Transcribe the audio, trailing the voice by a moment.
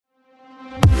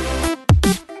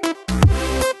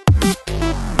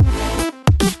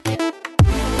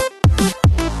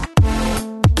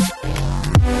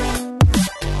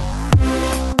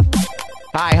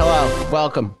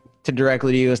welcome to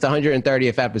Directly to You. It's the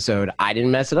 130th episode. I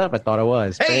didn't mess it up. I thought I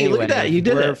was. Hey, look at that. You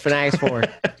did it. Fanatics 4.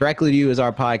 Directly to You is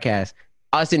our podcast.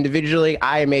 Us individually,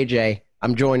 I am AJ.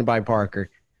 I'm joined by Parker.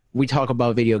 We talk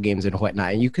about video games and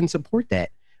whatnot, and you can support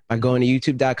that by going to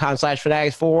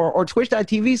youtube.com/fanatics4 or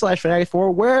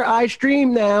twitch.tv/fanatics4, where I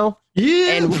stream now.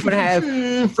 Yeah. And we're going to have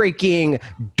freaking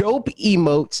dope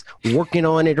emotes working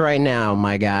on it right now,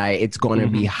 my guy. It's going to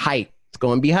be hype. It's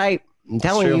going to be hype. I'm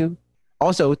telling you.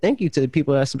 Also, thank you to the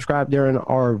people that subscribed during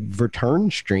our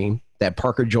return stream that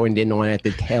Parker joined in on at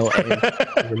the tail end.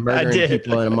 We're murdering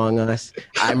people in Among Us.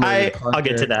 I'll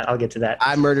get to that.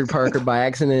 I murdered Parker by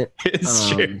accident. It's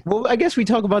true. Well, I guess we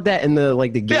talk about that in the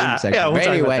game section. Yeah, but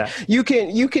anyway, you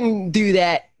can do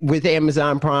that with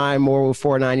Amazon Prime or with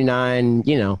 $4.99.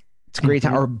 You know, it's a great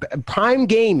time. Or Prime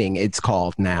Gaming, it's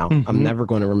called now. I'm never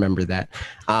going to remember that.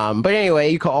 But anyway,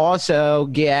 you can also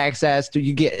get access to,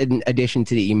 you get in addition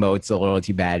to the emotes, the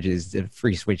loyalty badges, the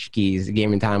free Switch keys, the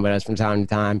gaming time with us from time to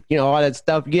time, you know, all that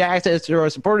stuff. You get access to our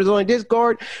supporters on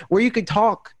Discord, where you could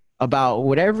talk about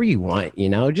whatever you want, you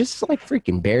know, just like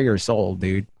freaking bare your soul,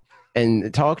 dude.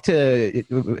 And talk to,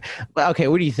 okay,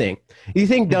 what do you think? You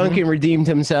think Duncan redeemed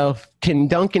himself? Can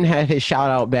Duncan have his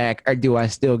shout out back, or do I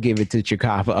still give it to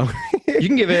Chicago? You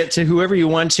can give it to whoever you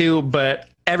want to, but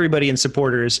everybody in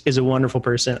supporters is a wonderful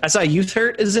person. I saw Youth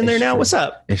Hurt is in there now. What's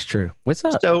up? It's true. What's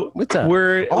up? So what's up?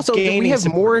 We're also, we have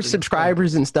more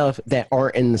subscribers and stuff that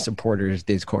aren't in the supporters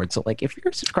Discord. So like, if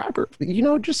you're a subscriber, you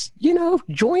know, just, you know,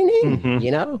 join in,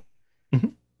 you know,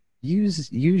 use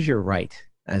your right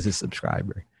as a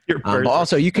subscriber.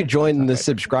 Also, you could join the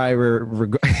subscriber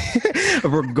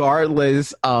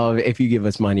regardless of if you give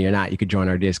us money or not. You could join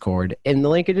our Discord in the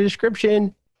link in the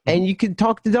description, and you could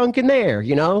talk to Duncan there.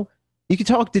 You know, you could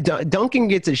talk to Duncan.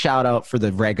 Gets a shout out for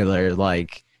the regular,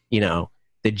 like, you know,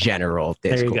 the general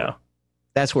Discord. There you go.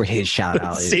 That's where his shout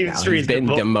out is. He's been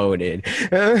demoted.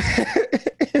 But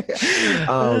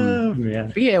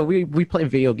yeah, we play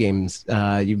video games.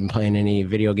 You've been playing any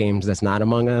video games that's not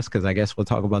Among Us? Because I guess we'll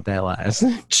talk about that last.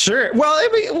 Sure. Well,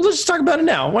 let's just talk about it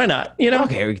now. Why not? You know,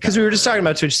 because we were just talking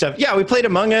about Twitch stuff. Yeah, we played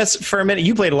Among Us for a minute.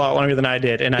 You played a lot longer than I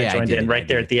did, and I joined in right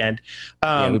there at the end.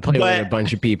 We played with a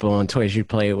bunch of people on Twitch. You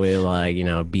played with, like, you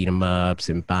know, beat 'em ups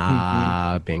and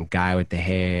Bob and Guy with the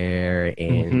Hair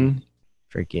and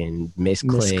freaking Miss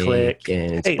Click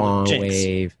and Spawn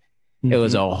Wave. It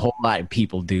was a whole lot of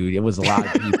people, dude. It was a lot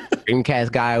of people.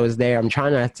 Dreamcast guy was there. I'm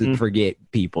trying not to forget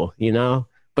people, you know?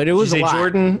 But it was a lot.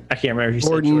 Jordan? I can't remember if you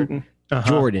said Jordan.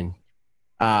 Jordan.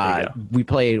 We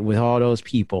played with all those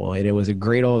people, and it was a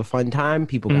great old fun time.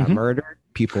 People got murdered.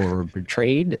 People were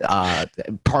betrayed.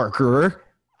 Parker.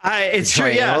 It's true,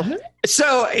 yeah.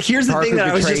 So here's the thing that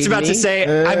I was just about to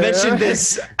say. I mentioned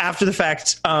this after the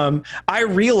fact. I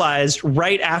realized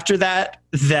right after that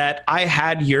I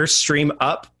had your stream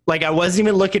up. Like, I wasn't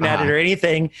even looking at it or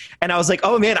anything. And I was like,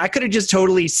 oh, man, I could have just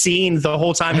totally seen the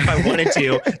whole time if I wanted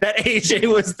to that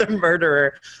AJ was the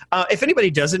murderer. If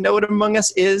anybody doesn't know what Among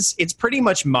Us is, it's pretty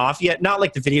much Mafia. Not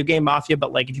like the video game Mafia,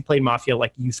 but like if you played Mafia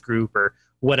like Youth Group or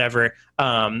whatever.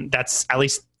 That's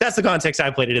the context I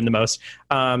played it in the most.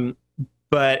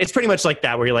 But it's pretty much like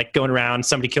that, where you're like going around,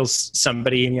 somebody kills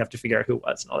somebody and you have to figure out who it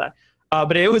was and all that.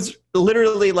 But it was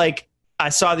literally like, I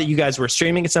saw that you guys were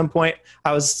streaming at some point.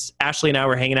 Ashley and I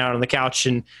were hanging out on the couch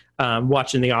and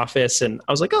watching The Office, and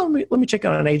I was like, oh, let me check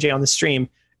out on AJ on the stream.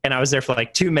 And I was there for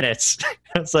like 2 minutes.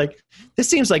 I was like, this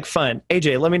seems like fun.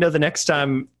 AJ, let me know the next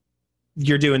time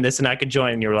you're doing this and I could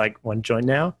join. And you were like, want to join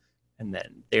now? And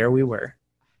then there we were.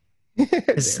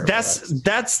 That's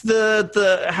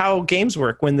the how games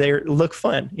work when they look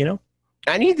fun, you know?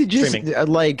 I need to just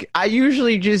I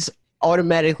usually just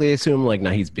automatically assume like, no,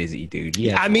 he's busy, dude.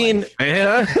 Yeah, I mean,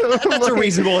 that's a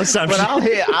reasonable assumption. But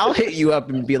I'll hit you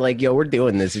up and be like, yo, we're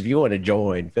doing this. If you want to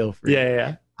join, feel free.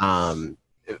 Yeah.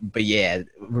 But yeah,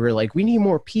 we were like, we need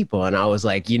more people, and I was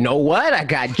like, you know what? I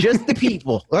got just the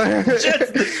people.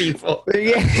 Just the people.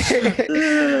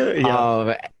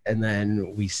 And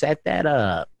then we set that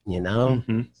up. You know,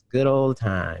 good old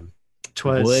time.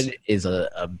 Wood is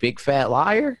a big fat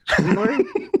liar.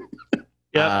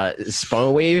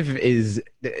 Spawn Wave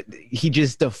he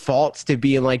just defaults to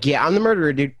being like, yeah, I'm the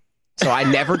murderer, dude. So I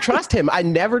never trust him.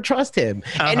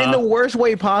 And in the worst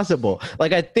way possible.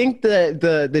 Like, I think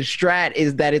the strat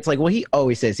is that it's like, well, he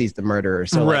always says he's the murderer,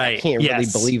 so like, I can't really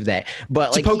believe that. But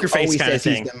it's like, poker he face always says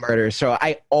he's the murderer, so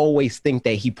I always think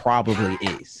that he probably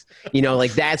is. You know,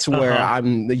 like, that's where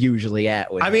I'm usually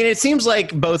at with I mean, it seems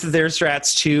like both of their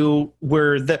strats too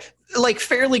were the like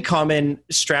fairly common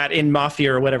strat in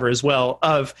Mafia or whatever as well,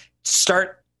 of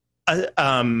start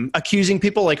accusing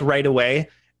people like right away.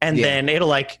 and then it'll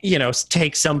like,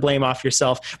 take some blame off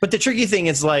yourself. But the tricky thing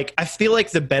is like, I feel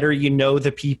like the better you know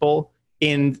the people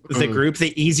in the group,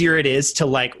 the easier it is to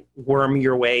like worm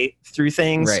your way through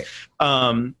things.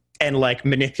 Right. And like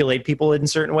manipulate people in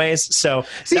certain ways. So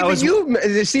I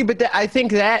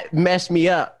think that messed me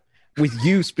up with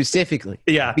you specifically.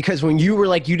 Yeah. Because when you were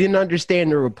like, you didn't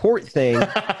understand the report thing,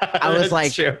 I was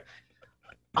like,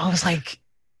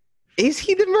 is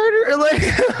he the murderer?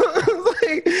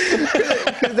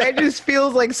 Because that just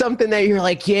feels like something that you're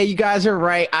like, yeah, you guys are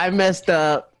right. I messed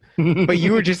up. But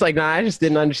you were just like, nah, I just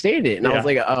didn't understand it. And I was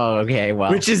like, oh, okay,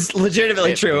 well. Which is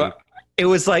legitimately true. It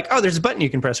was like, oh, there's a button you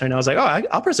can press right now. I was like, oh,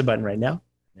 I'll press a button right now.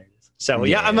 So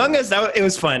yeah, Among Us, it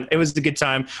was fun. It was a good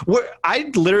time.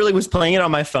 I literally was playing it on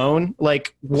my phone.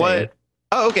 Like what? Same.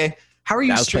 Oh, okay. How are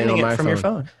you streaming it from your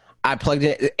phone? I plugged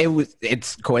it.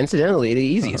 It's coincidentally the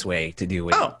easiest way to do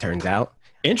it. It turns out.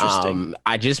 Interesting.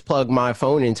 I just plugged my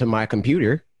phone into my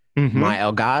computer. My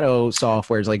Elgato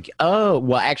software is like,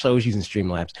 actually I was using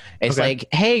Streamlabs. It's like,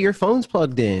 hey, your phone's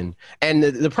plugged in. And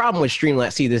the problem with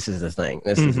Streamlabs, see, this is the thing.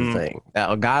 The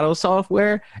Elgato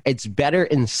software, it's better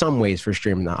in some ways for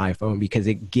streaming the iPhone because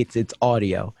it gets its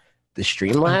audio. The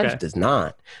Streamlabs does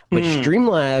not. But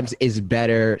Streamlabs is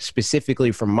better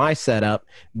specifically for my setup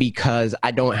because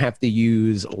I don't have to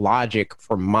use Logic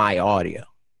for my audio.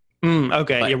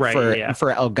 Okay, you're right.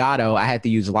 For Elgato, I had to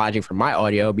use Logic for my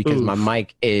audio because my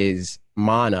mic is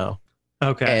mono.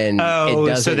 Okay. And it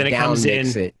doesn't so then it comes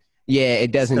downmix it. Yeah,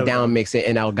 it doesn't downmix it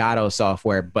in Elgato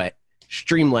software, but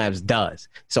Streamlabs does.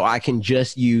 So I can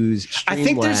just use Streamlabs. I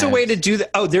think there's a way to do that.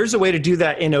 Oh, there's a way to do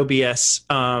that in OBS.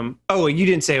 You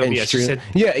didn't say OBS. You said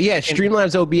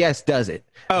Streamlabs OBS does it.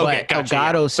 Oh, okay, but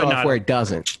Elgato software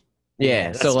doesn't.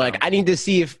 Yeah, so like I need to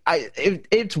see if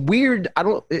it's weird.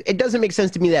 It doesn't make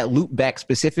sense to me that loopback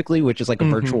specifically, which is like a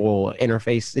virtual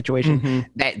interface situation,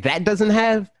 that doesn't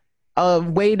have a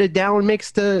way to down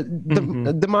mix to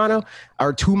the mono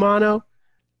or to mono.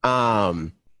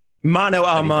 Mono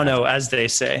a mono, as they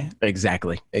say.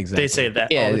 Exactly. They say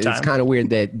that all the time. It's kind of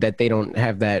weird that they don't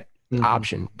have that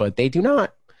option, but they do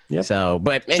not. Yep. So,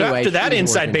 but anyway. So after that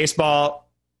inside baseball,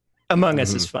 Among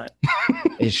Us is fun.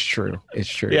 It's true.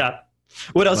 Yeah.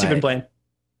 What else you been playing?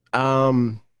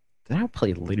 Did I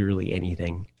play literally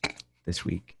anything this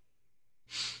week?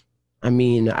 I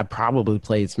mean, I probably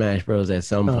played Smash Bros at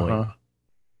some point.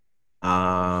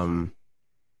 I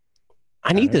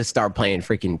need to start playing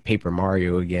freaking Paper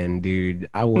Mario again, dude.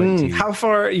 I want to. How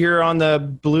far? You're on the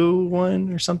blue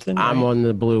one or something? Right? I'm on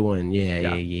the blue one.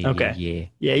 Yeah. Okay.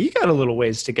 Yeah, you got a little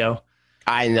ways to go.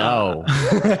 I know.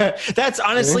 That's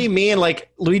honestly me and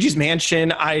like Luigi's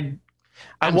Mansion.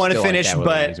 I want to finish,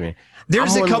 but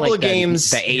there's a couple of games.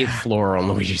 The 8th floor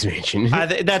on Luigi's Mansion.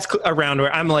 That's around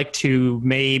where I'm like 2,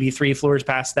 maybe 3 floors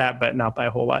past that, but not by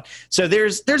a whole lot. So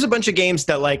there's a bunch of games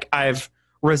that like I've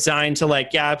resigned to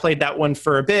like, I played that one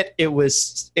for a bit. It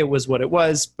was what it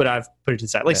was, but I've put it to the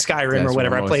side. Like Skyrim or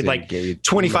whatever. I played like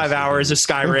 25 hours of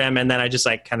Skyrim and then I just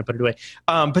like kind of put it away.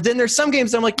 But then there's some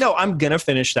games that I'm like, no, I'm going to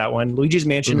finish that one. Luigi's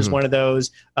Mansion is one of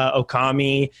those.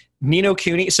 Okami, Ni no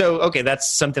Kuni. So, okay,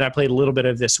 that's something I played a little bit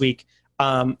of this week.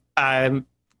 I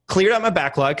cleared out my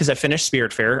backlog because I finished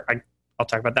Spiritfarer. I'll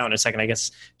talk about that one in a second, I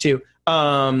guess, too.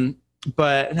 And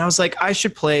I was like, I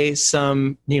should play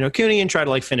some Ni no Kuni and try to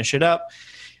like finish it up.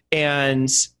 And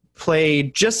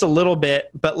played just a little bit,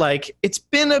 but like it's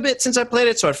been a bit since I played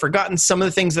it, so I've forgotten some of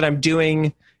the things that I'm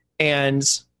doing, and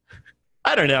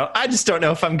I don't know. I just don't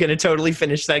know if I'm going to totally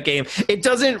finish that game. It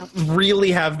doesn't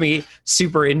really have me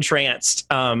super entranced,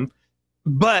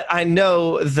 but I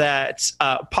know that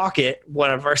Pocket, one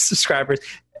of our subscribers,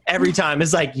 every time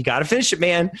is like, you got to finish it,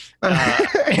 man.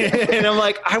 And I'm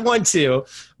like, I want to,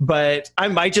 but I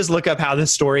might just look up how the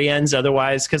story ends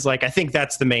otherwise, because like I think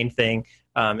that's the main thing.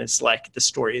 It's like the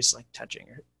story is like touching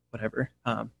or whatever.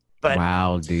 But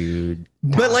wow, dude.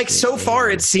 But like so far,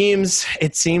 it seems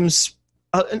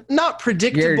not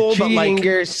predictable. You're cheating but like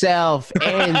yourself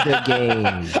and the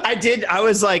game. I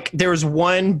was like, there was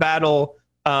one battle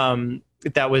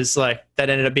that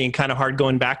ended up being kind of hard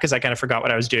going back because I kind of forgot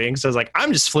what I was doing. So I was like,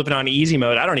 I'm just flipping on easy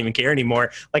mode. I don't even care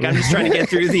anymore. Like I'm just trying to get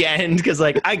through the end because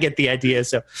like I get the idea.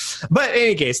 So, but in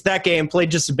any case, that game,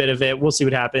 played just a bit of it. We'll see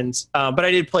what happens. But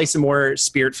I did play some more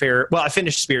Spiritfarer. Well, I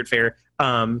finished Spiritfarer.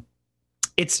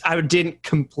 I didn't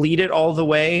complete it all the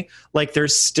way. Like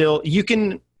there's still, you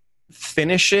can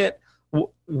finish it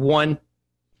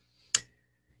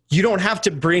you don't have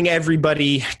to bring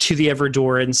everybody to the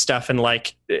Everdor and stuff and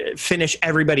like finish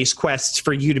everybody's quests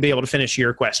for you to be able to finish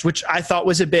your quest, which I thought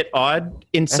was a bit odd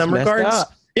in some regards.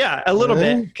 Yeah, a little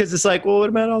bit, because it's like, well, what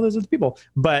about all those other people?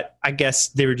 But I guess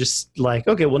they were just like,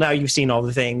 okay, well, now you've seen all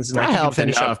the things. And I help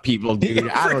enough people, dude.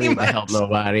 I don't need to help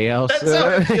nobody else. That's how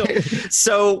I feel.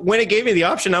 So when it gave me the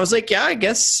option, I was like, yeah, I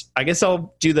guess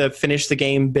I'll do the finish the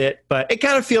game bit. But it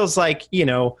kind of feels like, you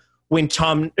know, when when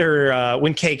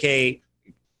KK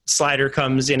Slider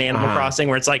comes in Animal Crossing,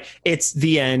 where it's like, it's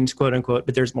the end, quote unquote,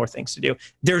 but there's more things to do.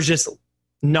 There's just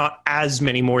not as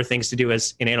many more things to do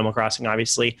as in Animal Crossing,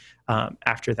 obviously,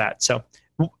 after that. So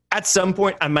at some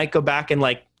point I might go back and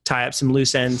like tie up some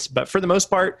loose ends, but for the most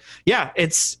part, yeah,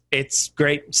 it's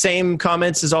great. Same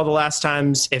comments as all the last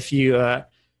times. If you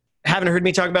haven't heard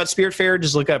me talk about Spiritfarer,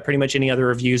 just look up pretty much any other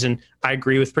reviews, and I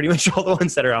agree with pretty much all the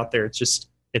ones that are out there.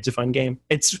 It's a fun game.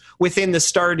 It's within the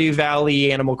Stardew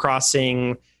Valley Animal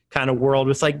Crossing kind of world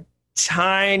with like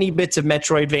tiny bits of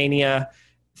Metroidvania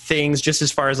things, just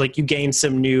as far as like you gain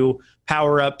some new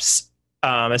power-ups,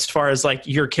 as far as like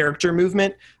your character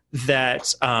movement,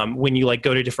 that when you like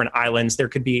go to different islands, there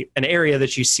could be an area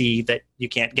that you see that you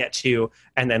can't get to,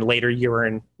 and then later you're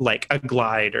in like a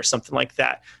glide or something like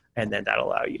that, and then that'll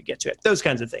allow you to get to it. Those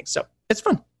kinds of things. So it's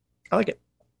fun. I like it.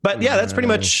 But yeah, that's pretty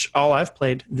much all I've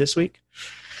played this week.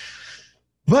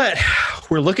 But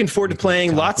we're looking forward to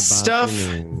playing lots of stuff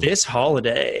this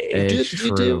holiday. It's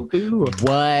true.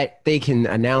 What? They can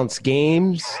announce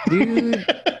games? Dude,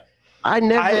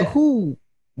 who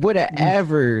would have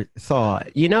ever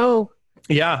thought, you know?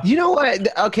 Yeah. You know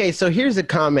what? Okay, so here's a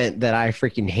comment that I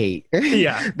freaking hate.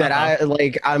 Yeah. That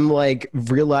I'm like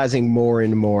realizing more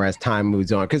and more as time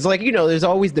moves on. Because like, you know, there's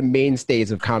always the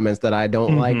mainstays of comments that I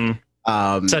don't like.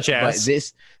 Such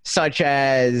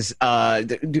as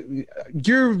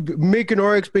you're making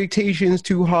our expectations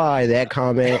too high. That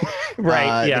comment,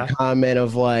 right? Yeah. The comment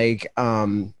of like,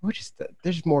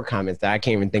 there's more comments that I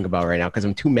can't even think about right now because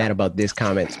I'm too mad about this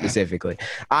comment specifically.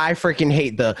 I freaking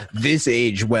hate the "this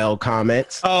age well"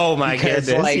 comments. Oh my goodness!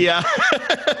 Like, yeah.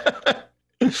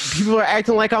 People are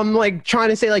acting like I'm like trying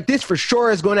to say like this for sure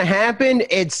is going to happen.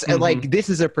 It's like this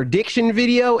is a prediction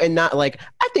video and not like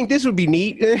I think this would be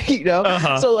neat, you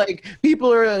know. So like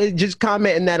people are just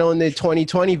commenting that on the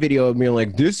 2020 video of me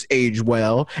like this aged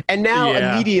well, and now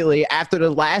immediately after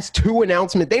the last two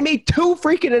announcements, they made two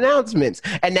freaking announcements,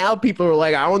 and now people are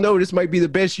like, I don't know, this might be the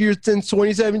best year since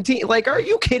 2017. Like, are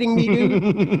you kidding me,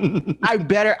 dude? I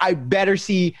better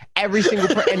see every single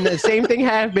and the same thing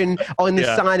happened on the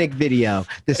Sonic video.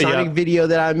 The Sonic video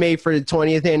that I made for the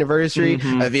 20th anniversary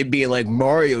of it being like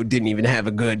Mario didn't even have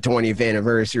a good 20th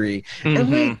anniversary. And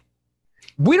like,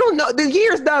 we don't know. The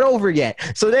year's not over yet.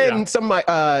 So then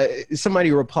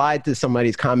somebody replied to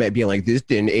somebody's comment being like, this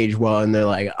didn't age well. And they're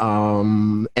like,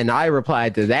 and I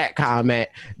replied to that comment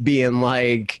being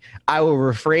like, I will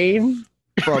refrain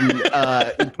from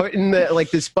putting the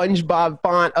SpongeBob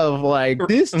font of like,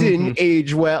 this didn't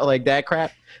age well, like that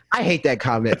crap. I hate that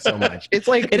comment so much. It's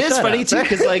like it is funny too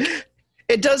because like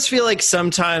it does feel like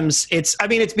sometimes it's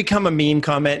become a meme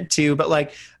comment too. But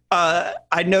like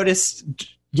I noticed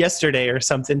yesterday or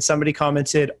something, somebody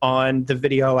commented on the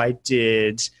video I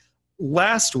did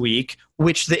last week,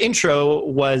 which the intro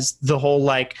was the whole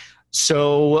like,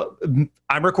 so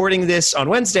I'm recording this on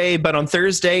Wednesday, but on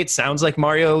Thursday it sounds like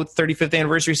Mario 35th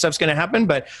anniversary stuff's going to happen,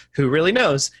 but who really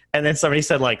knows? And then somebody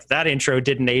said like that intro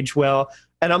didn't age well,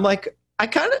 and I'm like, I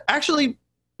kind of actually,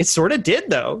 it sort of did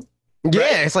though. Yeah,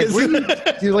 right? It's like,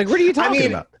 what are you talking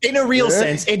about? In a real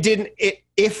sense, it didn't.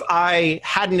 If I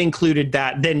hadn't included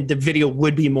that, then the video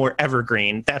would be more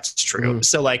evergreen. That's true.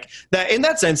 So like that, in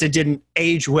that sense, it didn't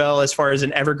age well as far as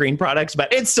an evergreen product,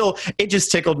 but it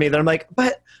just tickled me that I'm like,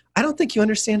 but I don't think you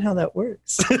understand how that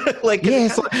works. Like, yeah.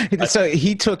 So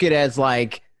he took it as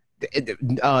like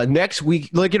next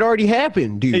week, like it already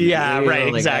happened, dude. Yeah,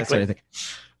 right, like exactly.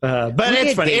 But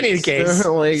it's funny in any case.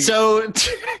 Like, so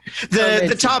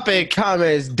the topic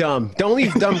comment is dumb. Don't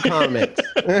leave dumb comments.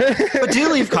 But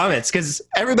do leave comments because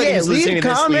everybody who's listening to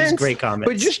this leaves great comments.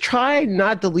 But just try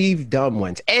not to leave dumb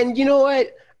ones. And you know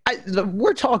what?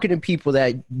 We're talking to people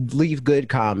that leave good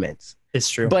comments. It's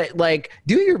true. But like,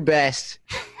 do your best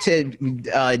to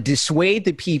dissuade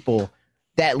the people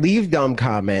that leave dumb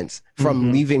comments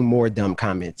from leaving more dumb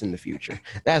comments in the future.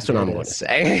 That's what I'm going to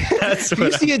say. If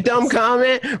you see a dumb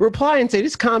comment, reply and say,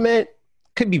 this comment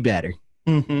could be better.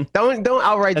 Don't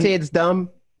outright say it's dumb.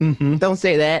 Don't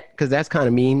say that because that's kind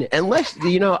of mean. Unless,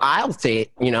 you know, I'll say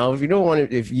it. You know, if you don't want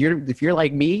to, if you're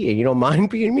like me and you don't mind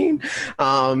being mean,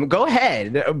 go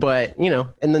ahead. But, you know,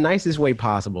 in the nicest way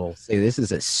possible, say this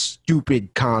is a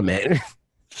stupid comment.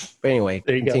 But anyway,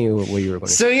 continue with what you were going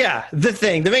to say. So yeah,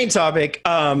 the main topic.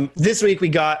 This week we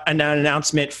got an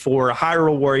announcement for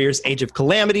Hyrule Warriors: Age of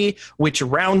Calamity, which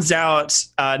rounds out.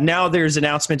 Now there's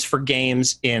announcements for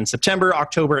games in September,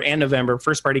 October, and November.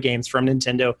 First-party games from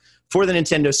Nintendo for the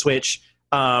Nintendo Switch.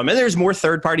 And there's more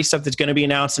third-party stuff that's going to be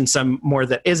announced, and some more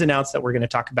that is announced that we're going to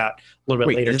talk about a little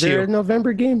bit later too. Is there a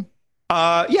November game?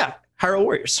 Yeah, Hyrule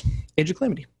Warriors: Age of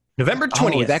Calamity. November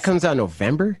 20th. Oh, that comes out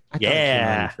November? I thought yeah. It came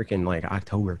out freaking like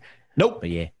October. Nope. But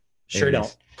yeah. Sure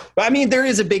don't. But I mean, there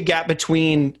is a big gap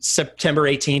between September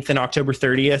 18th and October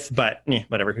 30th, but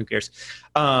whatever, who cares?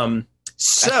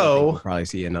 So we'll probably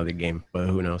see another game, but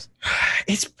who knows?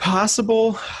 It's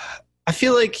possible. I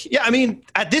feel like, yeah, I mean,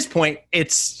 at this point,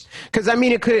 it's because I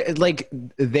mean, it could like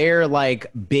their like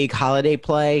big holiday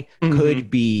play could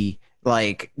be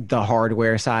like the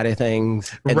hardware side of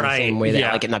things in the same way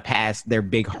that like in the past their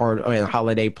big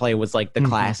holiday play was like the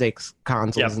classics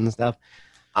consoles and stuff.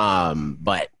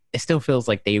 But it still feels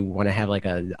like they want to have like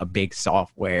a big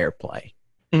software play.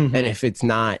 And if it's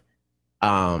not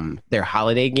their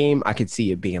holiday game, I could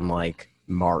see it being like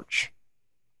March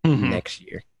next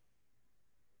year.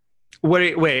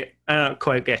 Wait, I don't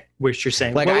quite get what you're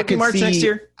saying. Like, what I would be could March next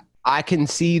year? I can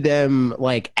see them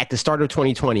like at the start of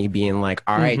 2020 being like,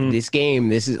 all right, this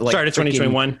is like start of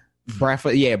 2021. Breath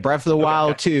of the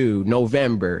Wild 2,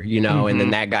 November, you know, and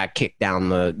then that got kicked down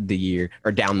the year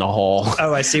or down the hall.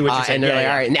 Oh, I see what you're saying. And they're like,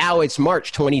 all right, now it's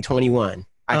March 2021.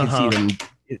 I can see them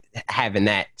having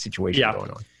that situation going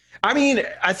on. I mean,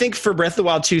 I think for Breath of the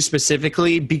Wild 2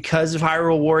 specifically, because of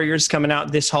Hyrule Warriors coming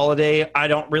out this holiday, I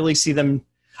don't really see them.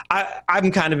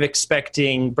 I'm kind of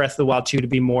expecting Breath of the Wild 2 to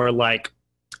be more like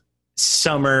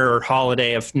summer or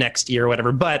holiday of next year or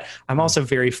whatever, but I'm also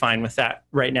very fine with that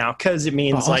right now because it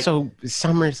means also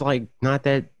summer's like not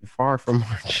that far from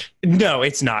March. No,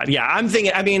 it's not. Yeah, I'm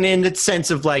thinking, I mean, in the sense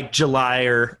of like July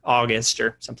or August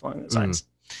or something along those lines.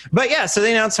 But yeah, so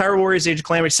they announced Hyrule Warriors: Age of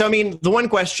Calamity. So I mean, the one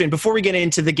question before we get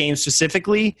into the game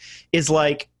specifically is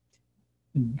like,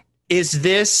 is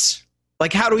this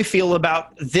like, how do we feel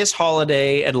about this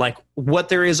holiday and like what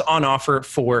there is on offer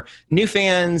for new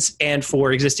fans and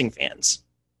for existing fans?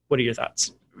 What are your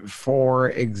thoughts?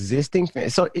 For existing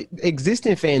fans, so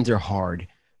existing fans are hard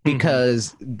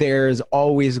because there's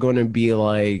always going to be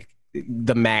like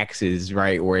the maxes,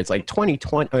 right? Where it's like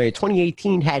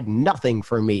 2018 had nothing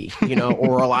for me, you know,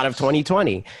 or a lot of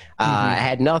 2020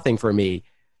 had nothing for me.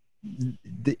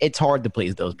 It's hard to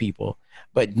please those people.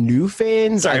 But new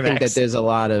fans, I think that there's a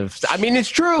lot of. I mean, it's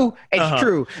true. It's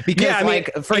true because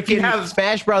freaking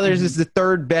Smash Brothers is the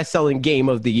third best-selling game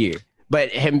of the year.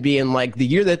 But him being like the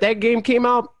year that game came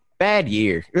out, bad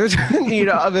year. You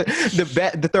know,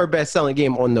 the third best-selling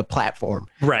game on the platform.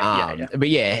 Right. But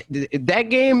yeah, that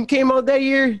game came out that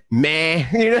year, man.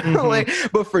 You know, like.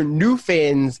 But for new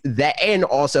fans, and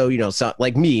also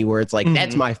like me, where it's like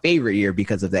that's my favorite year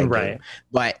because of that game.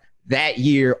 But that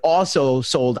year also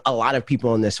sold a lot of people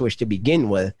on the Switch to begin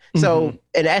with. So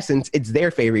in essence, it's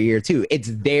their favorite year too. It's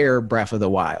their Breath of the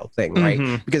Wild thing,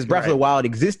 right? Because Breath of the Wild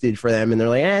existed for them and they're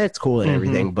like, it's cool and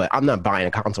everything, but I'm not buying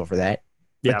a console for that.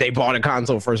 But they bought a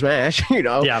console for Smash, you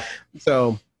know? Yeah.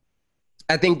 So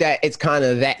I think that it's kind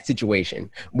of that situation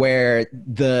where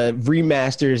the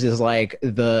remasters is like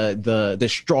the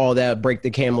straw that break the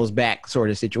camel's back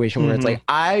sort of situation where it's like,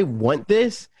 I want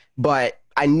this, but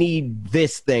I need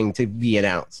this thing to be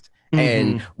announced.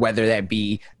 And whether that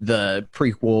be the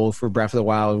prequel for Breath of the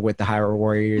Wild with the Hyrule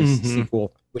Warriors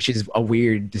sequel, which is a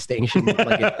weird distinction.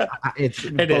 Like it's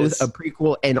both a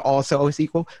prequel and also a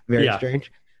sequel. Very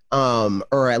strange.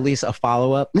 Or at least a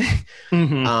follow-up.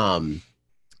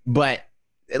 But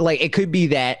like it could be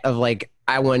that of like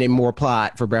I wanted more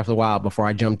plot for Breath of the Wild before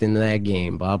I jumped into that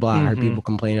game. Blah blah. I heard people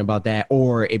complaining about that.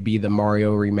 Or it'd be the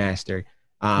Mario remaster.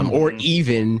 Or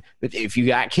even if you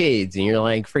got kids and you're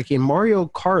like freaking Mario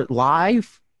Kart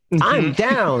Live, I'm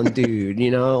down, dude. You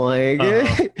know,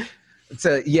 like.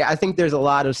 So yeah, I think there's a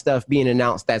lot of stuff being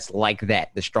announced that's like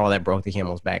that, the straw that broke the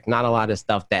camel's back. Not a lot of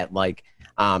stuff that like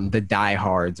the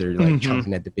diehards are like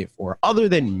chomping at the bit for, other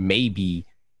than maybe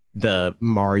the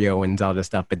Mario and Zelda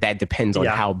stuff. But that depends on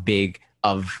how big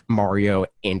of Mario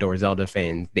and or Zelda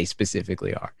fans they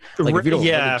specifically are. Like if you don't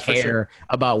really care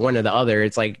about one or the other,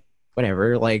 it's like.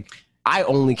 Whatever, like I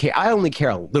only care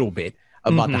a little bit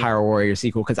about the Hyrule Warriors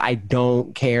sequel because I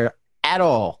don't care at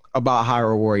all about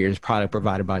Hyrule Warriors product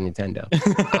provided by Nintendo.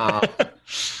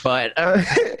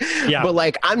 But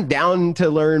like I'm down to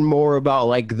learn more about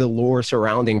like the lore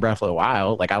surrounding Breath of the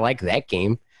Wild. Like I like that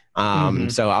game,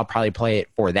 so I'll probably play it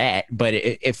for that. But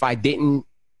if I didn't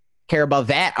care about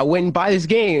that, I wouldn't buy this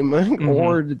game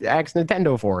or ask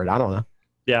Nintendo for it. I don't know.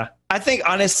 Yeah. I think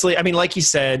honestly, I mean, like you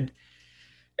said,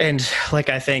 and like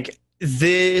I think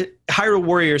the Hyrule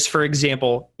Warriors, for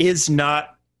example,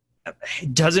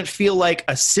 doesn't feel like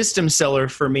a system seller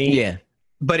for me. Yeah.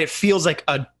 But it feels like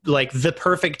the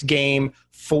perfect game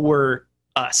for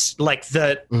us, like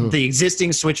the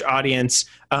existing Switch audience.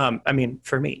 I mean,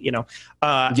 for me,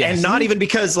 yes. And not even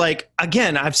because, like,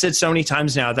 again, I've said so many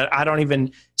times now that I don't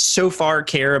even so far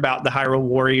care about the Hyrule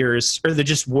Warriors or the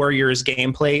just Warriors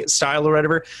gameplay style or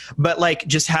whatever, but like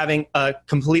just having a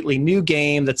completely new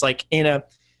game that's like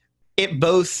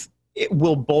it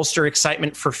will bolster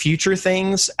excitement for future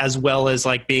things as well as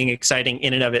like being exciting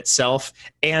in and of itself,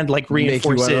 and like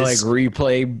reinforces make you want to like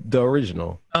replay the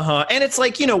original. And it's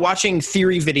like, watching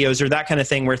theory videos or that kind of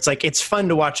thing where it's like it's fun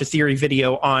to watch a theory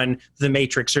video on The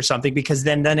Matrix or something, because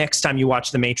then the next time you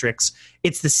watch The Matrix,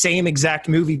 it's the same exact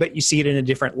movie but you see it in a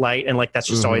different light, and like that's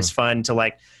just always fun to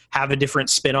like have a different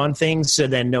spin on things. So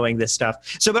then knowing this stuff.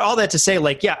 So but all that to say,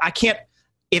 like, yeah, I can't,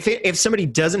 if somebody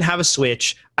doesn't have a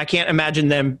Switch, I can't imagine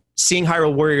them seeing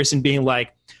Hyrule Warriors and being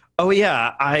like, oh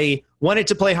yeah, I wanted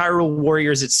to play Hyrule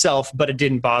Warriors itself, but it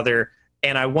didn't bother.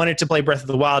 And I wanted to play Breath of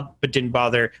the Wild, but didn't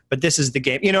bother. But this is the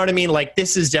game. You know what I mean? Like,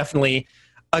 this is definitely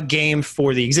a game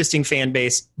for the existing fan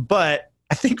base. But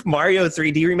I think Mario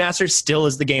 3D Remaster still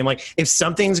is the game. Like, if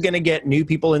something's going to get new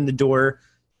people in the door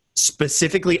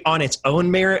specifically on its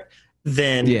own merit,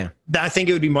 then I think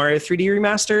it would be Mario 3D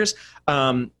Remasters.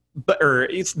 Or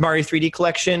it's Mario 3D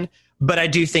Collection. But I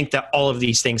do think that all of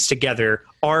these things together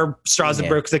are straws that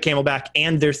broke the camel back,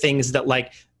 and they're things that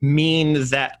like mean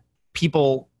that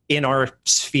people in our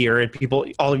sphere and people,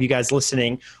 all of you guys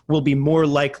listening, will be more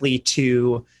likely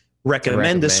to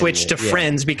recommend the Switch to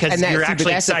friends because you're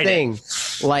actually excited. That's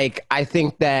the thing. Like, I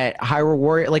think that Hyrule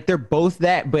Warrior, like, they're both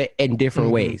that, but in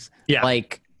different ways. Yeah.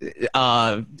 Like,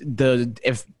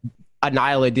 if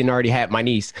Nyla didn't already have, my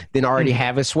niece didn't already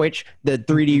have a Switch, the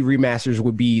 3D remasters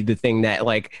would be the thing that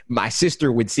like my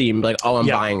sister would see and be like, oh, I'm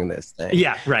buying this thing.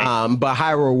 Yeah, right. But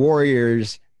Hyrule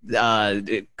Warriors,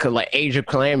 like Age of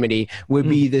Calamity would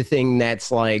be the thing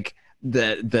that's like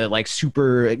the like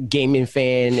super gaming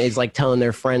fan is like telling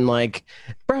their friend like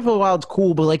Breath of the Wild's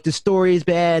cool, but like the story is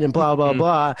bad and blah blah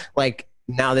blah. Like,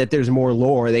 now that there's more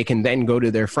lore, they can then go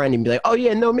to their friend and be like, oh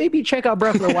yeah, no, maybe check out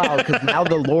Breath of the Wild because now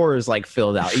the lore is like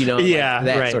filled out, like,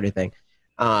 that sort of thing.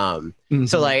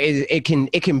 So like it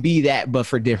can be that, but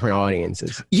for different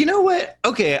audiences. You know what?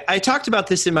 Okay, I talked about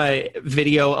this in my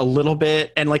video a little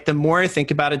bit, and like the more I think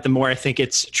about it, the more I think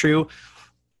it's true.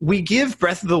 We give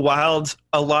Breath of the Wild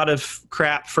a lot of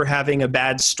crap for having a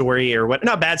bad story, or what?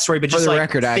 Not bad story, but just like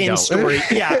record, thin story.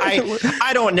 Yeah,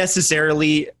 I don't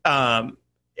necessarily.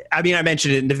 I mean, I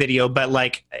mentioned it in the video, but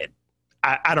like,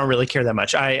 I don't really care that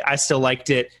much. I still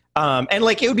liked it. And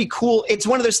like, it would be cool. It's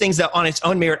one of those things that on its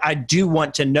own merit, I do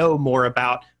want to know more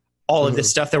about all of this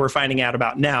stuff that we're finding out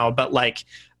about now. But like,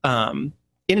 in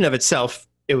and of itself,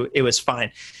 it was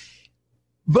fine.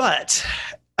 But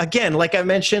again, like I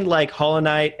mentioned, like Hollow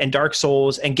Knight and Dark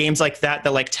Souls and games like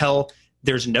that like tell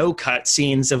there's no cut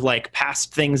scenes of like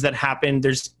past things that happened.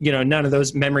 There's, none of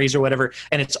those memories or whatever.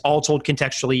 And it's all told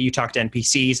contextually. You talk to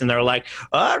NPCs and they're like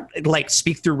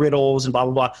speak through riddles and blah,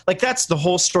 blah, blah. Like, that's the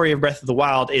whole story of Breath of the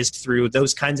Wild, is through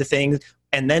those kinds of things.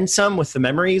 And then some with the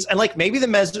memories. And like, maybe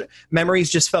the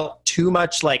memories just felt too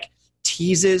much like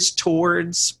teases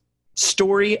towards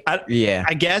story.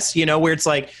 I guess, where it's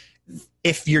like,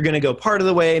 if you're going to go part of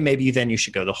the way, maybe then you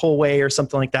should go the whole way or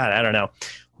something like that. I don't know.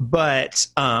 But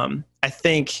I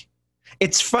think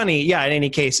it's funny, in any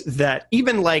case, that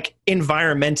even like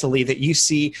environmentally that you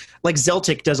see, like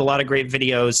Zeltic does a lot of great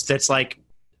videos that's like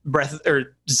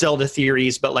Zelda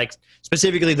theories, but like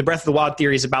specifically the Breath of the Wild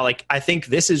theories about like, I think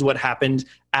this is what happened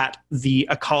at the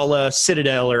Akkala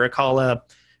Citadel or Akkala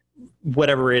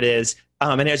whatever it is.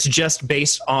 And it's just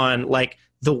based on like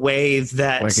the way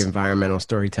that like environmental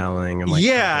storytelling and like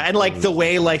and like the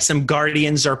way like some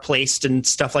guardians are placed and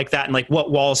stuff like that, and like what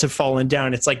walls have fallen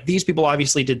down. It's like these people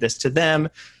obviously did this to them.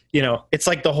 It's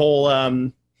like the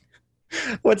whole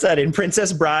what's that in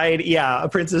Princess Bride? Yeah, a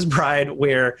Princess Bride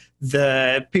where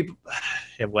the people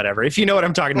whatever. If you know what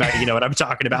I'm talking about, you know what I'm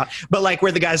talking about. But like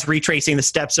where the guy's retracing the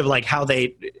steps of like how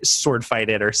they sword fight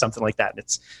it or something like that.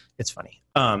 It's funny.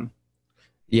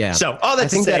 Yeah. So all that I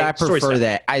think that I prefer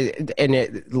that.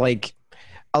 It like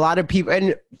a lot of people,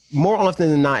 and more often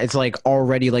than not, it's like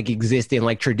already like existing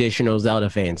like traditional Zelda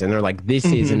fans, and they're like, this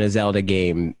isn't a Zelda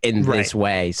game in this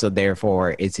way, so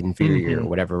therefore it's inferior or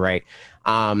whatever, right?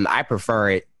 I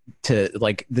prefer it to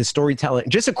like the storytelling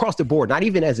just across the board, not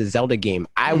even as a Zelda game.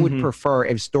 I would prefer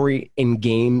if story in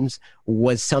games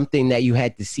was something that you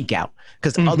had to seek out,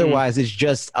 because otherwise it's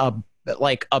just a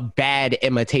like a bad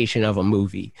imitation of a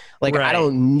movie. Like, I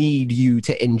don't need you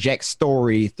to inject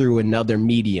story through another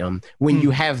medium when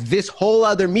you have this whole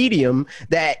other medium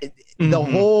that the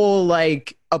whole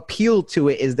like appeal to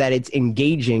it is that it's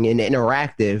engaging and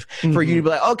interactive for you to be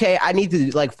like, okay, I need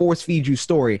to like force feed you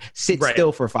story, sit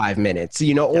still for 5 minutes,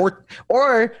 you know,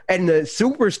 or in the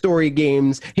super story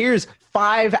games, here's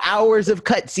 5 hours of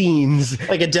cutscenes,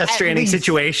 like a Death Stranding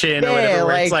situation or whatever,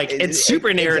 where it's like it's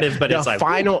super narrative, but it's like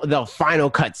the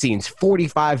final cutscenes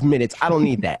 45 minutes. I don't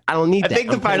need that. I think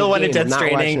the final one in Death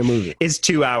Stranding is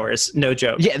 2 hours, no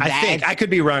joke. Yeah, I think I could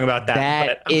be wrong about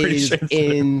that. That is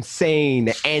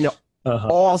insane. And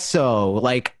also,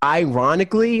 like,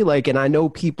 ironically, like, and I know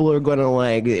people are gonna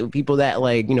like, people that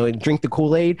like, you know, drink the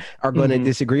Kool-Aid are gonna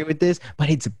disagree with this, but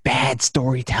it's bad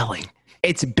storytelling.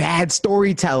 It's bad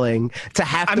storytelling to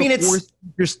have to force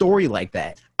your story like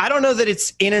that. I don't know that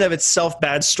it's in and of itself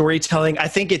bad storytelling. I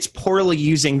think it's poorly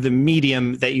using the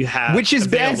medium that you have, which is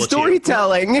bad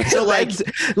storytelling. So like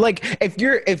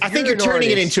if I think you're turning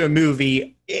it into a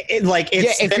movie. It's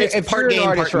part game,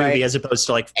 part movie, as opposed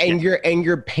to like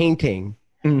you're painting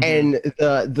and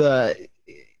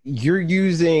you're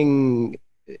using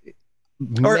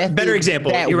or better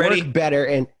example. You ready? Better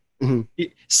and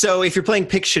so if you're playing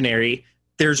Pictionary,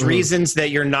 there's reasons that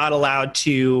you're not allowed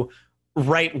to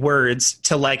write words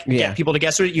to like get people to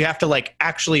guess what you have to like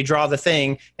actually draw the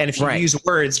thing, and if you use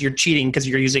words you're cheating because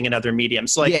you're using another medium.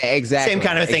 So like same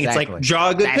kind of thing. It's like draw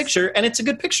a good picture and it's a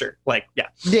good picture. Like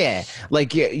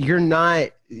like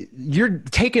you're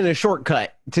taking a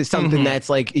shortcut to something that's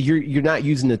like you're not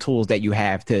using the tools that you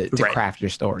have to craft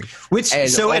your story.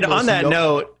 And on that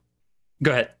note,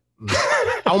 go ahead.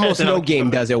 Almost no game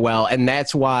does it well, and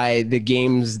that's why the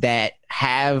games that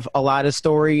have a lot of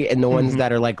story and the ones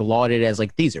that are like lauded as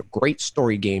like these are great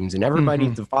story games and everybody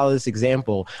needs to follow this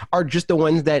example are just the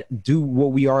ones that do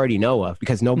what we already know of,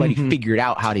 because nobody figured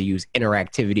out how to use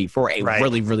interactivity for a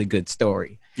really, really good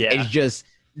story. It's just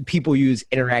people use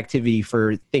interactivity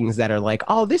for things that are like,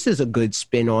 oh, this is a good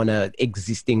spin on a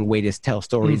existing way to tell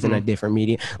stories in a different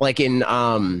medium, like in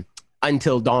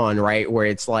Until Dawn, right, where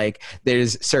it's like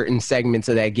there's certain segments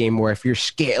of that game where if you're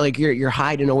scared, like you're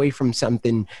hiding away from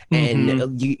something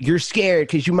and you're scared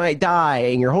because you might die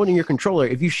and you're holding your controller.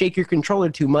 If you shake your controller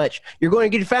too much, you're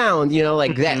going to get found, you know,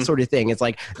 like that sort of thing. It's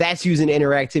like that's using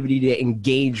interactivity to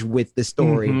engage with the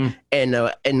story in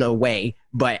a way,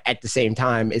 but at the same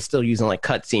time, it's still using like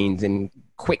cutscenes and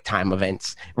quick time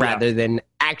events rather than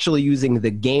actually using the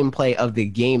gameplay of the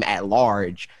game at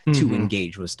large to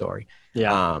engage with story.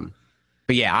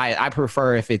 But yeah, I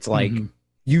prefer if it's like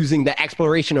using the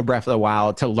exploration of Breath of the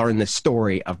Wild to learn the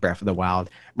story of Breath of the Wild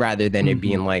rather than it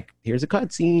being like, here's a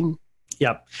cutscene.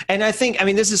 Yep. And I think, I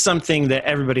mean, this is something that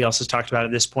everybody else has talked about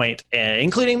at this point,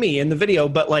 including me in the video,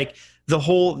 but like the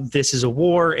whole, this is a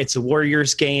war, it's a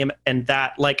Warriors game. And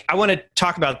that, like, I want to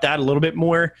talk about that a little bit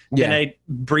more than I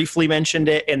briefly mentioned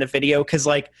it in the video. Cause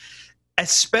like,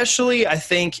 especially I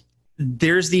think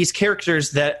there's these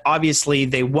characters that obviously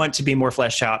they want to be more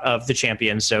fleshed out of the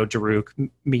champions. So Daruk,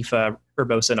 Mipha,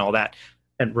 Urbosa, and all that,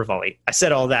 and Revali. I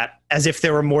said all that as if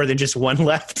there were more than just one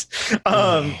left.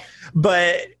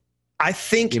 But I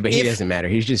think but he doesn't matter.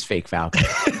 He's just fake Falcon.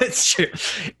 That's true.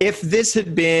 If this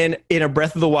had been in a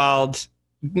Breath of the Wild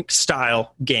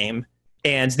style game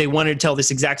and they wanted to tell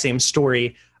this exact same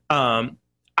story, I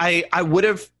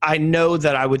know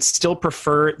that I would still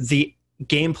prefer the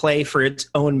gameplay for its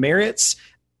own merits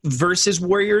versus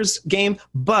Warriors game,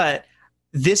 but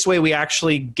this way we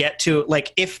actually get to,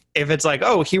 like, if it's like,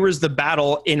 oh, here was the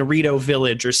battle in Rito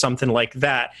Village or something like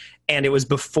that, and it was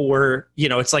before, you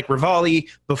know, it's like Revali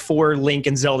before Link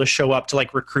and Zelda show up to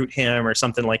like recruit him or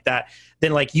something like that,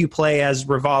 then like you play as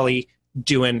Revali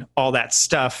doing all that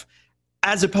stuff,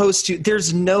 as opposed to,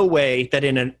 there's no way that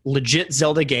in a legit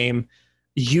Zelda game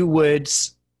you would,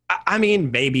 I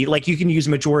mean, maybe like you can use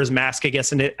Majora's Mask, I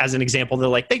guess, as an example. They're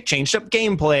like, they changed up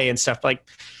gameplay and stuff. Like,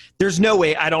 there's no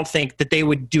way, I don't think, that they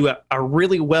would do a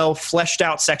really well fleshed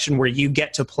out section where you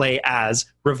get to play as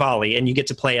Revali and you get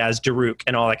to play as Daruk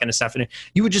and all that kind of stuff. And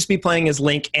you would just be playing as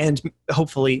Link and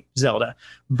hopefully Zelda.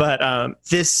 But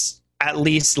this, at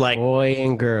least, like, boy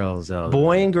and girl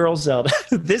Zelda.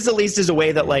 This at least is a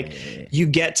way that like you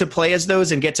get to play as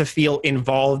those and get to feel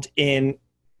involved in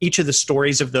each of the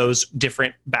stories of those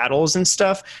different battles and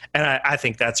stuff. And I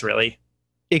think that's really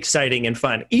exciting and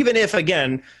fun. Even if,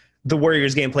 again, the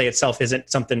Warriors gameplay itself isn't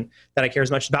something that I care as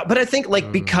much about. But I think,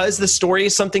 like, because the story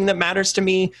is something that matters to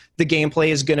me, the gameplay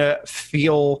is going to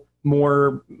feel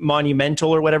more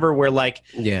monumental or whatever, where, like,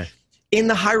 in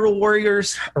the Hyrule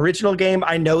Warriors original game,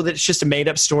 I know that it's just a made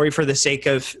up story for the sake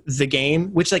of the game,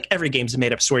 which like every game's a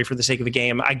made up story for the sake of a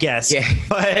game, I guess. Yeah.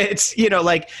 But you know,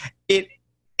 like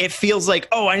it feels like,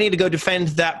 oh, I need to go defend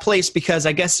that place because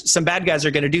I guess some bad guys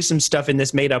are going to do some stuff in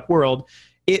this made up world.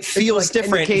 It feels like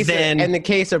different in the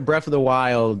case of Breath of the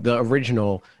Wild, the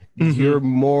original, you're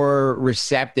more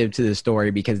receptive to the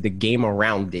story because the game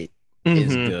around it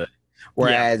is good.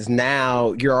 Whereas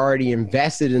now you're already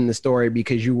invested in the story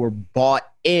because you were bought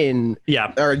in.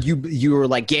 Yeah. Or you were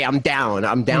like, yeah, I'm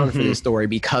down for this story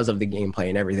because of the gameplay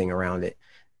and everything around it.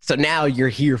 So now you're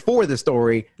here for the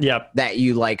story that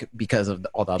you like because of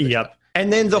all the other stuff.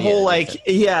 And then the whole like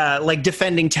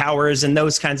defending towers and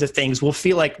those kinds of things will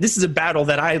feel like this is a battle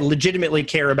that I legitimately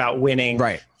care about winning.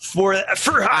 Right. For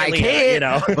Hylia, I can't, you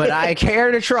know. But I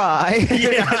care to try.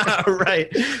 Yeah,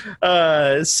 right.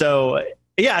 So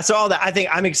all that, I think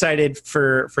I'm excited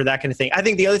for that kind of thing. I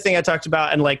think the other thing I talked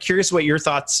about and like curious what your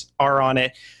thoughts are on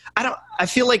it. I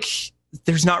feel like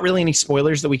there's not really any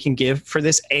spoilers that we can give for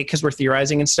this, because we're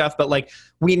theorizing and stuff, but like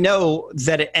we know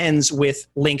that it ends with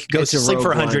Link goes to sleep for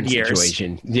 100 years.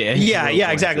 Situation. Yeah,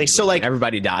 exactly. So like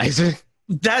everybody dies.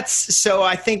 So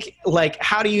I think like,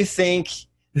 how do you think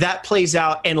that plays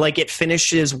out and like it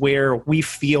finishes where we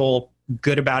feel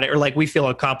good about it or like we feel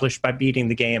accomplished by beating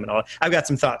the game and all? I've got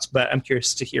some thoughts, but I'm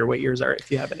curious to hear what yours are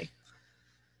if you have any.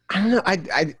 I don't know.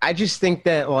 I just think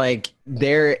that like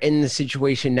they're in the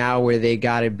situation now where they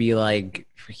got to be like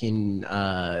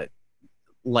freaking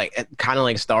like kind of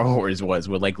like Star Wars was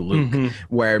with like Luke,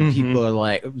 where people are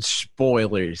like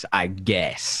spoilers, I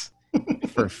guess,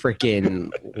 for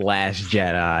freaking Last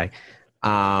Jedi.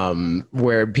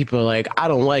 Where people are like, I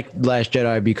don't like Last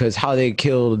Jedi because how they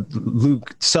killed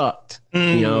Luke sucked.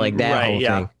 You know, like that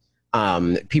whole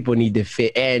thing. People need to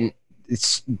fit and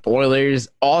spoilers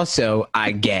also,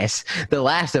 I guess, The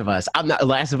Last of Us. I'm not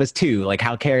Last of Us 2, like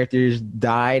how characters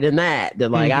died in that. They're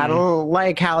like, I don't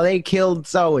like how they killed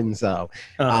so and so.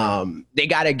 They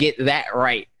gotta get that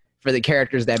right for the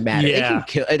characters that matter. They can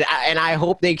kill, and I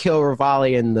hope they kill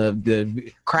Rivali in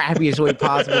the crappiest way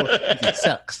possible. It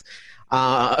sucks.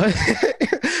 But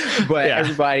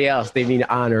everybody else, they need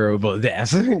honorable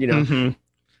deaths, you know?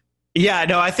 Yeah,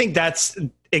 no, I think that's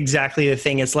exactly the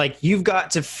thing. It's like, you've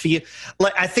got to feel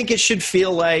like, I think it should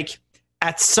feel like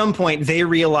at some point they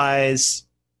realize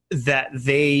that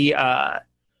that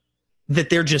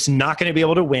they're just not going to be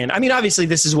able to win. I mean, obviously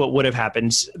this is what would have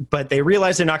happened, but they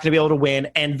realize they're not going to be able to win.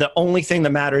 And the only thing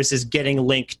that matters is getting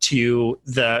Link to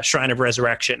the Shrine of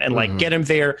Resurrection and like get him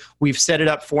there. We've set it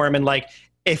up for him. And like,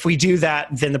 if we do that,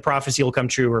 then the prophecy will come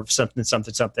true or something,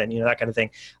 you know, that kind of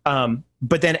thing.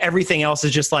 But then everything else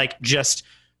is just like, just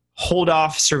hold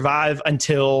off, survive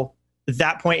until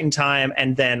that point in time.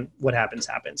 And then what happens.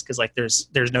 Cause like, there's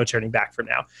no turning back from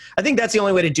now. I think that's the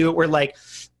only way to do it, where like,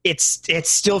 it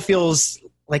still feels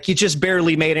like you just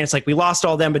barely made it. And it's like, we lost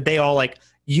all them, but they all like,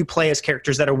 you play as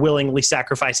characters that are willingly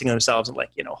sacrificing themselves and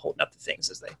like, you know, holding up the things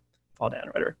as they fall down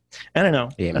or whatever. I don't know.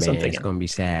 Yeah, that's man, it's going to be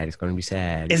sad. It's going to be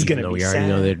sad. It's going to be sad. We already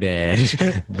know they're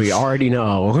dead. We already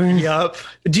know. Yup.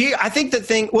 I think the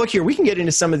thing, well, here, we can get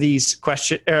into some of these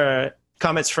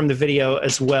comments from the video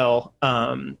as well.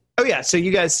 Oh yeah. So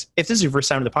you guys, if this is your first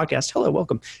time to the podcast, hello,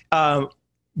 welcome.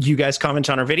 You guys comment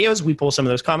on our videos. We pull some of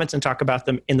those comments and talk about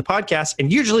them in the podcast.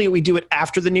 And usually we do it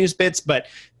after the news bits, but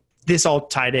this all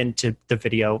tied into the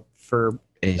video for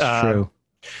this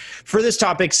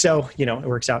topic. So, you know, it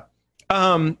works out.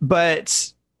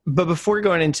 But before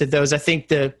going into those, I think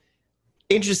the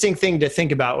interesting thing to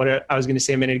think about, what I was going to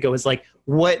say a minute ago, is like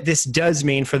what this does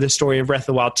mean for the story of Breath of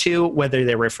the Wild 2, whether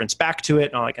they reference back to it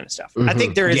and all that kind of stuff. I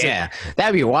think there is. Yeah,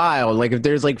 that'd be wild. Like if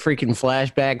there's like freaking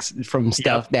flashbacks from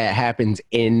stuff that happens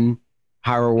in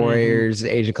Hyrule Warriors,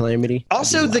 Age of Calamity.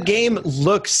 Also, the game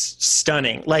looks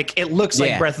stunning. Like it looks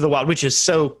like Breath of the Wild, which is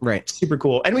so super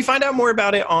cool. And we find out more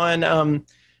about it on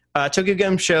Tokyo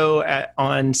Game Show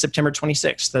on September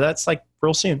 26th. So that's like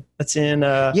real soon. That's in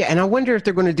and I wonder if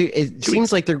they're going to do, it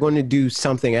seems like they're going to do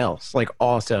something else, like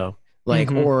also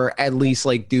like or at least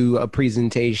like do a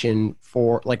presentation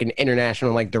for like an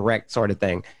international like direct sort of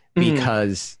thing,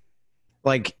 because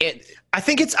like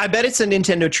I bet it's a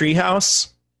Nintendo Treehouse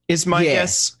is my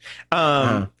guess,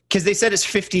 because they said it's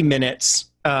 50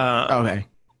 minutes and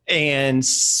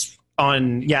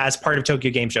on as part of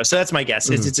Tokyo Game Show. So that's my guess.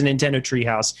 It's a Nintendo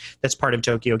Treehouse that's part of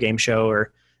Tokyo Game Show,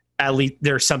 or at least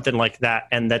there's something like that,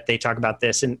 and that they talk about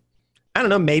this. And I don't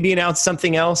know, maybe announce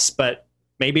something else, but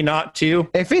maybe not too.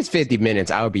 If it's 50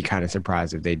 minutes, I would be kind of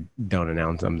surprised if they don't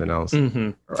announce something else,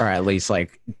 or at least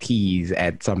like tease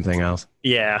at something else.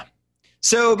 Yeah.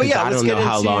 So, but yeah, I don't know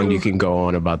how long you can go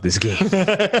on about this game.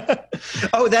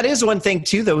 Oh, that is one thing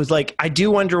too, though, is like, I do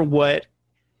wonder what,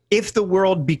 if the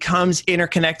world becomes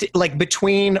interconnected, like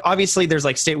between, obviously there's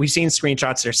like, we've seen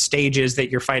screenshots, there's stages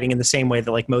that you're fighting in the same way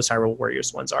that like most Hyrule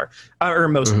Warriors ones are, or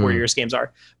most Warriors games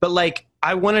are. But like,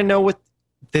 I want to know what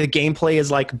the gameplay is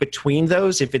like between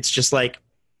those, if it's just like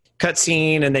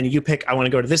cutscene and then you pick, I want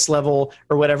to go to this level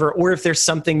or whatever, or if there's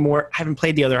something more. I haven't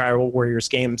played the other Hyrule Warriors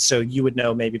games, so you would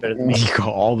know maybe better than me. You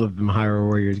call all of them Hyrule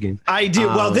Warriors games. I do.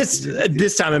 Well,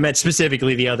 this time I meant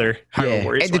specifically the other Hyrule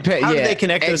Warriors. How do they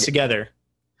connect those together?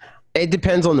 It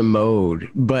depends on the mode,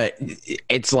 but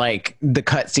it's like the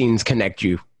cutscenes connect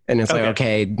you, and it's like,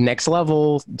 okay, next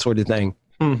level sort of thing,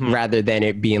 rather than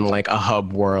it being like a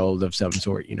hub world of some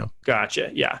sort, you know? Gotcha.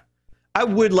 Yeah. I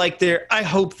would like I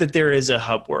hope that there is a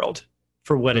hub world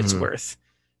for what it's worth.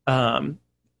 I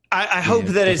hope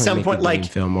that at some point, like,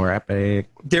 feel more epic.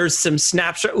 There's some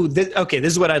snapshot. This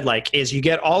is what I'd like is you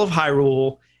get all of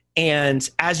Hyrule, and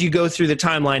as you go through the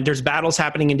timeline, there's battles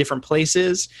happening in different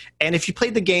places. And if you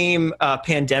played the game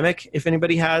Pandemic, if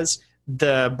anybody has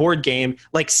the board game,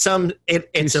 like it's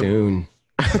soon.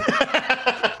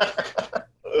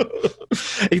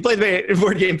 If you play the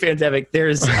board game Pandemic,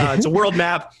 there's it's a world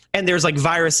map, and there's like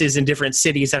viruses in different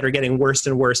cities that are getting worse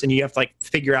and worse, and you have to like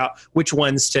figure out which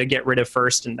ones to get rid of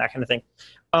first and that kind of thing.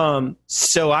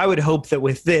 So I would hope that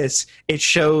with this, it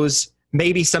shows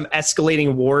maybe some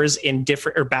escalating wars in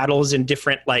different, or battles in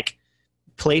different like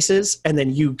places, and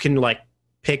then you can like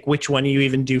pick which one you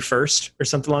even do first or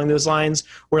something along those lines,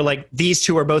 where like these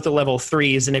two are both at level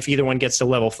 3s, and if either one gets to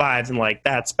level 5, then like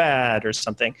that's bad or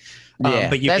something.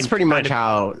 Yeah, but that's pretty much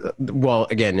how, well,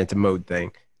 again, it's a mode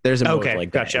thing. There's a mode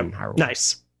like that. Gotcha.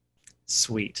 Nice.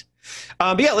 Sweet.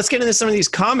 But yeah, let's get into some of these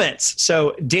comments.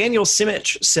 So Daniel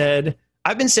Simic said,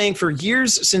 I've been saying for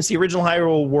years since the original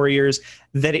Hyrule Warriors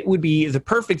that it would be the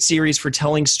perfect series for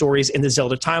telling stories in the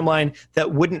Zelda timeline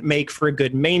that wouldn't make for a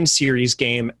good main series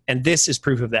game, and this is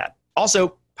proof of that.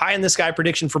 Also, pie in the sky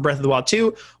prediction for Breath of the Wild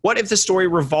 2. What if the story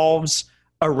revolves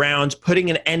around putting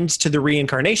an end to the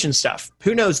reincarnation stuff?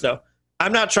 Who knows, though?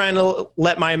 I'm not trying to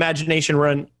let my imagination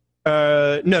run.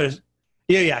 Who knows,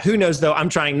 though? I'm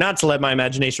trying not to let my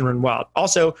imagination run wild.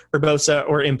 Also, Urbosa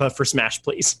or Impa for Smash,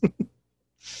 please.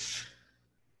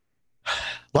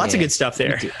 Lots of good stuff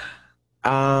there.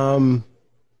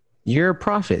 You're a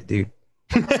prophet, dude.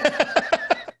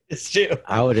 It's true.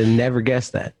 I would have never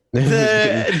guessed that.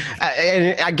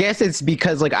 And I guess it's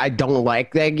because like I don't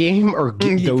like that game or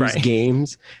those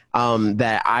games,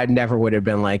 that I never would have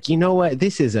been like, you know what,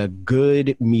 this is a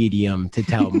good medium to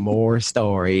tell more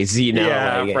stories, you know?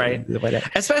 Yeah, like, right.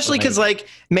 Especially because like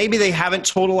maybe they haven't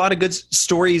told a lot of good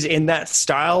stories in that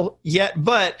style yet,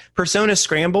 but Persona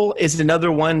Scramble is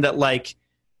another one that like,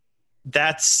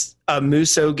 that's a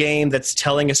Musou game that's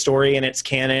telling a story and it's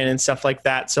canon and stuff like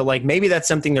that. So like maybe that's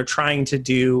something they're trying to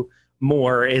do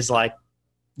more, is like,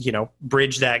 you know,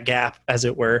 bridge that gap, as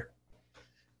it were.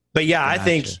 But yeah, gotcha. I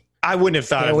think I wouldn't have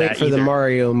thought of that for either. The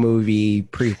Mario movie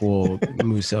prequel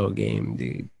Musou game,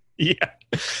 dude. Yeah,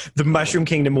 the Mushroom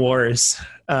Kingdom Wars.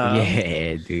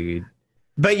 Yeah, dude.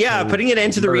 But yeah, putting it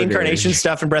into the reincarnation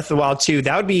stuff in Breath of the Wild 2,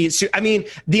 that would be. I mean,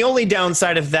 the only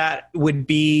downside of that would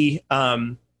be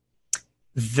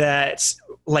that,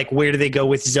 like, where do they go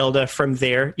with Zelda from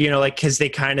there? You know, like, because they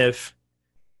kind of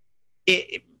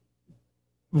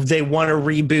they want to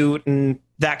reboot and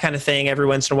that kind of thing every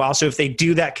once in a while. So if they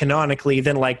do that canonically,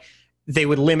 then like they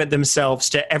would limit themselves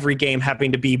to every game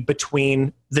having to be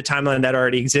between the timeline that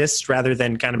already exists, rather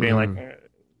than kind of being like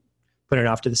putting it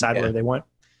off to the side where they want.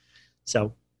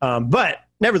 So, but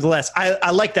nevertheless,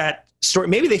 I like that story.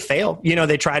 Maybe they fail, you know,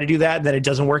 they try to do that, then it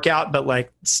doesn't work out, but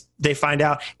like they find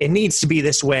out it needs to be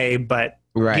this way, but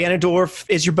Ganondorf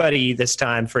is your buddy this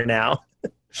time for now.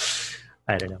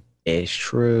 I don't know. It's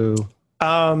true.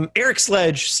 Eric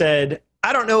Sledge said,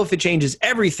 I don't know if it changes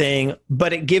everything,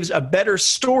 but it gives a better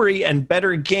story and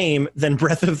better game than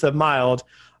Breath of the Wild.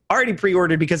 Already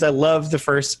pre-ordered because I love the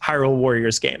first Hyrule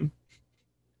Warriors game.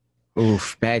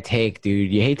 Oof, bad take,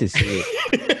 dude. You hate to see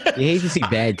it. You hate to see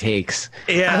bad takes.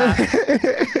 Yeah.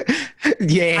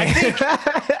 Yeah.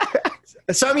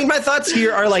 So, I mean, my thoughts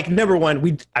here are like, number one,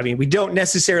 we don't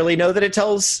necessarily know that it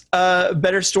tells a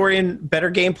better story and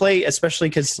better gameplay, especially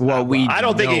because I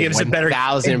don't think it gives a better.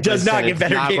 It does not give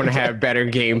better. It's not going to have better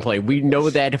gameplay. We know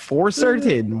that for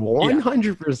certain,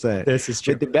 100%. This is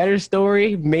true. But the better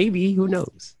story, maybe. Who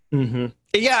knows? Mm-hmm.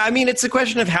 Yeah, I mean, it's a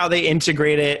question of how they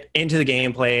integrate it into the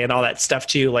gameplay and all that stuff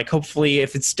too. Like, hopefully,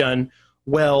 if it's done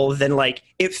well, then like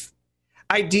it's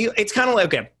kind of like,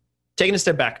 okay. Taking a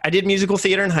step back, I did musical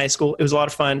theater in high school. It was a lot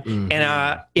of fun. Mm-hmm.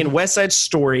 And in West Side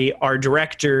Story, our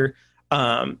director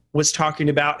was talking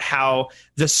about how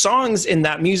the songs in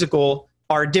that musical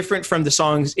are different from the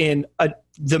songs in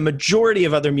the majority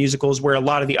of other musicals, where a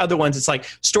lot of the other ones, it's like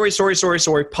story,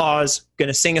 pause,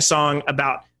 gonna sing a song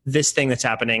about this thing that's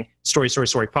happening, story,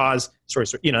 pause, story,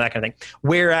 that kind of thing.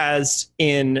 Whereas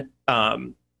in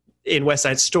West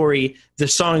Side Story, the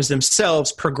songs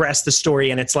themselves progress the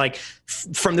story, and it's like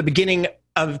from the beginning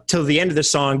till the end of the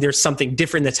song, there's something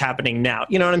different that's happening now.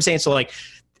 You know what I'm saying? So like,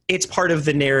 it's part of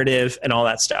the narrative and all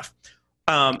that stuff.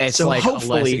 It's so like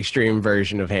hopefully a less extreme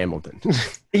version of Hamilton.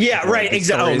 Yeah, right.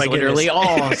 Exactly. Oh my goodness. Literally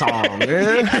all song.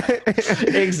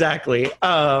 Exactly.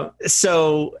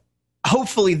 So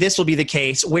hopefully this will be the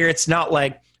case where it's not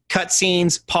like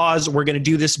cutscenes, pause, we're going to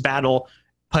do this battle,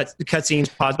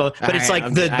 cutscenes, pause, but it's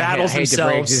like the battles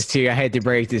themselves. I hate to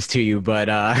break this to you, but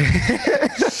I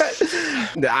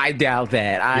doubt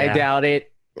that. I doubt it.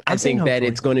 I think that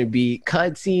it's going to be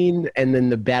cutscene, and then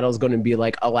the battle's going to be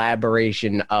like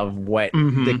elaboration of what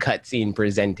the cutscene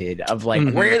presented. Of like,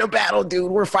 we're in a battle,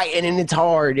 dude. We're fighting, and it's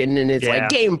hard. And then it's like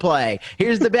gameplay.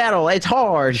 Here's the battle. It's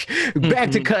hard.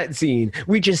 Back to cutscene.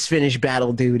 We just finished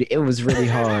battle, dude. It was really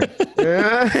hard.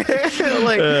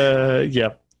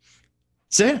 Yep.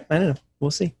 So yeah, I don't know. We'll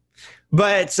see.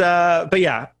 But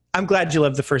yeah, I'm glad you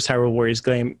loved the first Hyrule Warriors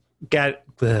game. Glad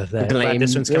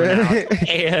this one's coming out,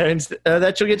 and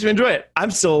that you'll get to enjoy it. I'm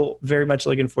still very much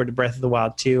looking forward to Breath of the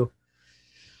Wild 2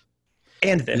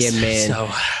 and this. Yeah, man. So,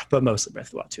 but mostly Breath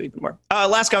of the Wild 2 even more.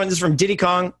 Last comment is from Diddy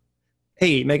Kong.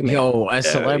 Hey, Mega Man. Yo, a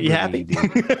celebrity. You happy?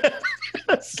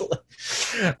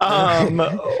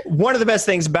 One of the best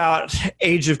things about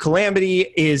Age of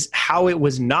Calamity is how it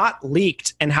was not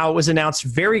leaked and how it was announced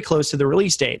very close to the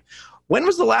release date. When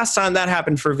was the last time that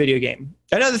happened for a video game?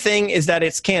 Another thing is that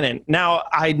it's canon. Now,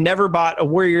 I never bought a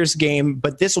Warriors game,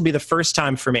 but this will be the first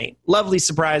time for me. Lovely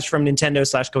surprise from Nintendo /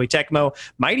 Koei Tecmo.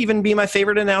 Might even be my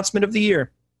favorite announcement of the year.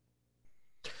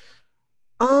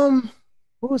 What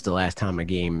was the last time a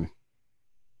game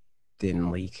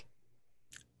didn't leak?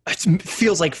 It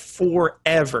feels like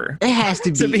forever. It has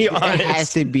to be. To be honest. It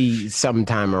has to be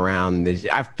sometime around this.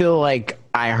 I feel like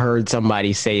I heard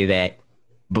somebody say that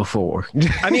before.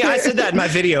 I mean, I said that in my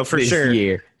video for this sure.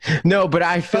 Year. No, but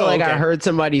I feel I heard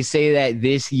somebody say that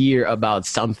this year about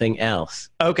something else.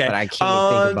 Okay. But I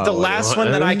can't think about the last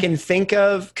one that I can think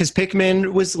of, because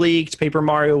Pikmin was leaked, Paper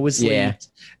Mario was leaked.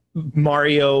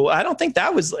 Mario, I don't think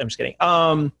that was, I'm just kidding.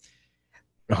 Oh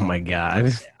my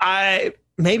God.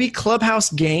 Maybe Clubhouse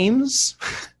Games,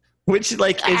 which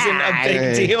like isn't a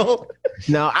big deal.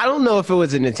 No, I don't know if it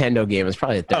was a Nintendo game. It's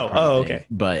probably a third party okay. Thing,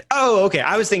 but okay.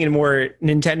 I was thinking more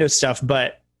Nintendo stuff,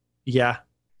 but yeah.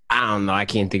 I don't know. I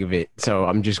can't think of it. So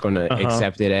I'm just going to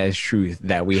accept it as truth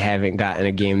that we haven't gotten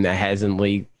a game that hasn't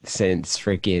leaked since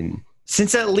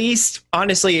at least,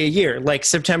 honestly, a year. Like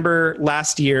September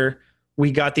last year,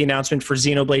 we got the announcement for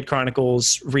Xenoblade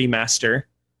Chronicles Remaster.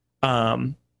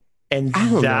 And I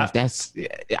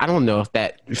don't know if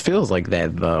that feels like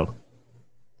that though.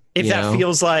 If that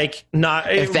feels like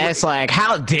not, if that's like,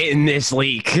 how didn't this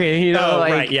leak? Like,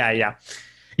 right.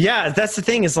 Yeah. That's the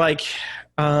thing is like,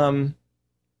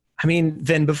 I mean,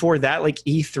 then before that, like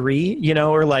E3,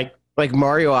 or like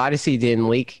Mario Odyssey didn't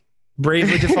leak.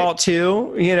 Bravely Default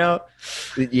 2,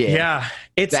 Yeah.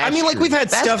 It's, that's like true. We've had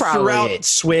that's stuff throughout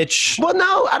Switch. Well,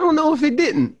 no, I don't know if it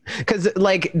didn't. Because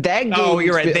like that game,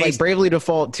 you're right. Like Bravely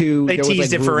Default 2, they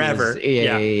teased it forever.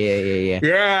 Yeah.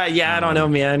 I don't know,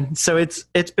 man. So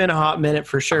it's been a hot minute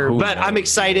for sure. But I'm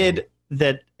excited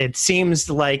that it seems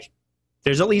like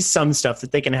there's at least some stuff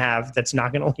that they can have that's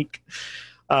not going to leak.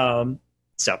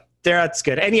 So that's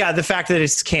good. And yeah, the fact that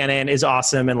it's canon is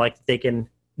awesome, and like they can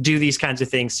do these kinds of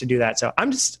things to do that. So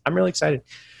I'm really excited.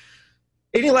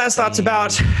 Any last thoughts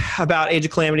about Age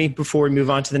of Calamity before we move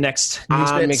on to the next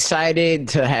news I'm bits? excited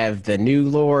to have the new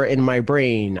lore in my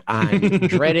brain. I'm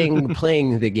dreading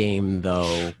playing the game,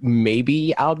 though.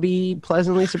 Maybe I'll be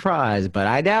pleasantly surprised, but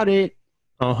I doubt it.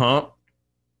 We'll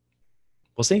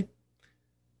see.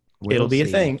 It'll be a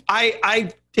thing.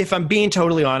 I if I'm being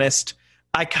totally honest,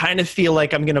 I kind of feel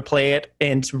like I'm going to play it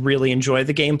and really enjoy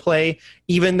the gameplay,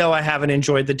 even though I haven't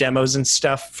enjoyed the demos and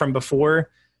stuff from before.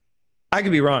 I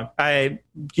could be wrong. I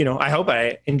hope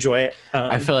I enjoy it.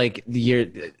 I feel like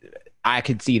I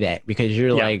could see that because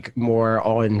you're like more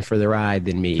on for the ride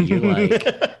than me. You're like,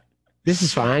 this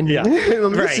is fine. Yeah.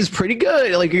 This is pretty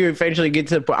good. Like you eventually get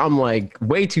to, I'm like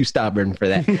way too stubborn for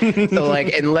that. So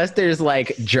like, unless there's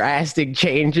like drastic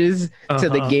changes to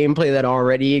the gameplay that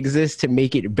already exists to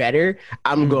make it better,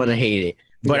 I'm going to hate it.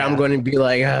 But I'm going to be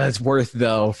like, it's worth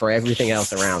though for everything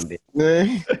else around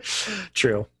it.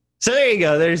 True. So there you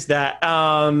go. There's that.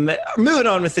 Moving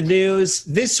on with the news.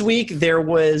 This week, there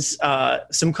was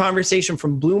some conversation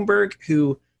from Bloomberg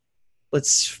who,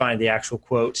 let's find the actual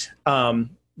quote.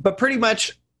 But pretty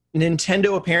much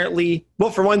Nintendo apparently,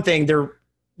 well, for one thing,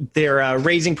 they're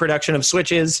raising production of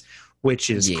Switches,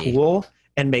 which is cool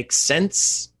and makes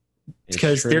sense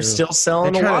because they're still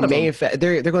selling a lot of them.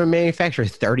 They're going to manufacture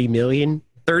 30 million.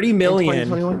 30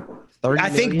 million. 30 I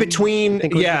think between,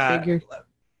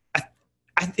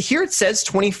 here it says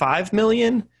 25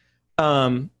 million,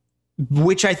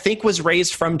 which I think was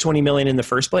raised from 20 million in the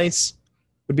first place,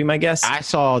 would be my guess. I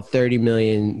saw 30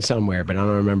 million somewhere, but I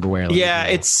don't remember where.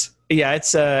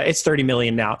 It's 30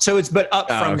 million now. So it's up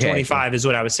from 25 is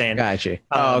what I was saying. Gotcha.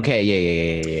 Okay.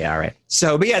 Yeah. All right.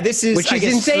 So, but yeah, this is which is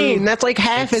insane. That's like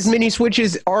half as many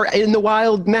Switches are in the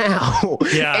wild now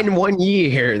in 1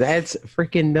 year. That's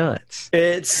freaking nuts.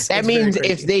 That means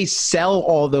if they sell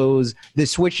all those, the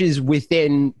Switches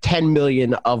within 10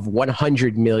 million of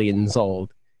 100 million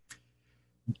sold.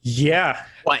 Yeah.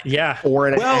 What? Yeah.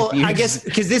 Well, I guess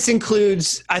because this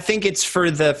includes, I think it's for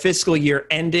the fiscal year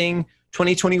ending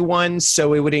 2021,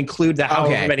 so it would include the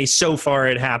however many so far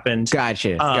it happened.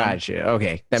 Gotcha.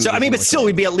 Okay. So I mean, but still,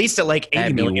 we'd be at least at like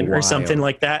 80 million or something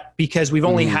like that because we've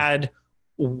only had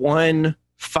one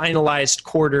finalized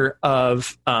quarter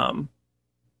of,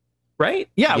 right?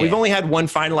 Yeah, we've only had one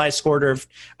finalized quarter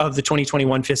of the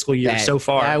 2021 fiscal year so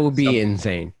far. That would be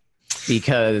insane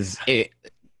because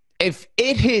if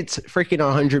it hits freaking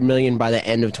 100 million by the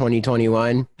end of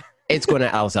 2021, it's going to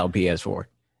outsell PS4.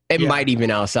 It might even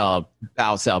outsell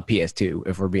PS2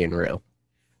 if we're being real.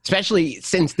 Especially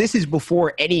since this is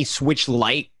before any Switch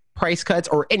Lite price cuts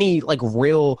or any like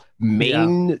real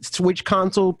main Switch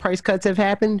console price cuts have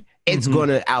happened. It's going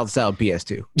to outsell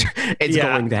PS2. It's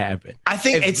going to happen. I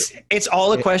think it's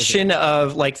all a question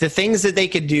of like the things that they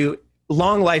could do.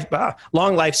 Long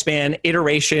lifespan,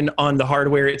 iteration on the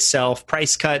hardware itself,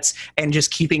 price cuts, and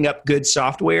just keeping up good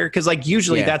software. Because like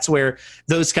usually that's where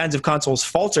those kinds of consoles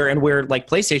falter, and where like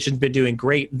PlayStation's been doing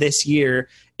great this year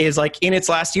is like in its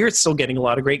last year, it's still getting a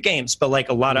lot of great games. But like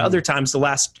a lot of other times, the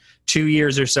last 2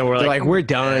 years or so, we're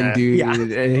done, dude. Yeah,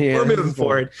 we're moving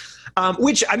forward.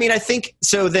 Which I mean, I think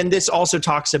so. Then this also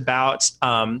talks about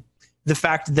the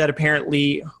fact that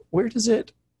apparently, where's the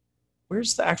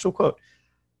actual quote?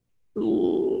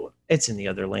 Ooh, it's in the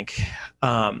other link.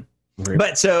 But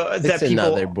so that it's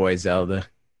another Boy Zelda.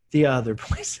 The other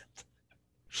Boy Zelda.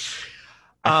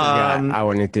 I forgot. I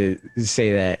wanted to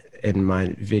say that in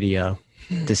my video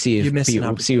to see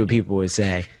what people would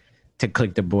say. To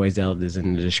click the Boy Zeldas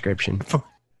in the description. Do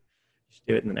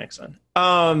it in the next one.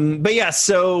 But yeah,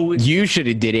 so you should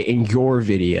have did it in your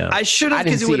video. I should have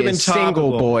because it would have been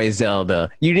single Boy Zelda.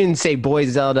 You didn't say Boy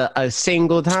Zelda a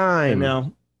single time.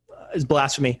 No. Is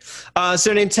blasphemy.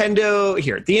 So Nintendo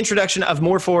here, the introduction of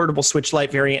more affordable Switch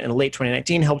Lite variant in late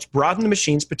 2019 helped broaden the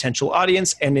machine's potential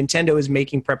audience, and Nintendo is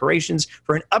making preparations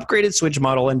for an upgraded Switch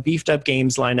model and beefed up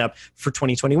games lineup for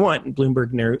 2021.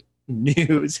 Bloomberg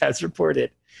News has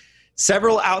reported.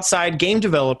 Several outside game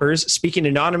developers, speaking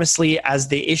anonymously as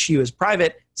the issue is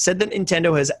private, said that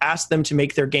Nintendo has asked them to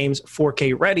make their games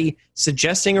 4K ready,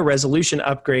 suggesting a resolution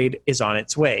upgrade is on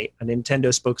its way. A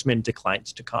Nintendo spokesman declined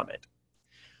to comment.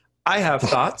 I have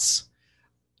thoughts.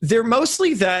 They're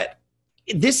mostly that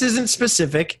this isn't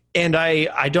specific, and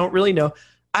I don't really know.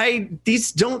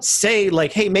 These don't say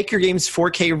like, hey, make your games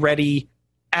 4K ready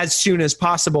as soon as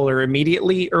possible or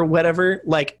immediately or whatever.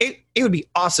 Like it would be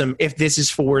awesome if this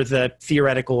is for the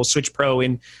theoretical Switch Pro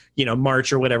in,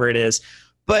 March or whatever it is.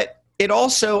 But it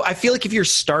also, I feel like if you're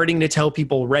starting to tell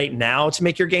people right now to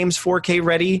make your games 4K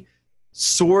ready,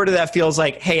 sort of that feels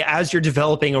like, hey, as you're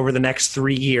developing over the next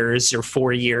 3 years or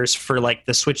 4 years for like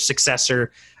the Switch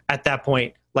successor, at that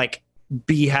point, like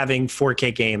be having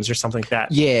 4K games or something like that.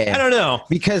 Yeah. I don't know.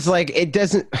 Because like it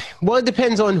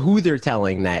depends on who they're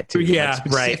telling that to. Yeah,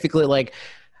 like, specifically like,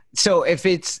 so if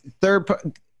it's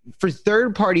for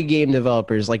third party game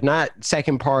developers, like not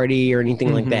second party or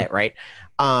anything like that, right?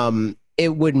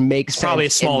 It would make sense. Probably a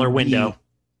smaller window.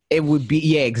 It would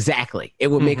be, exactly. It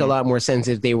would make a lot more sense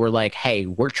if they were like, hey,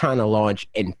 we're trying to launch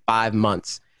in 5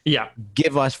 months. Yeah.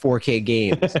 Give us 4K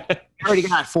games. We already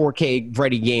got 4K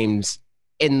ready games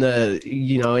in the,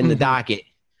 the docket.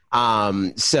 Or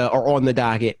on the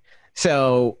docket.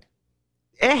 So,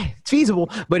 it's feasible.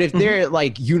 But if they're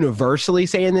like universally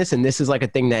saying this, and this is like a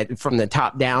thing that from the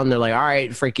top down, they're like, all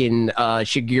right, freaking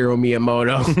Shigeru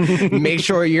Miyamoto, make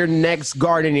sure your next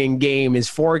gardening game is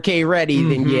 4K ready.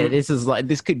 Then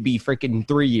this could be freaking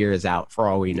 3 years out for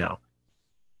all we know.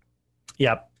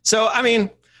 Yep. So, I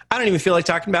mean, I don't even feel like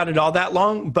talking about it all that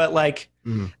long, but like,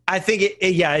 I think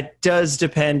it does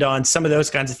depend on some of those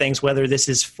kinds of things, whether this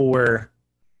is for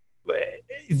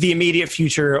the immediate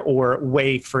future or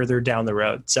way further down the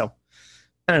road. So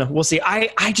I don't know. We'll see.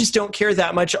 I just don't care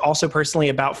that much also personally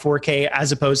about 4K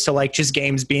as opposed to like just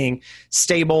games being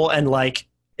stable and like,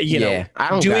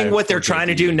 doing what they're trying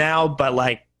to do now, but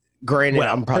like, granted,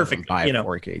 I'm probably perfect, buy a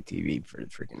 4K TV for the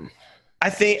freaking.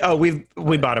 I think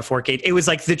we bought a 4K. It was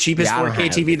like the cheapest 4K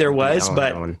TV there was,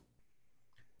 but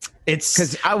it's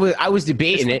because I was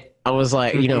debating it. I was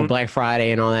like, Black Friday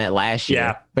and all that last year.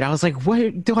 Yeah. But I was like,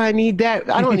 what do I need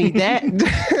that? I don't need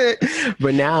that.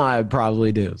 But now I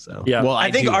probably do. So yeah. Well,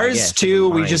 I think ours too.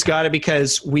 We just got it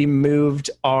because we moved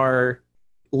our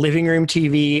living room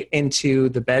TV into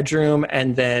the bedroom,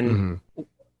 and then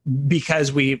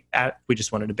because we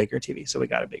just wanted a bigger TV, so we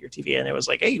got a bigger TV, and it was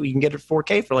like, hey, we can get it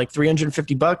 4K for like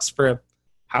 $350 for a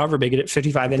however big it is,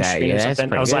 55-inch screen or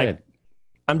something. I was like,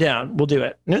 I'm down. We'll do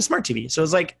it. And it's a smart TV, so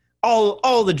it's like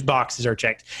all the boxes are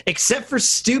checked except for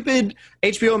stupid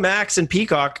HBO Max and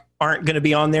Peacock aren't going to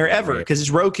be on there ever because it's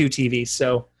Roku TV.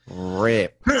 So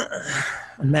rip.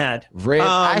 I'm mad. Rip.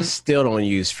 I still don't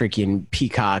use freaking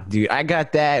Peacock, dude. I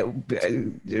got that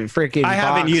freaking. I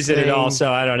haven't used it at all,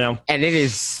 so I don't know. And it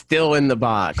is still in the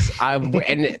box.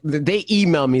 And they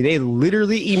email me. They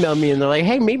literally email me, and they're like,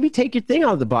 "Hey, maybe take your thing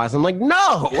out of the box." I'm like,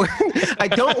 "No, I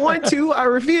don't want to. I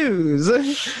refuse."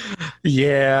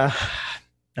 Yeah,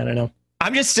 I don't know.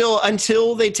 I'm just still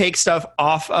until they take stuff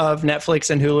off of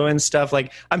Netflix and Hulu and stuff.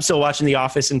 Like I'm still watching The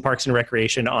Office and Parks and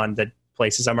Recreation on the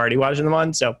places I'm already watching them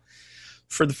on. So.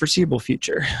 For the foreseeable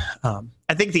future.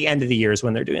 I think the end of the year is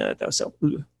when they're doing that though. So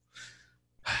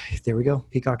there we go.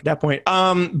 Peacock at that point.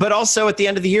 But also at the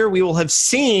end of the year, we will have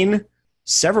seen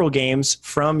several games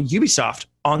from Ubisoft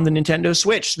on the Nintendo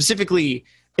Switch, specifically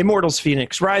Immortals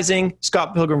Fenyx Rising,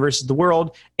 Scott Pilgrim vs. the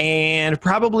World, and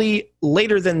probably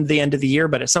later than the end of the year,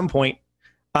 but at some point,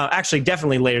 actually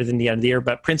definitely later than the end of the year,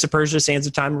 but Prince of Persia Sands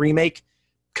of Time remake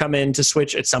come into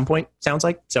Switch at some point, sounds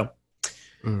like. So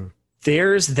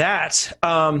there's that.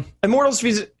 Immortals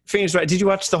Fenyx Rising. Did you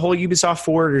watch the whole Ubisoft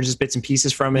Forward or just bits and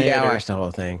pieces from it? Yeah, I watched the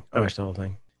whole thing.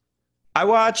 I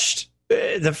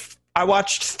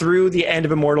watched through the end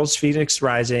of Immortals Fenyx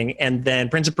Rising and then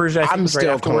Prince of Persia. I'm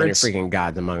still calling it freaking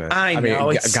Gods Among Us. I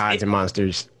know. Gods and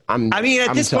Monsters.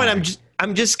 At this point,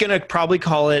 I'm just going to probably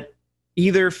call it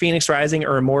either Fenyx Rising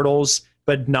or Immortals,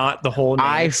 but not the whole name.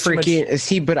 I freaking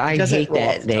see, but I hate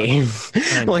that name.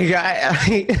 Like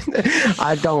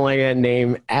I don't like that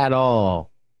name at all.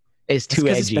 It's too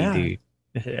edgy, dude.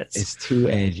 It's too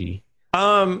edgy.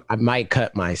 I might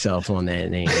cut myself on that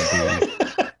name,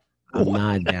 dude. I'm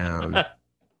not down.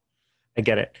 I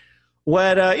get it.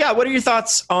 What are your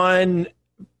thoughts on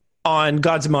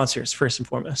Gods and Monsters first and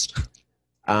foremost?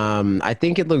 I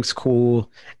think it looks cool.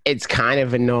 It's kind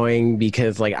of annoying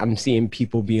because like I'm seeing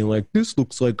people being like, this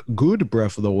looks like good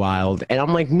Breath of the Wild. And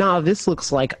I'm like, nah, this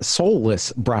looks like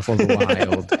soulless Breath of the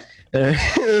Wild.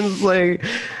 It's like,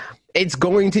 it's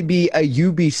going to be a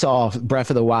Ubisoft Breath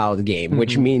of the Wild game,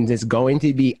 which means it's going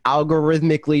to be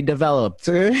algorithmically developed.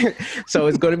 So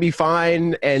it's going to be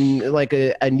fine and like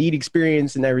a neat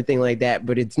experience and everything like that,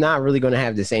 but it's not really going to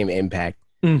have the same impact.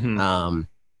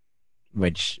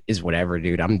 Which is whatever,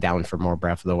 dude. I'm down for more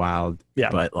Breath of the Wild. Yeah.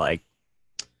 But like,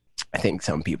 I think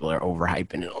some people are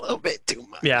overhyping it a little bit too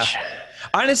much. Yeah.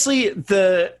 Honestly, I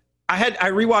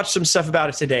rewatched some stuff about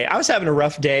it today. I was having a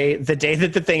rough day the day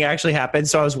that the thing actually happened.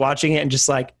 So I was watching it and just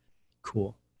like,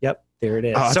 cool. Yep. There it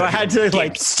is. So I had to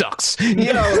like sucks.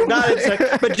 No, not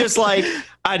but just like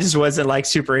I just wasn't like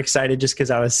super excited just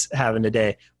because I was having a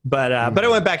day. But I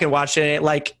went back and watched it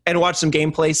and watched some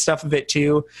gameplay stuff of it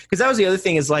too. Because that was the other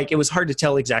thing is like it was hard to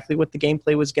tell exactly what the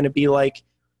gameplay was going to be like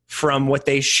from what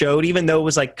they showed, even though it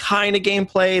was like kind of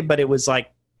gameplay, but it was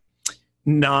like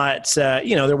not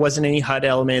there wasn't any HUD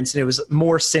elements and it was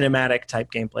more cinematic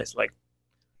type gameplay. So like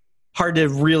hard to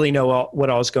really know what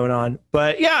all was going on.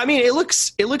 But yeah, I mean, it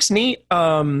looks neat.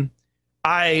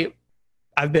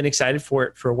 I've been excited for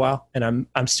it for a while, and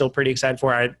I'm still pretty excited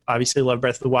for it. I obviously love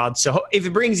Breath of the Wild. So if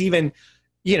it brings even,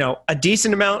 a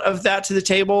decent amount of that to the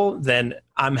table, then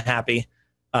I'm happy.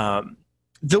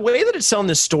 The way that it's telling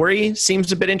the story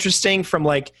seems a bit interesting from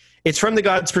like, it's from the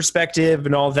god's perspective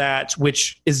and all that,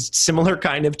 which is similar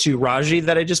kind of to Raji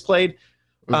that I just played.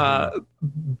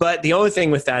 But the only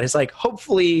thing with that is like,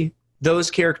 hopefully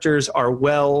those characters are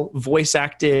well voice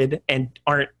acted and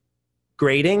aren't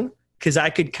grating. Cause I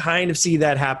could kind of see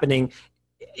that happening,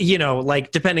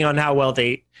 like depending on how well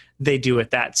they do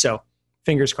with that. So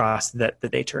fingers crossed that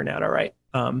they turn out all right.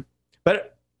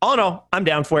 But all in all, I'm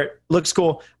down for it. Looks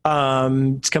cool.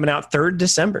 It's coming out 3rd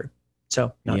December.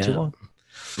 So not too long.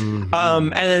 And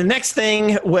then the next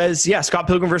thing was, Scott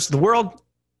Pilgrim versus the World.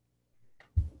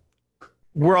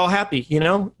 We're all happy,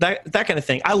 that kind of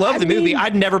thing. I love the movie.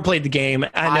 I'd never played the game.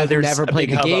 I've never played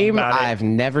the game. I've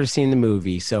never seen the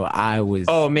movie, so I was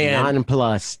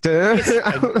nonplussed.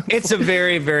 It's a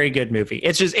very, very good movie.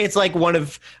 It's like one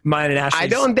of mine and Ashley's. I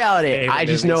don't doubt it. I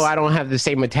just know I don't have the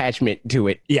same attachment to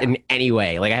it in any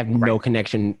way. Like I have no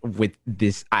connection with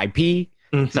this IP.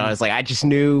 So I was like, I just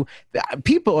knew that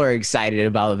people are excited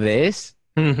about this.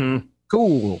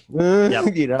 Cool.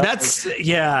 That's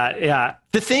The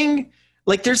thing.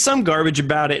 Like, there's some garbage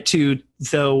about it too,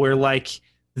 though, where like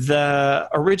the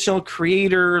original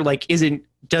creator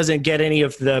doesn't get any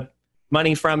of the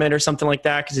money from it or something like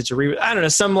that because it's I don't know,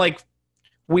 some like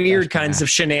weird kinds of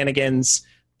shenanigans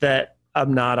that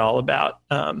I'm not all about.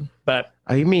 But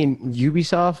you mean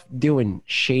Ubisoft doing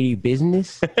shady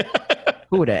business?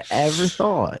 Who would have ever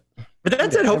thought? But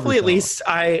that said, hopefully, at least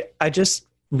I just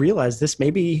realized this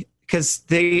maybe because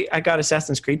I got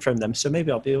Assassin's Creed from them, so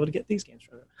maybe I'll be able to get these games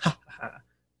from them.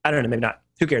 I don't know, maybe not.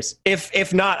 Who cares?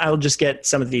 If not, I'll just get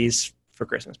some of these for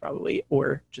Christmas probably,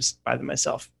 or just buy them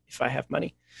myself if I have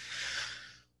money.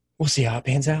 We'll see how it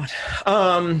pans out.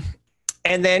 And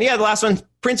then the last one,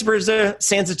 Prince of Persia: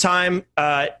 Sands of Time.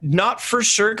 Not for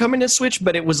sure coming to Switch,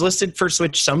 but it was listed for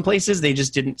Switch some places. They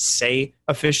just didn't say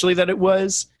officially that it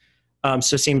was. So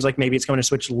it seems like maybe it's coming to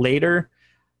Switch later.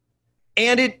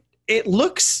 And it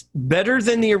looks better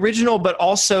than the original, but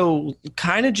also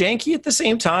kind of janky at the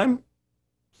same time.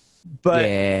 But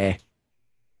I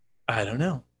don't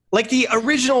know. Like the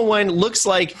original one looks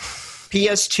like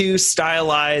PS2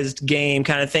 stylized game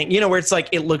kind of thing, where it's like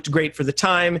it looked great for the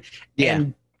time.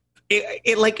 And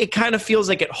it kind of feels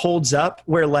like it holds up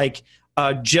where like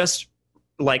just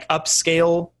like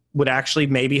upscale would actually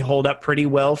maybe hold up pretty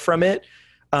well from it.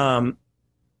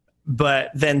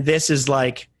 But then this is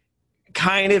like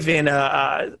kind of in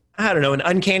an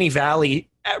uncanny valley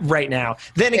right now.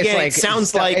 Then again, it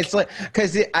sounds like it's like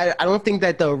because I don't think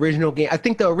that the original game. I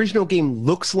think the original game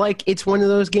looks like it's one of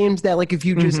those games that like if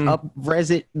you just up-res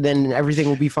it, then everything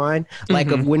will be fine. Like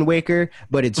a Wind Waker,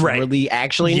 but it's really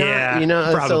actually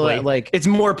not. Probably. So like it's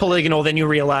more polygonal than you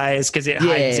realize because it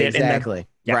hides it. Exactly.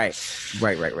 Right.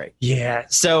 Yeah.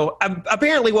 So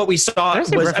apparently, what we saw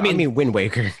was I mean, Wind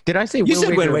Waker. Did I say you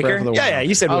said Wind Waker? Yeah,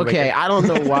 you said Wind Waker. Okay, I don't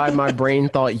know why my brain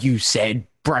thought you said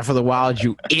Breath of the Wild,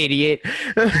 you idiot.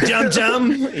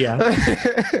 Jum. Yeah.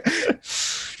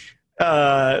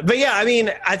 But yeah, I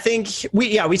mean, I think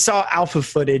we saw alpha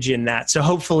footage in that. So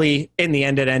hopefully in the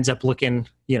end it ends up looking,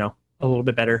 a little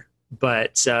bit better.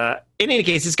 But in any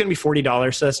case, it's going to be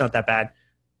 $40, so that's not that bad.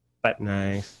 But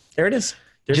nice. There it is.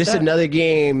 Just another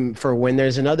game for when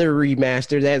there's another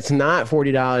remaster that's not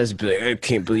 $40. But I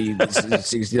can't believe this is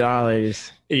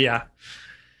 $60. Yeah.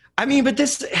 I mean, but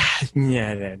this,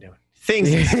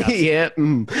 things and stuff.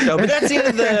 So, but that's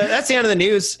the end of the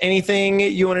news. Anything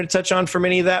you wanted to touch on from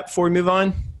any of that before we move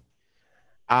on?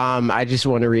 I just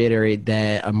want to reiterate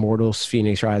that Immortals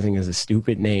Phoenix Rising is a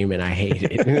stupid name and I hate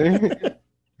it.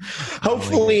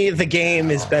 Hopefully the game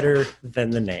is better than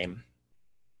the name.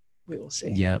 We will see.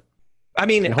 Yep. I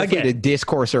mean, and hopefully the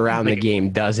discourse around the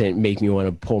game doesn't make me want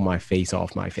to pull my face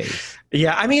off my face.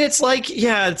 Yeah, I mean, it's like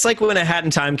when A Hat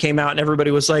in Time came out and everybody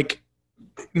was like,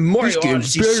 Mario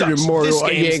Odyssey sucks. This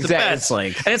game's the best.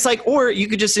 And it's like, or you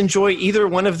could just enjoy either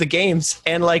one of the games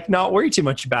and like not worry too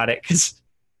much about it because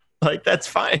like that's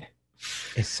fine.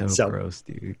 It's so gross,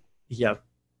 dude. Yep.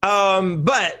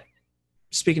 But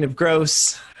speaking of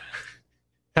gross,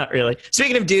 not really.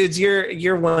 Speaking of dudes,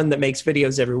 you're one that makes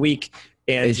videos every week.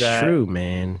 And it's true,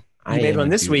 man. I made one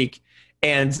this week.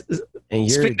 And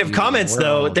speaking of comments,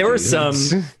 though, there were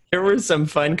some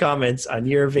fun comments on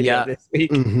your video this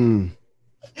week.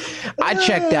 I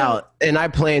checked out and I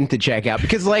plan to check out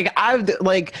because I've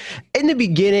in the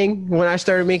beginning when I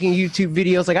started making YouTube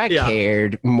videos, I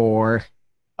cared more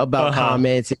about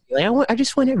comments. I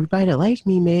just want everybody to like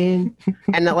me, man.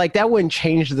 And that wouldn't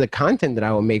change the content that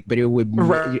I would make, but it would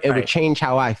would change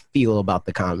how I feel about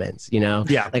the comments,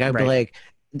 Yeah. I'd be like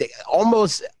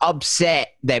almost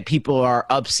upset that people are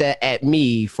upset at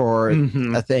me for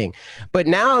a thing. But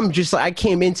now I'm just I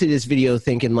came into this video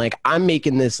thinking I'm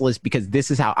making this list because this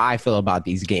is how I feel about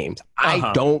these games.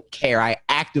 I don't care. I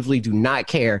actively do not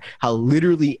care how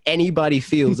literally anybody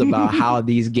feels about how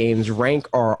these games rank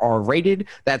or are rated.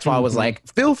 That's why I was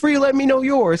feel free to let me know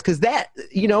yours because that,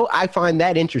 I find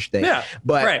that interesting. Yeah,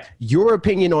 but your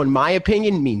opinion on my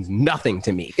opinion means nothing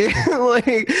to me.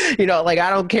 I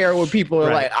don't care what people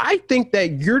are I think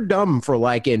that you're dumb for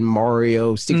liking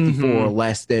Mario 64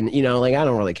 less than, I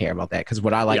don't really care about that because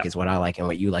what I like is what I like and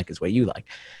what you like is what you like.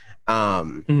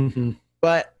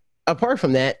 But apart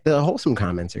from that, the wholesome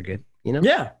comments are good. You know?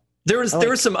 Yeah. There was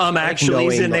some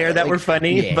actuallys in there that were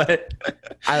funny, but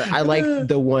I like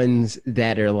the ones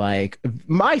that are like,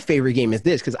 my favorite game is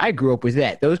this because I grew up with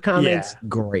that. Those comments,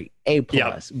 great, A+.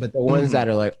 But the ones that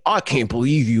are like, I can't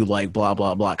believe you like blah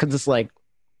blah blah, because it's like,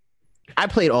 I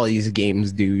played all these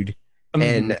games, dude,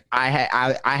 and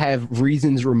I have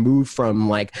reasons removed from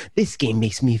like, this game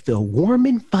makes me feel warm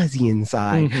and fuzzy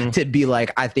inside to be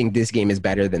like, I think this game is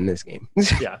better than this game.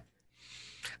 Yeah,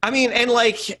 I mean, and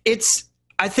like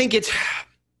I think it's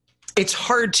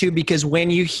hard to, because when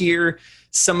you hear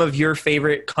some of your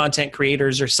favorite content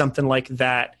creators or something like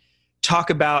that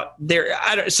talk about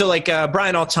so like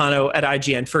Brian Altano at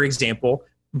IGN, for example,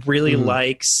 really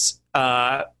likes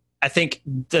I think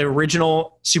the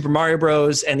original Super Mario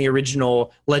Bros. And the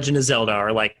original Legend of Zelda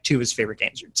are like two of his favorite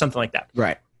games or something like that.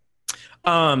 Right.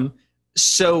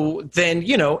 So then,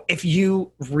 you know, if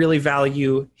you really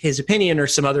value his opinion or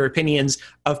some other opinions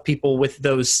of people with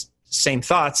those same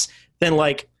thoughts, then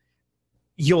like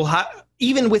you'll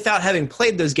even without having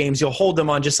played those games, you'll hold them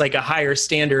on just like a higher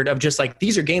standard of just like,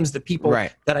 these are games that people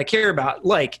that I care about,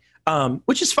 like,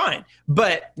 which is fine.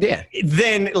 But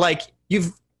then like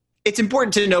it's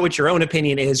important to know what your own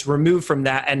opinion is, removed from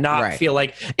that, and not feel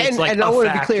like it's like and I want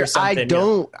to be clear,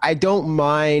 I don't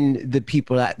mind the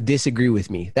people that disagree with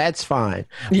me. That's fine.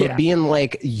 But being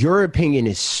like, your opinion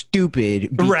is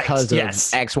stupid because of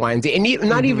X, Y, and Z. And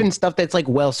not even stuff that's like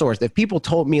well sourced. If people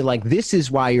told me like, this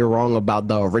is why you're wrong about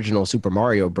the original Super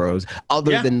Mario Bros,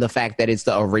 other than the fact that it's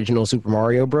the original Super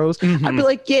Mario Bros, I'd be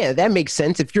like, yeah, that makes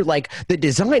sense. If you're like, the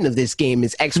design of this game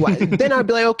is X, Y, then I'd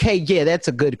be like, okay, yeah, that's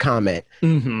a good comment.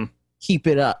 Keep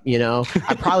it up, you know.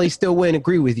 I probably still wouldn't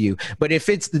agree with you, but if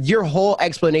it's your whole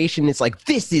explanation, it's like,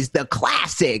 this is the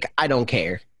classic, I don't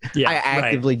care. I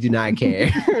actively do not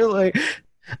care. Like,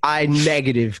 I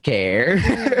negative care.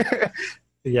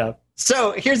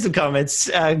 So here's the comments.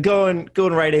 Going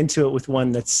right into it with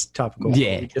one that's topical.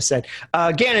 You just said.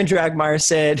 Ganon Dragmire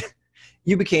said,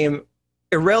 "You became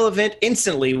irrelevant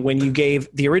instantly when you gave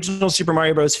the original Super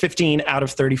Mario Bros. 15 out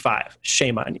of 35.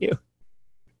 Shame on you."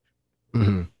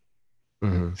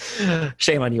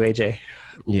 Shame on you, AJ.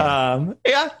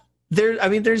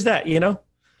 There's that, you know.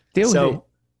 You know?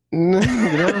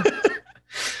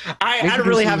 I don't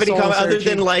really have any comment other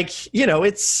than like, you know,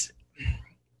 I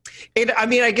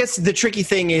mean, I guess the tricky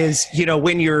thing is, you know,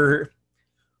 when you're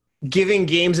giving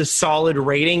games a solid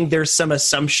rating, there's some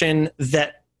assumption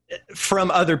that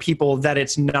from other people that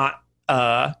it's not.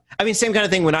 I mean, same kind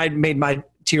of thing when I made my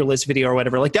tier list video or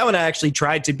whatever. Like that one, I actually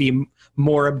tried to be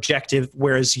more objective,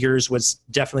 whereas yours was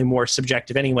definitely more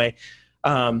subjective anyway.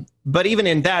 But even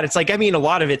in that, it's like, I mean, a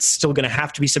lot of it's still going to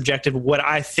have to be subjective. What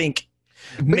I think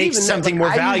makes something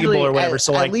more valuable or whatever.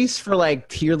 So like, at least for like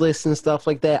tier lists and stuff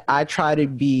like that, I try to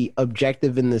be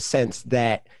objective in the sense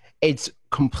that it's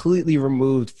completely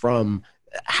removed from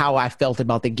how I felt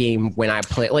about the game when I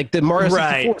played, like the Mario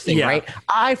 64 thing, right?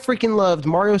 I freaking loved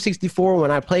Mario 64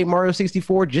 when I played Mario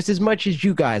 64 just as much as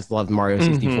you guys loved Mario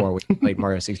 64 when you played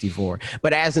Mario 64.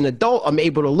 But as an adult, I'm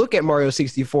able to look at Mario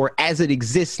 64 as it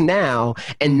exists now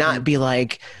and not be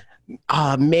like,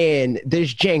 oh man,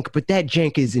 there's jank, but that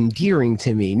jank is endearing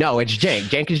to me. No, it's jank.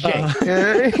 Jank is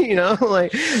jank. You know,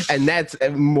 like, and that's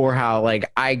more how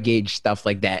like I gauge stuff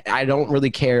like that. I don't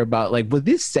really care about like, well,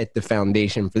 this set the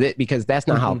foundation for this, because that's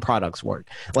not how products work.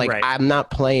 Like I'm not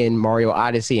playing Mario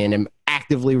Odyssey and I'm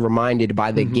actively reminded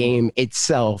by the game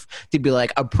itself to be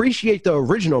like, appreciate the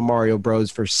original Mario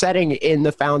Bros for setting in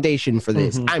the foundation for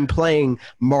this. I'm playing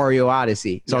Mario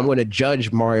Odyssey, so I'm going to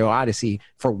judge Mario Odyssey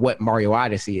for what Mario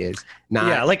Odyssey is.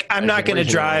 Not like I'm not going to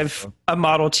drive a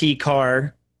Model T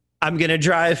car. I'm going to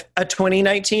drive a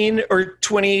 2019 or a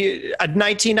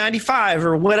 1995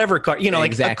 or whatever car, you know,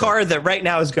 like a car that right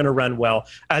now is going to run well,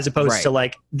 as opposed to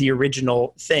like the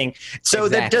original thing. So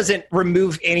that doesn't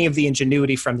remove any of the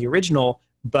ingenuity from the original,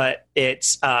 but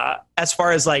it's as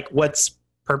far as like what's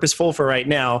purposeful for right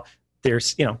now,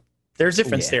 there's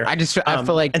difference there. I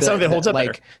feel like, and some of it holds up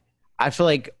better. I feel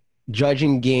like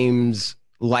judging games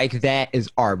like that is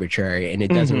arbitrary and it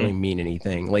doesn't really mean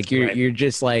anything. Like you're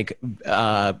just like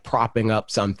propping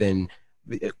up something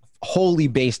wholly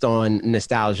based on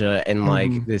nostalgia and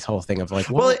like this whole thing of like,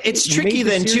 well, it's tricky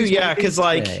then too, because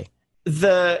like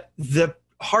the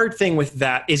hard thing with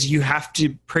that is you have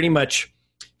to pretty much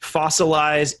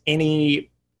fossilize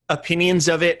any opinions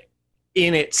of it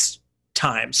in its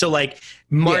time. So like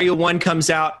Mario 1 comes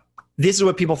out, this is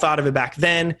what people thought of it back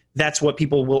then. That's what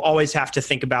people will always have to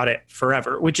think about it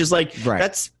forever, which is like,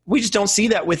 we just don't see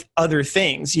that with other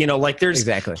things. You know, like there's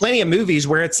plenty of movies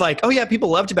where it's like, oh yeah, people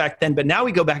loved it back then, but now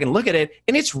we go back and look at it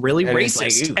and it's really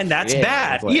racist, like, and that's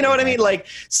bad. Like, you know what I mean? Like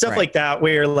stuff like that,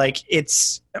 where like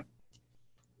it's,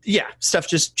 stuff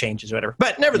just changes or whatever.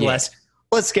 But nevertheless,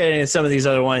 let's get into some of these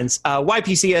other ones.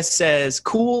 YPCS says,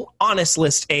 cool, honest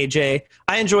list, AJ.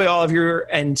 I enjoy all of your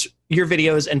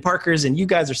videos, and Parker's, and you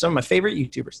guys are some of my favorite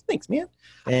YouTubers. Thanks, man.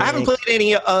 Thanks. I haven't played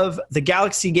any of the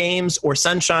Galaxy games or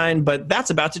Sunshine, but that's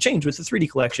about to change with the 3D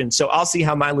collection. So I'll see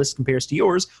how my list compares to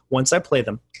yours once I play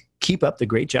them. Keep up the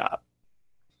great job.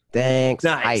 Thanks.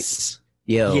 Nice.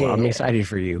 I'm excited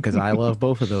for you because I love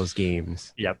both of those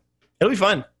games. Yep. It'll be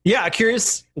fun. Yeah,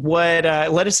 curious what,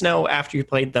 let us know after you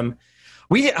played them.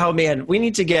 We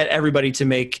need to get everybody to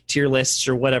make tier lists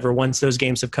or whatever once those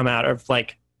games have come out of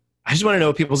like, I just want to know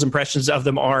what people's impressions of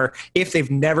them are if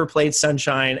they've never played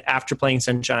Sunshine after playing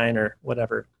Sunshine or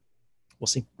whatever. We'll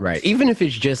see. Right. Even if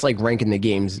it's just like ranking the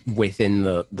games within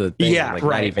the thing. Yeah, like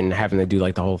right. Not even having to do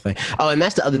like the whole thing. Oh, and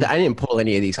that's the other thing. I didn't pull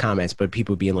any of these comments, but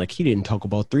people being like, he didn't talk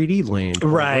about 3D Land.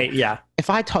 Right, yeah. If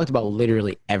I talked about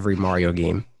literally every Mario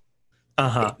game,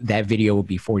 that video would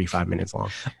be 45 minutes long.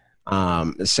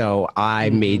 So I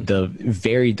made the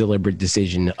very deliberate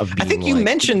decision of being, I think you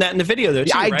mentioned that in the video though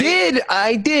too, I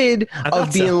did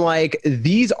being like,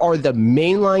 these are the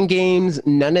mainline games,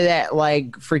 none of that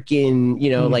like freaking,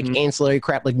 you know, like ancillary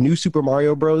crap. Like New Super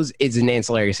Mario Bros is an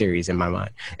ancillary series in my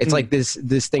mind. It's like this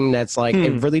thing that's like,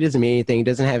 it really doesn't mean anything. It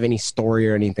doesn't have any story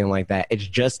or anything like that. It's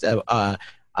just a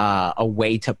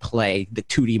way to play the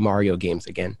 2D Mario games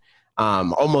again.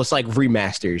 Almost like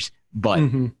remasters, but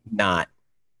not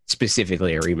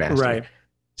specifically a remaster. Right.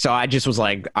 So I just was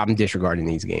like, I'm disregarding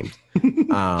these games.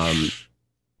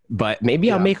 But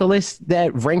maybe I'll make a list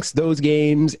that ranks those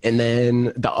games and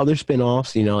then the other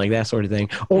spin-offs, you know, like that sort of thing.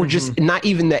 Or just not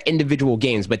even the individual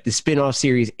games, but the spin-off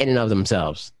series in and of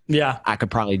themselves. Yeah. I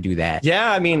could probably do that.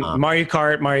 Yeah, I mean, Mario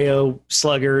Kart, Mario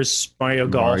Sluggers, Mario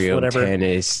Golf, Mario whatever.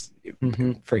 Tennis,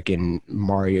 freaking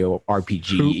Mario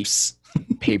RPG, Hoops.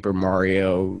 Paper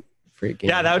Mario, freaking.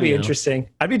 Yeah, that would be interesting.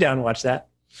 I'd be down to watch that.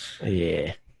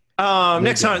 Yeah.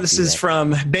 Next one, this is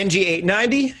from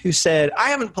Benji890, who said, I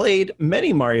haven't played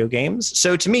many Mario games,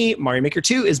 so to me, Mario Maker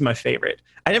 2 is my favorite.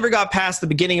 I never got past the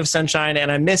beginning of Sunshine,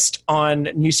 and I missed on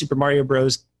New Super Mario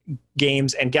Bros.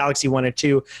 Games and Galaxy 1 and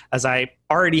 2, as I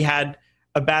already had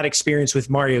a bad experience with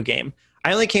Mario game.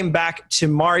 I only came back to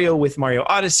Mario with Mario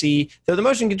Odyssey, though the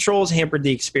motion controls hampered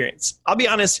the experience. I'll be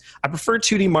honest, I prefer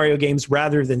 2D Mario games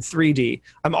rather than 3D.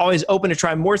 I'm always open to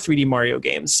try more 3D Mario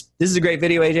games. This is a great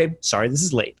video, AJ. Sorry, this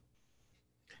is late.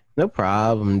 No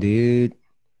problem, dude.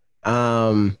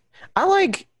 I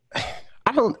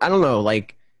don't know.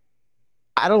 Like,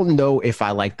 I don't know if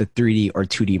I like the 3D or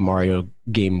 2D Mario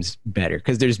games better,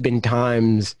 because there's been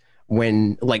times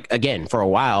when, like, again, for a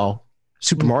while,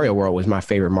 Super Mario World was my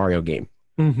favorite Mario game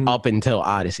up until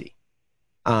Odyssey.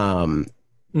 And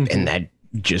that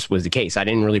just was the case. I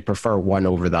didn't really prefer one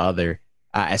over the other.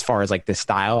 As far as like the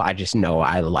style, I just know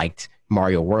I liked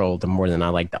Mario World more than I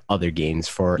liked the other games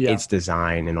for its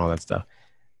design and all that stuff.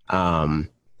 For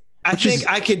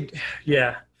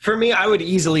me, I would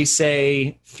easily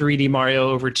say 3D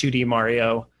Mario over 2D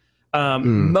Mario.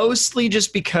 Mostly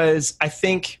just because I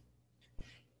think,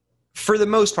 for the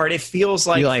most part, it feels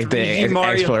like you like the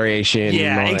Mario exploration.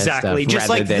 Yeah, and all exactly. That stuff, just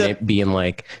rather like than it being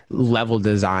like level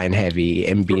design heavy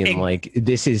and being like,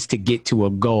 this is to get to a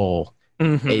goal.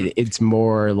 It's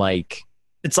more like,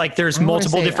 it's like there's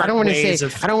multiple different ways.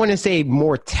 I don't want to say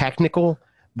more technical,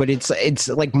 but it's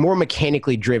like more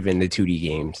mechanically driven, the 2D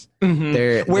games.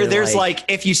 They're there's like,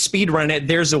 if you speed run it,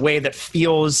 there's a way that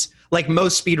feels like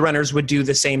most speedrunners would do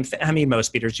the same thing. I mean, most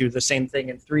speeders do the same thing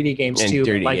in 3D games too.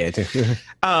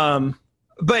 3D,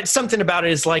 but something about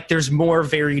it is like there's more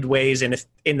varied ways in the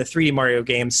 3D Mario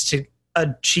games to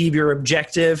achieve your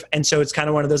objective, and so it's kind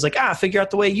of one of those like, figure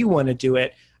out the way you want to do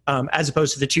it, as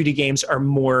opposed to the 2D games are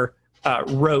more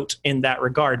rote in that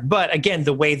regard. But again,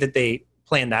 the way that they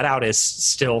plan that out is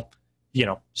still, you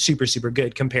know, super, super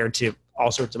good compared to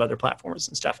all sorts of other platforms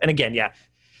and stuff. And again, Super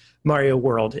Mario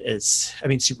World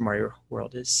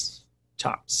is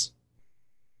tops.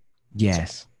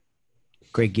 Yes.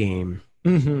 Great game.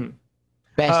 Best game.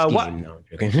 No, I'm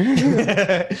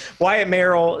joking. Wyatt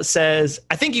Merrill says,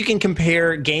 I think you can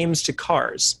compare games to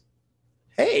cars.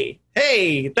 Hey,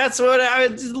 that's what I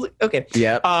would. Okay.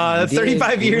 Yeah.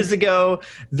 35 years ago,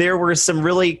 there were some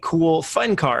really cool,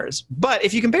 fun cars. But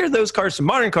if you compare those cars to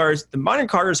modern cars, the modern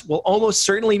cars will almost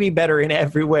certainly be better in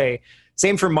every way.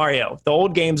 Same for Mario. The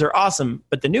old games are awesome,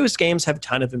 but the newest games have a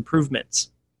ton of improvements.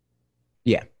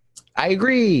 Yeah. I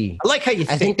agree. I like how you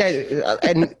think. I think that,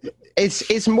 and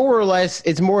it's more or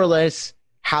less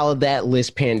how that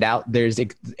list panned out. There's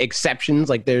exceptions,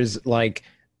 like there's like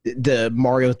the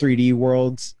Mario 3D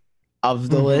worlds of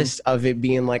the list of it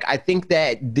being like, I think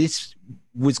that this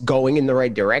was going in the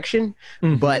right direction,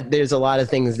 but there's a lot of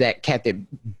things that kept it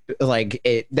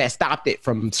that stopped it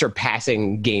from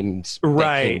surpassing games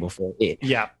that came before it.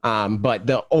 Yeah. But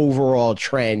the overall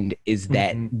trend is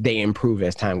that they improve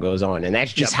as time goes on, and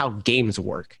that's just how games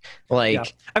work.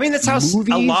 Like, I mean, that's how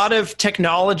a lot of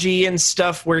technology and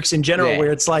stuff works in general,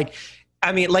 where it's like,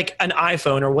 I mean, like an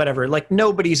iPhone or whatever, like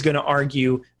nobody's going to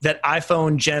argue that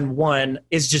iPhone Gen 1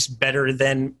 is just better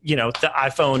than, the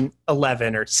iPhone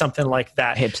 11 or something like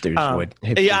that. Hipsters would.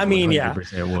 Yeah, I mean, yeah.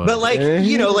 Would. But like,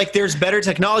 like there's better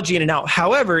technology in and out.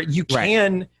 However,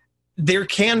 there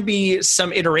can be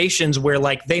some iterations where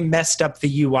like they messed up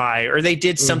the UI or they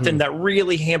did something that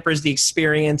really hampers the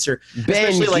experience, or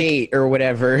especially like or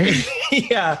whatever.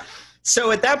 Yeah.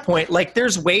 So at that point, like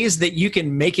there's ways that you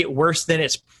can make it worse than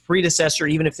its predecessor,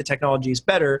 even if the technology is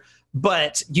better,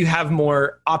 but you have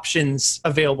more options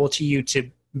available to you to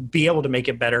be able to make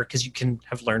it better because you can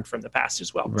have learned from the past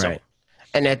as well. Right. So,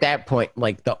 and at that point,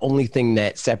 like the only thing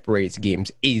that separates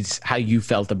games is how you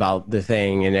felt about the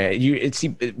thing.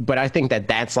 And but I think that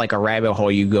that's like a rabbit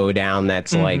hole you go down.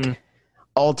 That's like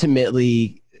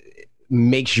ultimately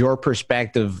makes your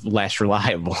perspective less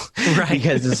reliable,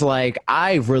 because it's like,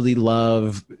 I really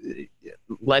love,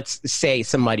 let's say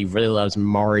somebody really loves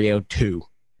Mario 2.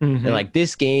 And like,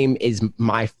 this game is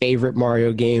my favorite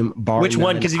Mario game. Which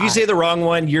one? Because if you say the wrong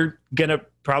one, you're going to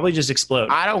probably just explode.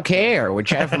 I don't care.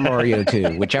 Whichever Mario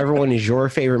 2. Whichever one is your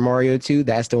favorite Mario 2,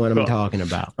 that's the one I'm talking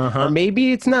about. Or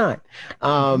maybe it's not.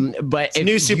 But it's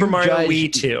New Super Mario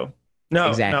Wii 2. No,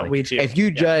 exactly. Not Wii 2. If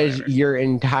you judge your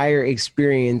entire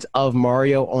experience of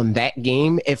Mario on that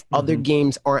game, if other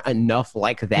games aren't enough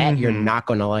like that, you're not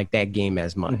going to like that game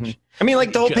as much. I mean,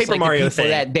 like the whole Paper Mario thing.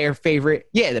 That their favorite,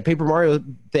 the Paper Mario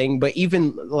thing, but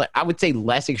even I would say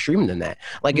less extreme than that.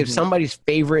 Like if somebody's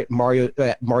favorite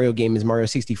Mario game is Mario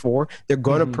 64, they're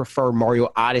going to prefer Mario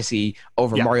Odyssey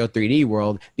over Mario 3D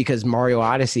World, because Mario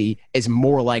Odyssey is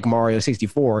more like Mario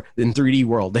 64 than 3D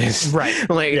World is.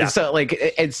 Right. So like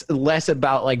it's less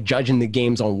about like judging the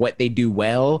games on what they do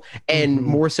well, and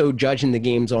more so judging the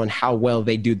games on how well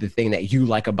they do the thing that you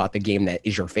like about the game that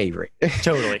is your favorite.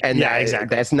 Totally. And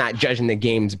exactly. That's not judging the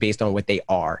games based on what they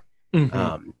are, which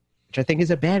I think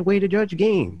is a bad way to judge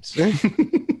games.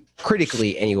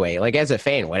 Critically, anyway. Like as a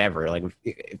fan, whatever. Like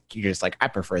if you're just like, I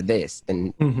prefer this,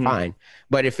 then fine.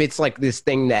 But if it's like this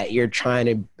thing that you're trying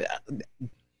to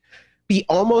be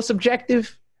almost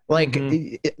objective, like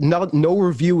no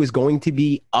review is going to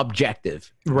be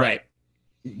objective, right?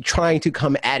 Trying to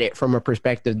come at it from a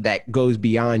perspective that goes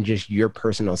beyond just your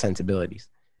personal sensibilities.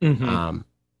 I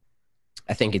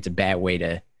think it's a bad way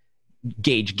to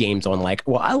gauge games on like,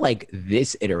 well, I like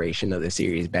this iteration of the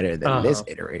series better than this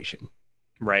iteration.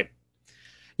 Right.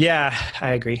 Yeah,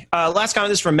 I agree. Last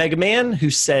comment is from Mega Man, who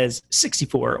says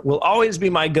 64 will always be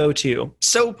my go-to.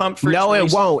 So pumped for No,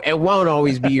 it won't. It won't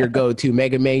always be your go-to,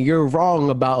 Mega Man. You're wrong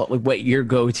about what your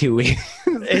go-to is.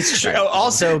 It's true.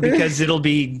 Also, because it'll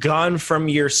be gone from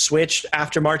your Switch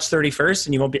after March 31st,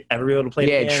 and you won't ever be able to play it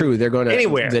again. Yeah, true. They're going to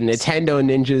anywhere. The Nintendo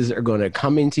ninjas are going to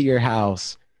come into your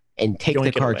house and take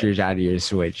the cartridge out of your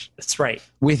Switch. That's right.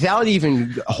 Without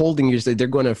even holding your, they're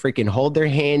going to freaking hold their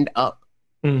hand up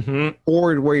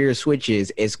forward where your Switch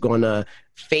is. It's going to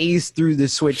phase through the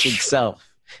Switch itself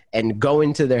and go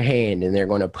into their hand, and they're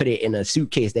going to put it in a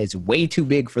suitcase that's way too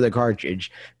big for the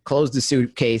cartridge, close the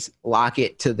suitcase, lock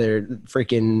it to their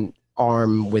freaking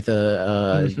arm with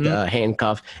a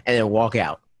handcuff, and then walk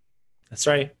out. That's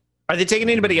right. Are they taking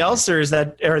anybody else, or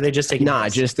are they just taking? Nah,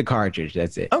 just the cartridge.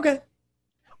 That's it. Okay.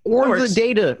 Or the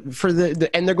data for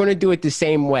and they're going to do it the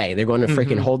same way. They're going to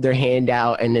freaking hold their hand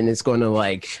out, and then it's going to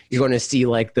like, you're going to see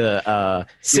like the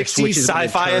 60s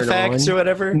sci-fi effects or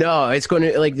whatever. No, it's going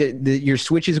to like your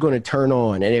Switch is going to turn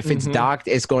on, and if it's docked,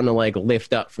 it's going to like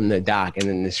lift up from the dock, and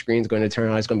then the screen's going to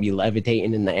turn on. It's going to be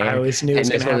levitating in the air. I always knew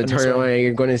and it's going to turn on, and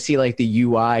you're going to see like the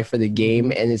UI for the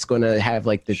game, and it's going to have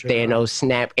like the Thanos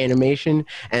snap animation,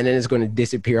 and then it's going to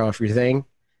disappear off your thing.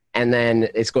 And then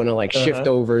it's going to like shift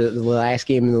over the last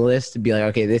game in the list to be like,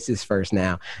 okay, this is first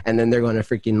now. And then they're going to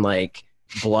freaking like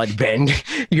blood bend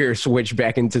your Switch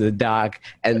back into the dock,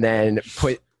 and then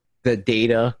put the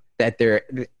data that they're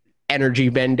energy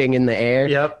bending in the air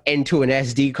yep. into an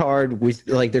SD card with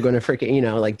like they're going to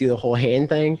freaking like do the whole hand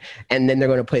thing, and then they're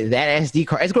going to put that SD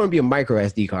card. It's going to be a micro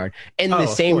SD card in the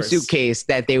same suitcase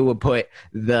that they would put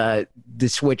the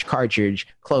Switch cartridge.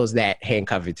 Close that,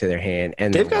 handcuff it to their hand,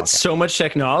 and they've got so much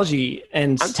technology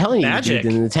and I'm telling magic. You,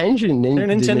 dude, the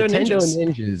Nintendo Ninjas.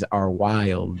 Ninjas are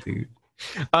wild, dude.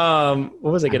 What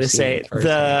was I going to say?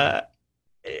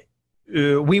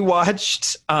 We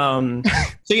watched so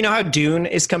you know how Dune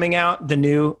is coming out, the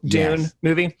new Dune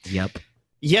movie? Yep.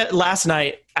 Yet last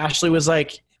night Ashley was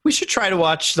like, we should try to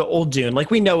watch the old Dune. Like,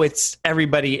 we know it's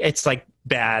like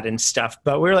bad and stuff,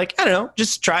 but we were like, I don't know,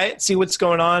 just try it, see what's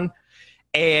going on.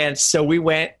 And so we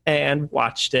went and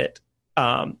watched it.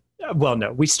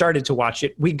 We started to watch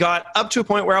it. We got up to a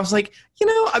point where I was like,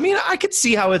 I could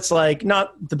see how it's like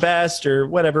not the best or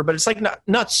whatever, but it's like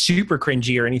not super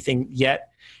cringy or anything yet.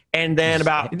 And then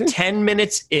about 10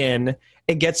 minutes in,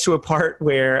 it gets to a part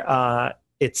where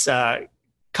it's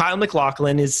Kyle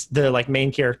MacLachlan is the like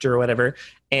main character or whatever,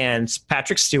 and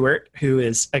Patrick Stewart, who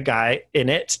is a guy in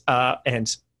it,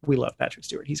 and we love Patrick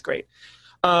Stewart. He's great.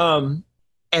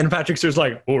 And Patrick Stewart's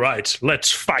like, all right,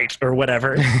 let's fight or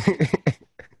whatever.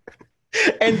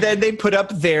 And then they put up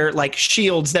their like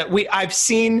shields that I've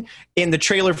seen in the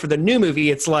trailer for the new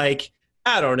movie. It's like,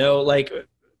 I don't know, like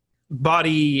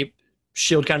body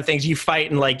shield kind of things. You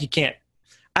fight and like you can't,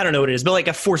 I don't know what it is, but like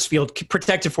a force field,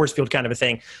 protective force field kind of a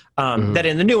thing. That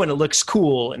in the new one it looks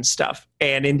cool and stuff,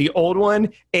 and in the old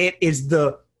one it is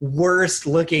the worst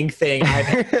looking thing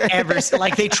I've ever seen.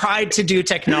 Like, they tried to do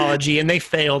technology and they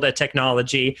failed at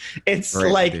technology. It's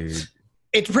dude.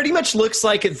 It pretty much looks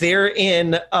like they're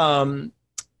in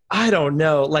I don't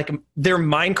know, like they're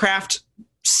Minecraft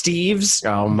Steves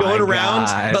going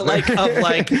around, but like of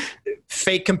like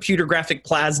fake computer graphic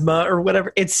plasma or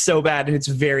whatever. It's so bad, and it's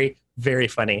very, very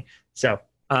funny. So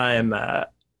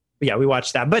we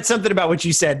watched that. But something about what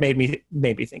you said made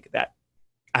me think of that.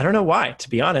 I don't know why, to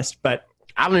be honest, but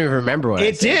I don't even remember what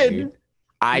it did. Dude.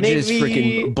 I just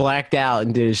freaking blacked out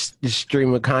and did a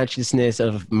stream of consciousness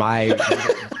of my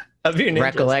of your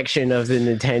recollection of the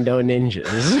Nintendo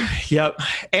Ninjas. Yep.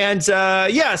 And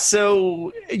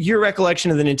so your recollection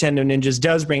of the Nintendo Ninjas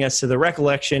does bring us to the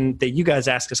recollection that you guys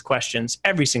ask us questions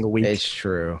every single week. It's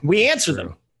true. We answer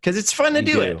them because it's fun to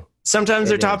do it. Sometimes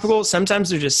they're topical.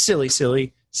 Sometimes they're just silly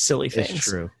things. It's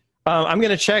true. I'm going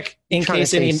to check in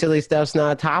case any silly stuff's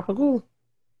not topical.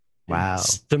 Wow.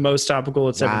 It's the most topical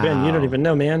it's ever been. You don't even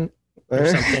know, man. Or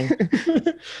something.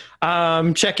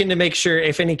 Checking to make sure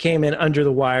if any came in under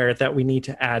the wire that we need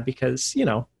to add, because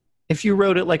if you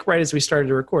wrote it like right as we started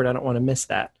to record, I don't want to miss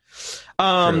that.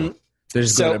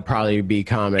 There's going to probably be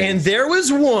comments, and there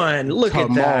was one. Look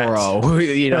tomorrow. At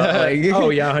that. Oh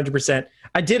yeah, 100%.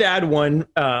 I did add one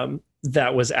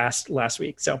that was asked last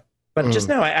week. So, but just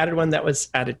now I added one that was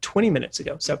added 20 minutes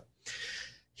ago. So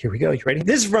here we go. You ready?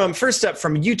 This is first up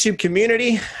from YouTube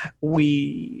community.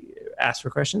 We asked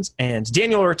for questions, and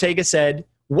Daniel Ortega said,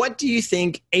 what do you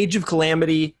think Age of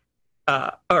Calamity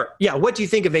what do you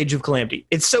think of Age of Calamity?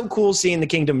 It's so cool seeing the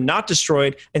kingdom not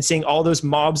destroyed and seeing all those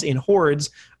mobs in hordes.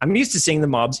 I'm used to seeing the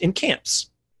mobs in camps.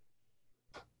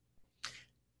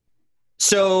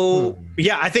 So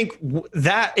I think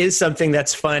that is something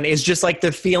that's fun. It's just like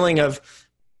the feeling of,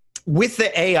 with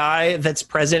the AI that's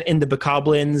present in the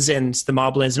Bokoblins and the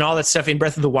Moblins and all that stuff in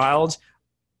Breath of the Wild,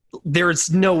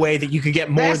 there's no way that you could get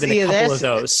more than a couple of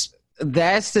those.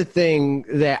 That's the thing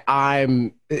that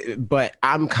I'm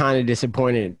kind of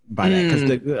disappointed by that,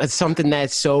 because something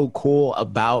that's so cool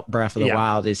about Breath of the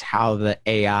Wild is how the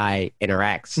AI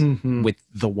interacts with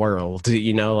the world.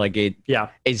 Like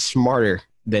it's smarter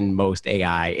than most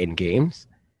AI in games.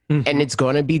 And it's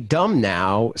going to be dumb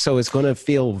now, so it's going to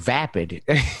feel vapid.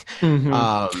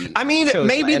 I mean,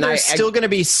 maybe there's still going to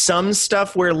be some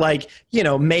stuff where, like,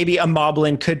 maybe a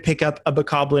Moblin could pick up a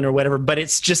Bokoblin or whatever, but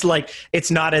it's just like, it's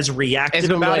not as reactive. It's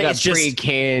going to be like a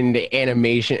pre-canned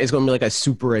animation. It's going to be like a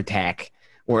super attack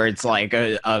where it's like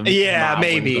a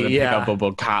maybe pick up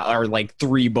or like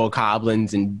 3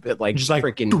 Bokoblins and like just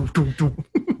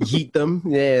freaking heat them.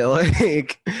 Yeah,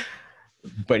 like,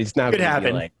 but it's not going to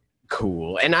be like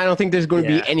cool. And I don't think there's going to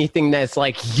be anything that's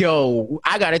like, yo,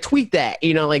 I gotta tweet that,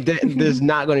 like there's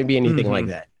not going to be anything like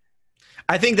that.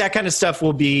 I think that kind of stuff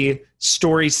will be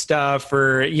story stuff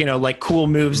or like cool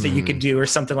moves that you could do or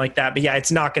something like that. But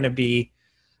it's not going to be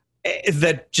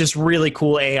the just really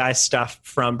cool AI stuff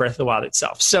from Breath of the Wild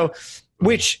itself. So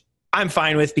which I'm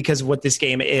fine with, because of what this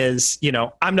game is.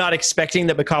 I'm not expecting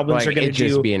that Bokoblins are going to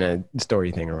just being a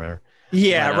story thing or whatever.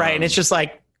 Right. And it's just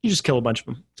like you just kill a bunch of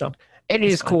them. So it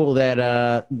is cool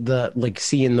that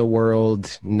seeing the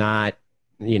world not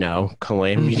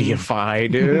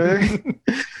calamity-ified.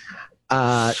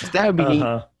 That would be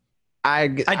neat. I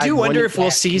do wonder if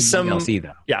we'll see some DLC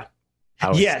though. Yeah.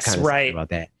 Yes, right about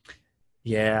that.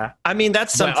 Yeah, I mean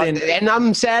that's something, and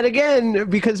I'm sad again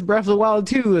because Breath of the Wild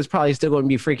 2 is probably still going to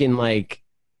be freaking like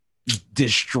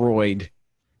destroyed.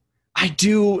 I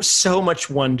do so much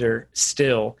wonder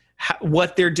still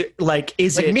what they're like.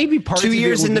 Is it maybe part 2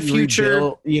 years in the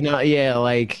future?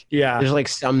 Rebuilt, there's like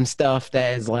some stuff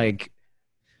that is like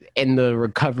in the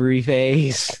recovery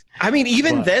phase. I mean,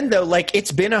 even then though, like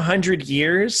it's been 100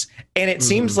 years, and it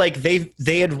seems like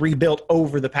they had rebuilt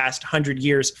over the past 100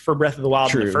 years for Breath of the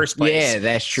Wild in the first place. Yeah,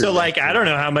 that's true. So like, I don't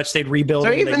know how much they'd rebuild.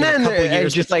 So even then,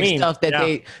 there's just like stuff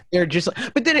that they're just.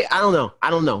 But then I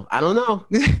don't know,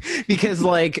 because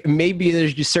like maybe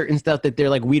there's just certain stuff that they're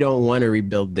like, we don't want to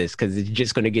rebuild this because it's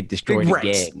just going to get destroyed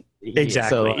again.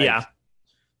 Exactly. So,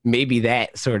 maybe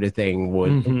that sort of thing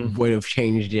would have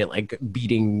changed it, like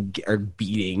beating,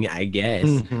 I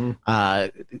guess.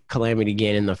 Calamity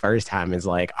Ganon in the first time is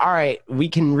like, all right, we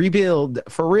can rebuild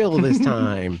for real this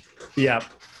time. Yeah.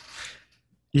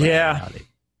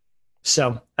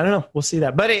 So I don't know. We'll see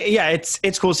that. But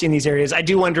it's cool seeing these areas. I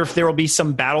do wonder if there will be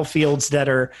some battlefields that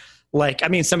are like, I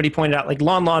mean, somebody pointed out like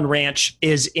Lon Lon Ranch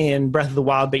is in Breath of the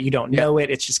Wild, but you don't know it.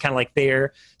 It's just kind of like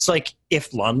there. So like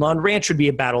if Lon Lon Ranch would be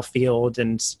a battlefield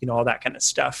and, all that kind of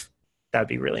stuff, that would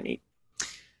be really neat.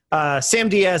 Sam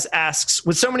Diaz asks,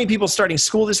 with so many people starting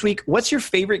school this week, what's your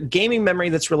favorite gaming memory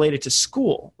that's related to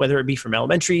school, whether it be from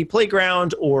elementary,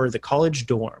 playground, or the college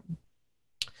dorm?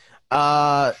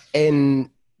 Was I in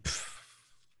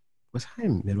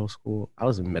middle school? I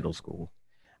was in middle school.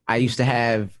 I used to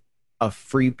have a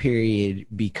free period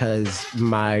because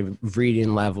my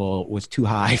reading level was too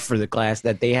high for the class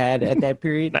that they had at that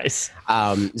period. Nice.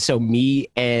 So me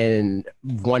and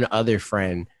one other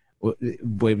friend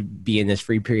would be in this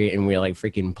free period, and we like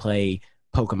freaking play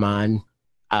Pokemon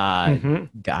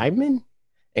Diamond,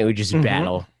 and we just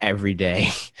battle every day,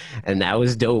 and that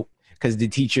was dope because the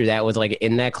teacher that was like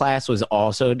in that class was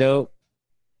also dope.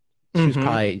 She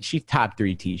was she's top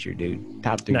 3 teacher, dude.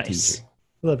 Top 3 teacher.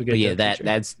 Love a good teacher.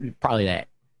 That's probably that.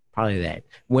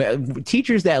 Well,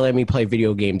 teachers that let me play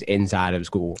video games inside of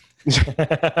school.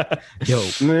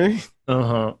 Dope, man.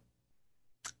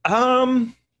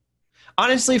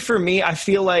 Honestly, for me, I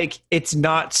feel like it's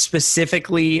not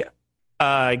specifically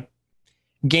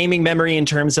gaming memory in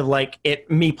terms of like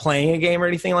me playing a game or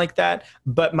anything like that.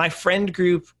 But my friend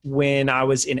group when I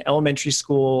was in elementary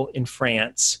school in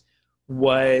France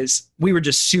we were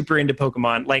just super into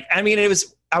Pokemon. Like, I mean,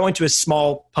 I went to a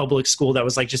small public school that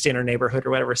was like just in our neighborhood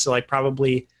or whatever. So like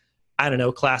probably, I don't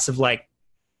know, class of like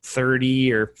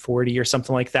 30 or 40 or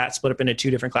something like that, split up into 2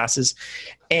 different classes.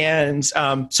 And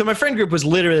so my friend group was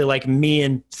literally like me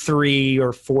and 3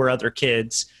 or 4 other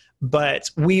kids, but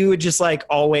we would just like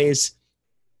always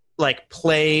like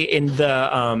play in the,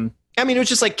 I mean, it was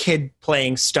just like kid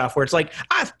playing stuff where it's like,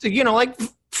 like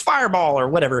fireball or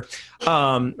whatever,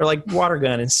 or like water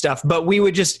gun and stuff. But we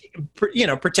would just,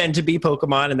 pretend to be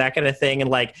Pokemon and that kind of thing.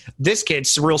 And like, this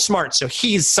kid's real smart, so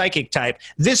he's psychic type.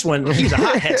 This one, he's a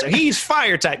hothead, so he's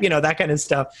fire type, that kind of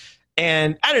stuff.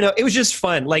 And I don't know, it was just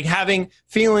fun, like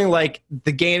feeling like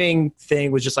the gaming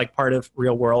thing was just like part of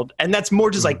real world. And that's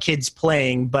more just like kids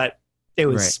playing, but it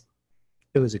was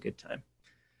a good time.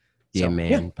 Yeah, so,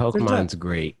 man. Pokemon's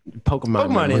great.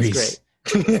 Pokemon is great.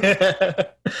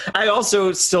 I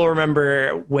also still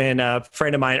remember when a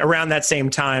friend of mine around that same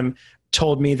time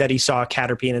told me that he saw a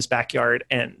Caterpie in his backyard,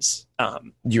 and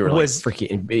you were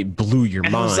freaking, it blew your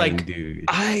mind, was like, dude.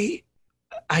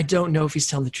 I don't know if he's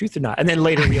telling the truth or not. And then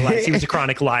later realized he was a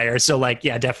chronic liar. So like,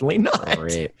 yeah, definitely not.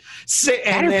 Right. So,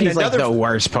 and then like the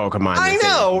worst Pokemon. I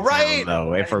know, right?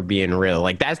 Though, if we're being real,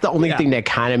 like that's the only thing that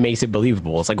kind of makes it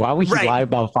believable. It's like, why would he lie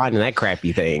about finding that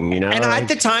crappy thing? And at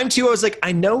the time too, I was like,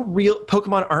 I know real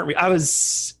Pokemon aren't real. I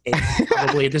was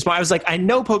probably at this point, I was like, I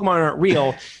know Pokemon aren't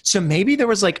real. So maybe there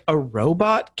was like a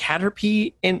robot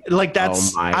Caterpie, and like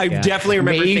that's. I definitely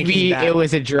remember. Maybe that. It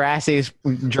was a Jurassic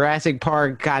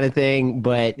Park kind of thing,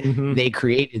 but they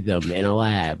created them in a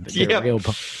lab. They're real.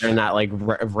 They're not like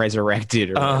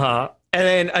resurrected. And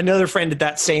then another friend at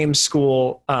that same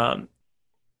school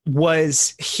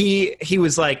was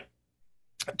like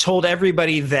told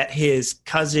everybody that his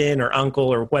cousin or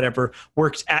uncle or whatever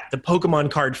worked at the Pokemon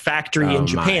card factory in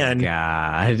Japan.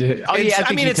 God. Oh yeah,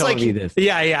 I mean it's like this.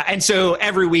 Yeah. And so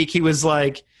every week he was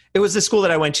like, it was the school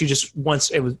that I went to just once.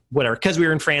 It was whatever, because we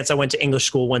were in France. I went to English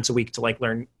school once a week to like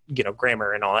learn,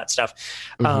 grammar and all that stuff.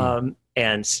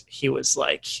 And he was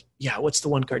like, yeah, what's the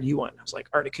one card you want? I was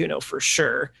like, Articuno for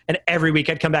sure. And every week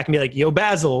I'd come back and be like, yo,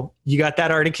 Basil, you got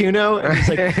that Articuno? And he's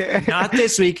like, not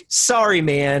this week. Sorry,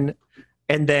 man.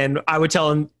 And then I would tell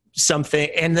him something.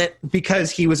 And that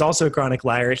because he was also a chronic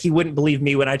liar, he wouldn't believe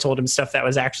me when I told him stuff that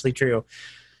was actually true.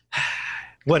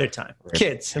 What a time.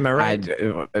 Kids, am I right?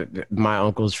 My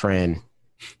uncle's friend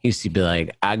used to be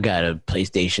like, I got a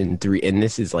PlayStation 3. And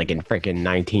this is like in freaking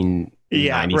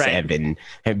 1997. Right.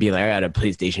 And be like, I got a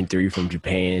PlayStation 3 from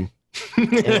Japan.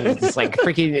 And it's just like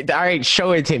freaking, all right,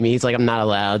 show it to me. He's like, I'm not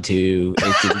allowed to.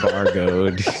 It's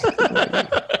embargoed.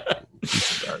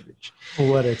 Garbage.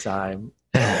 What a time.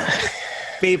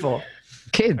 People.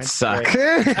 Kids suck.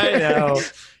 I know.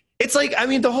 It's like, I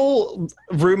mean, the whole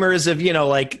rumors of,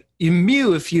 like you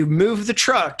Mew if you move the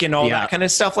truck and all that kind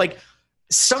of stuff. Like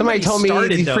somebody told me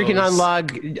you freaking unlock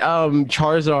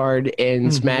Charizard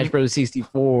in Smash Bros.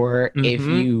 64 if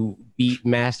you beat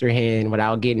Master Hand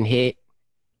without getting hit.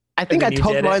 I think I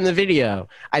talked about it in the video.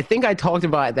 I think I talked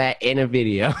about that in a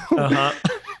video.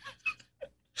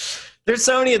 There's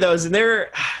so many of those, and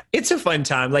it's a fun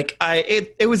time. Like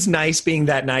it was nice being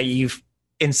that naive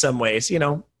in some ways,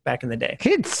 back in the day.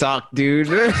 Kids suck, dude.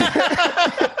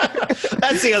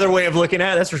 That's the other way of looking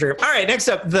at it, that's for sure. All right, next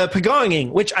up, the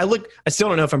Pagonging, which I still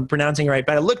don't know if I'm pronouncing it right,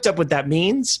 but I looked up what that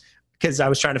means because I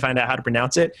was trying to find out how to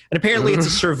pronounce it. And apparently it's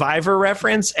a Survivor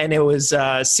reference, and it was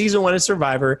season 1 of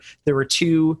Survivor. There were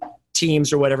 2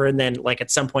 teams or whatever, and then like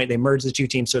at some point they merged the 2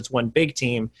 teams, so it's one big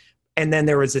team. And then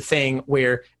there was a thing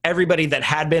where everybody that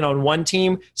had been on one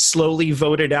team slowly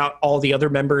voted out all the other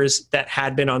members that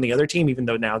had been on the other team, even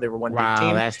though now they were one big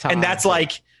team. That's tough. And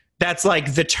that's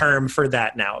like the term for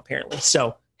that now, apparently.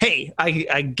 So, hey,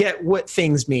 I get what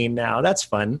things mean now. That's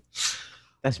fun.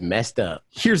 That's messed up.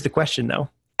 Here's the question, though.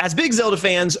 As big Zelda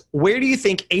fans, where do you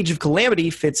think Age of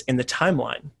Calamity fits in the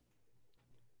timeline?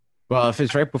 Well, if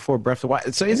it's right before Breath of the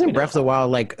Wild, so isn't Breath of the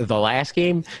Wild like the last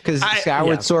game? Because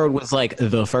Skyward Sword was like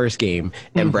the first game,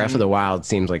 and Breath of the Wild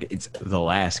seems like it's the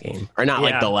last game, or not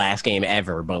like the last game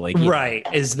ever, but like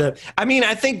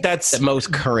I think that's the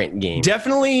most current game.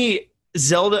 Definitely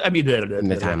Zelda. I mean, in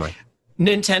the timeline.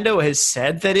 Nintendo has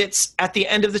said that it's at the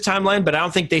end of the timeline, but I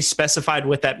don't think they specified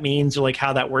what that means or like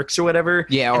how that works or whatever.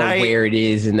 Yeah, or where it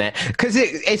is in that, because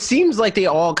it seems like they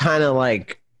all kind of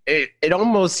like. It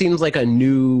almost seems like a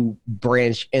new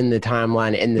branch in the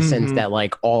timeline in the sense that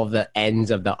like all the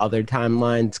ends of the other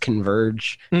timelines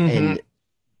converge and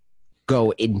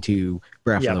go into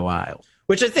Breath of the Wild.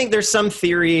 Which I think there's some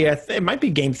theory, it might be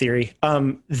game theory,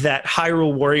 that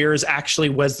Hyrule Warriors actually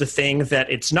was the thing that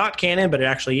it's not canon, but it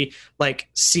actually like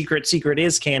secret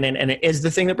is canon, and it is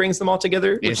the thing that brings them all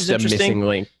together, which is interesting. Missing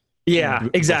link. Yeah,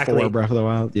 exactly. Before Breath of the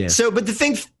Wild. Yeah. So, but the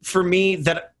thing for me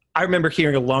that I remember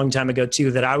hearing a long time ago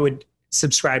too that I would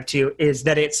subscribe to is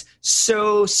that it's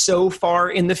so far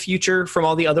in the future from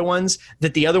all the other ones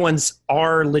that the other ones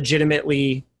are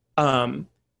legitimately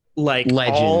like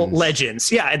legends. All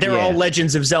legends. Yeah, they're all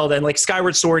legends of Zelda, and like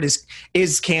Skyward Sword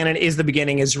is canon, is the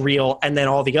beginning, is real, and then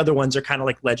all the other ones are kind of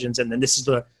like legends, and then this is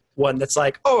the one that's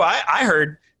like, oh, I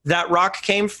heard that rock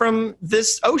came from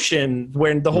this ocean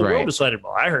when the whole world was flooded.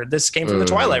 Well, I heard this came from the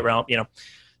Twilight Realm,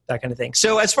 that kind of thing.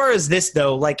 So as far as this,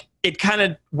 though, like it kind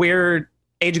of where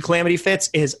Age of Calamity fits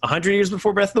is 100 years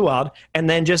before Breath of the Wild, and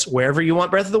then just wherever you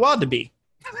want Breath of the Wild to be.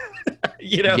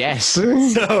 Yes.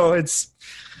 So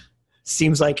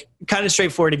seems like kind of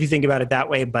straightforward if you think about it that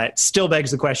way, but still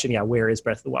begs the question, where is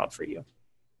Breath of the Wild for you?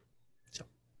 So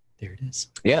there it is.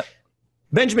 Yeah.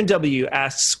 Benjamin W.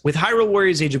 asks, with Hyrule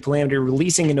Warriors Age of Calamity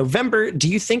releasing in November, do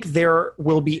you think there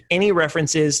will be any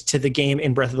references to the game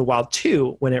in Breath of the Wild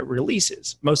 2 when it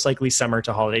releases? Most likely summer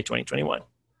to holiday 2021.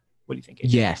 What do you think, AJ?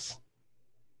 Yes.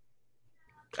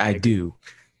 I do.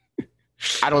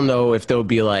 I don't know if they'll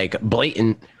be like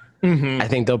blatant. I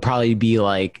think there'll probably be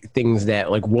like things that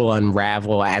like will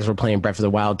unravel as we're playing Breath of the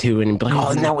Wild 2 and be like,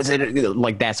 oh, that was it,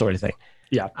 like that sort of thing.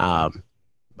 Yeah.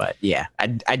 But yeah,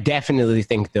 I definitely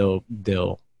think they'll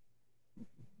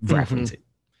reference it.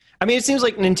 I mean, it seems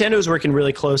like Nintendo's working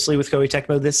really closely with Koei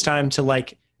Tecmo this time to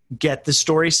like get the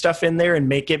story stuff in there and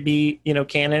make it be,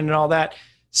 canon and all that.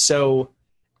 So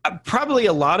probably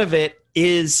a lot of it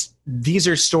is these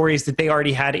are stories that they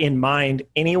already had in mind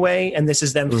anyway, and this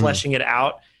is them fleshing it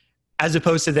out as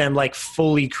opposed to them like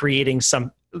fully creating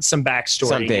some backstory.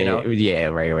 Something, yeah,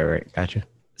 right. Gotcha.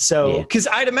 So, because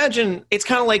I'd imagine it's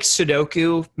kind of like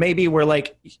Sudoku, maybe, where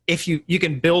like if you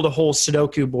can build a whole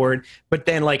Sudoku board, but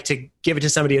then like to give it to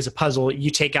somebody as a puzzle,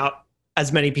 you take out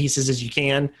as many pieces as you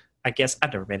can I guess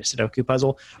I've never made a Sudoku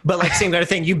puzzle, but like same kind of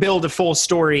thing. You build a full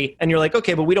story and you're like,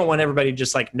 okay, but we don't want everybody to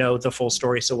just like know the full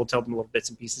story. So we'll tell them little bits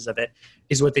and pieces of it,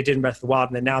 is what they did in Breath of the Wild.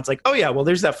 And then now it's like, oh yeah, well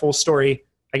there's that full story.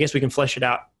 I guess we can flesh it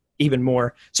out even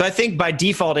more. So I think by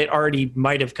default, it already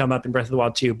might have come up in Breath of the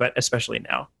Wild too, but especially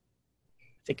now,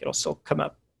 I think it'll still come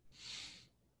up.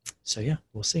 So yeah,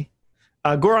 we'll see.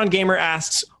 Goron Gamer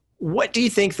asks, what do you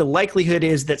think the likelihood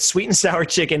is that sweet and sour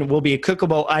chicken will be a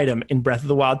cookable item in Breath of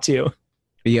the Wild 2?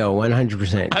 Yo,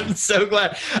 100%. I'm so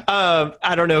glad.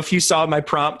 I don't know if you saw my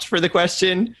prompt for the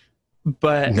question,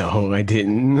 but no, I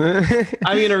didn't.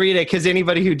 I'm going to read it because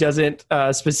anybody who doesn't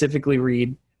specifically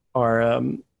read or,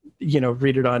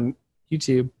 read it on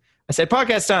YouTube. I said,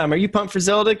 podcast time. Are you pumped for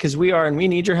Zelda? Because we are, and we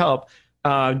need your help.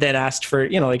 Then asked for,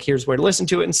 like, here's where to listen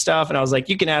to it and stuff. And I was like,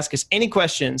 you can ask us any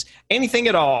questions, anything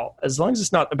at all, as long as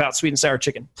it's not about sweet and sour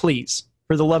chicken, please.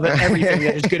 For the love of everything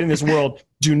that is good in this world,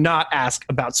 do not ask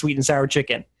about sweet and sour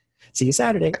chicken. See you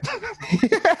Saturday.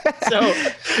 So,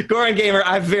 Goron Gamer,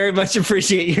 I very much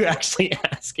appreciate you actually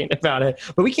asking about it,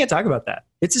 but we can't talk about that.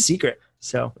 It's a secret.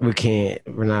 So we can't.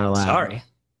 We're not allowed. Sorry.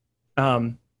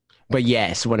 But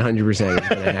yes,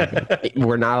 100%.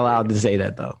 We're not allowed to say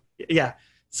that though. Yeah.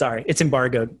 Sorry. It's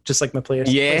embargoed, just like my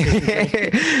PlayStation.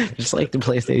 Yeah. Just like the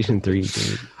PlayStation 3.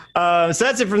 Dude. So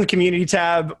that's it from the community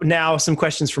tab. Now some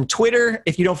questions from Twitter.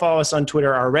 If you don't follow us on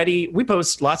Twitter already, we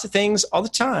post lots of things all the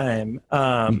time.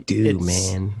 You do,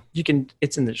 man. You can.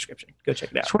 It's in the description. Go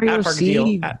check it out. That's where you'll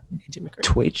see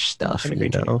Twitch stuff,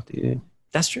 dude.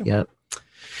 That's true. Yep.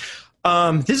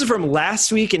 This is from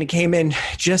last week, and it came in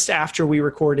just after we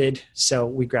recorded, so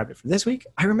we grabbed it for this week.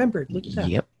 I remembered. Look at that.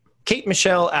 Yep. Kate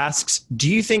Michelle asks, do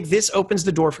you think this opens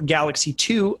the door for Galaxy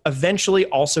 2 eventually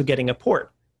also getting a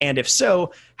port? And if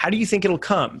so, how do you think it'll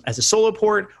come? As a solo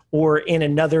port or in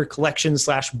another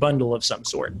collection/bundle of some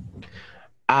sort?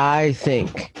 I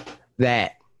think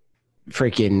that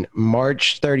freaking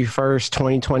March 31st,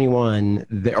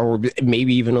 2021, or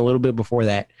maybe even a little bit before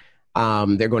that,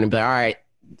 they're going to be like, all right,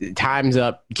 time's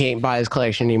up. You can't buy this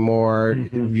collection anymore.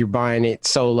 Mm-hmm. You're buying it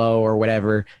solo or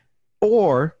whatever.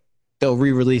 Or they'll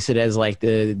re-release it as like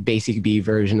the basic B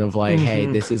version of like, hey,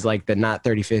 this is like the not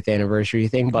 35th anniversary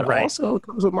thing, but also it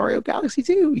comes with Mario Galaxy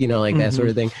 2, like that sort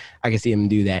of thing. I can see them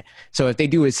do that. So if they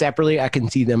do it separately, I can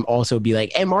see them also be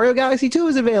like, and Mario Galaxy 2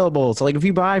 is available. So like if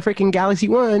you buy freaking Galaxy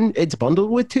 1, it's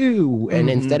bundled with 2. And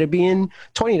instead of being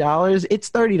 $20, it's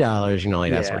 $30,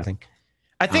 like that sort of thing.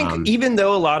 I think even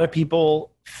though a lot of people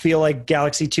feel like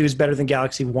Galaxy 2 is better than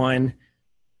Galaxy 1,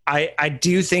 I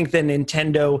do think that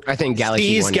Nintendo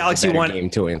sees Galaxy 1 game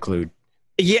to include.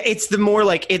 Yeah, it's the more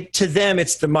like it to them.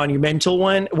 It's the monumental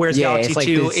one, whereas Galaxy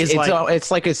 2 is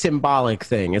it's like a symbolic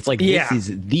thing. It's like this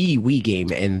is the Wii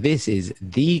game, and this is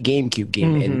the GameCube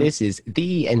game, and this is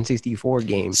the N64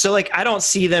 game. So like, I don't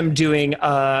see them doing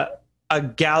a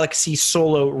Galaxy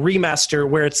Solo remaster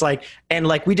where it's like, and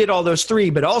like we did all those 3,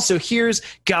 but also here's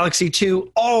Galaxy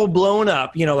 2 all blown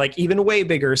up, like even way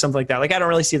bigger or something like that. Like I don't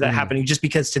really see that happening, just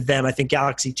because to them, I think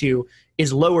Galaxy 2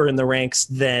 is lower in the ranks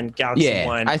than Galaxy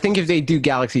 1. I think if they do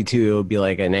Galaxy 2, it'll be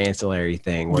like an ancillary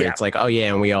thing where it's like, oh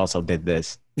yeah, and we also did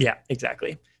this. Yeah,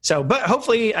 exactly. So, but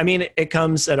hopefully, I mean, it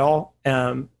comes at all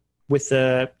with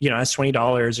the, as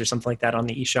 $20 or something like that on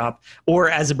the eShop, or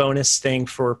as a bonus thing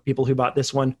for people who bought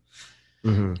this one.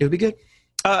 It would be good.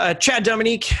 Chad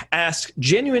Dominique asked,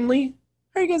 genuinely,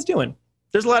 how are you guys doing?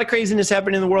 There's a lot of craziness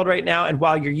happening in the world right now, and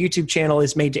while your YouTube channel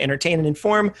is made to entertain and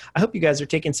inform, I hope you guys are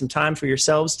taking some time for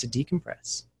yourselves to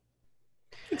decompress.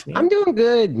 Thanks, man. I'm doing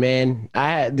good, man.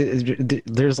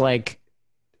 There's like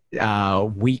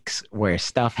weeks where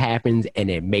stuff happens and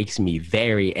it makes me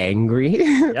very angry.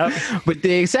 Yep. With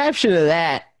the exception of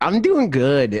that, I'm doing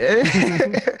good.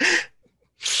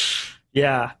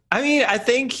 Yeah. I mean, I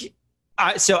think...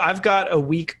 So I've got a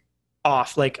week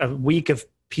off, like a week of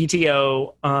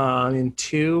PTO in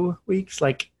 2 weeks.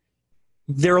 Like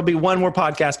there will be one more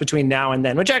podcast between now and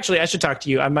then, which actually I should talk to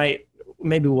you.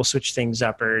 Maybe we'll switch things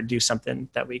up or do something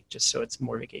that week just so it's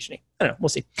more vacation-y. I don't know. We'll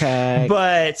see. Okay.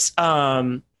 But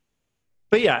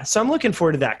yeah, so I'm looking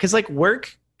forward to that. Cause like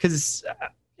work, cause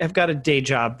I've got a day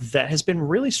job that has been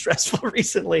really stressful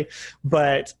recently,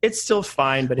 but it's still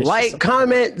fine. But it's like,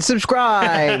 comment,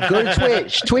 subscribe, go to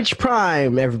Twitch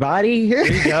Prime, everybody.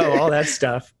 There you go, all that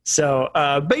stuff. So,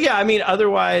 but yeah, I mean,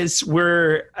 otherwise,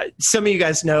 some of you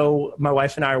guys know my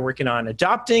wife and I are working on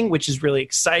adopting, which is really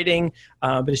exciting,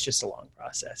 but it's just a long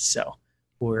process. So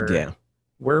we're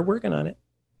working on it.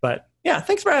 But yeah,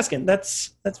 thanks for asking.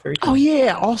 That's very cool. Oh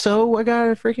yeah. Also, I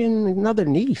got another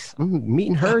niece. I'm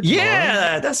meeting her tomorrow.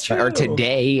 Yeah, that's true. Or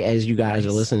today, as you guys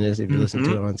are listening to this, if you listen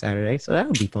to it on Saturday. So that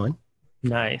would be fun.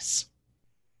 Nice.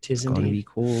 'Tis It's gonna indeed. be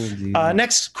cool, dude.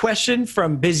 Next question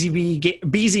from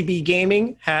BZB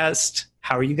Gaming has,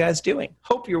 how are you guys doing?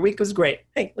 Hope your week was great.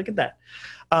 Hey, look at that.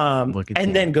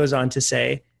 Then goes on to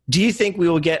say, do you think we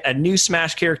will get a new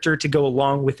Smash character to go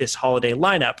along with this holiday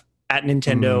lineup at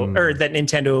Nintendo or that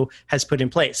Nintendo has put in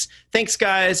place? Thanks,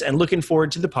 guys, and looking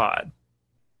forward to the pod.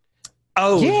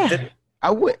 Oh, yeah,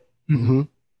 I would. Mm-hmm.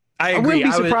 I agree. I wouldn't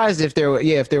be surprised if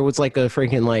there was like a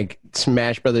freaking like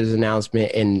Smash Brothers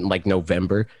announcement in like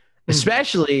November,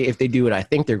 especially if they do what I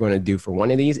think they're going to do for one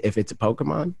of these. If it's a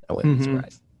Pokemon, I wouldn't be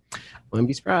surprised. Wouldn't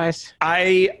be surprised.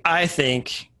 I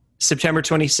think September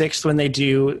 26th when they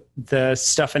do the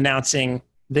stuff announcing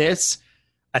this,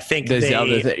 I think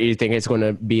Zelda. You think it's going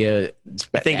to be a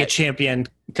champion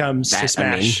comes to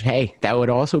Smash. I mean, hey, that would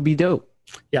also be dope.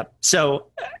 Yep. So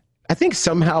I think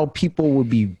somehow people would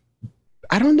be.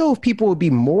 I don't know if people would be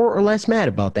more or less mad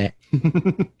about that.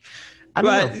 I don't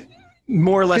know.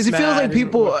 More or less because it feels like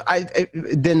people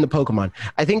than the Pokemon.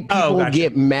 I think people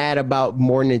get mad about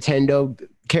more Nintendo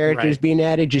characters being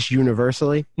added just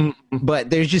universally. But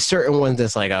there's just certain ones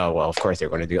that's like, oh well, of course they're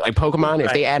going to do it. Like Pokemon.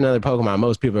 If they add another Pokemon,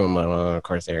 most people are like, well, of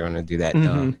course they're going to do that.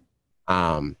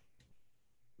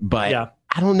 But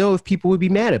I don't know if people would be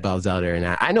mad about Zelda or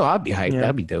not. I know I'd be hyped.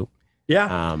 That'd be dope.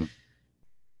 Yeah.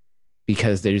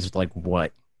 Because there's like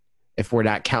what, if we're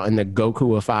not counting the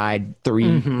Goku-ified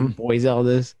 3 boy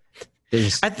Zeldas,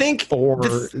 there's I think 4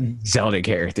 Zelda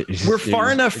characters. We're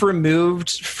far enough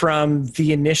removed from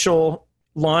the initial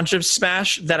launch of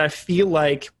Smash that I feel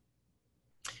like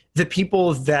the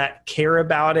people that care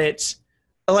about it,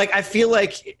 like I feel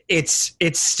like it's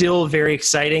still very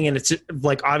exciting and it's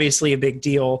like obviously a big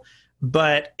deal,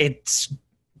 but it's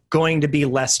going to be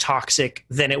less toxic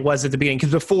than it was at the beginning.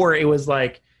 Because before it was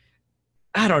like,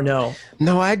 I don't know.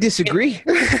 No, I disagree.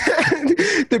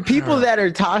 The people that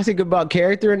are toxic about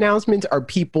character announcements are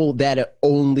people that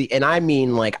only, and I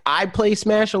mean like I play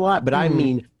Smash a lot, but I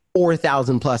mean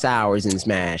 4,000 plus hours in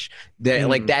Smash.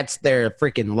 Like that's their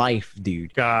freaking life,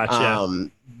 dude. Gotcha.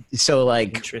 So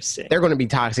like, interesting. They're going to be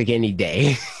toxic any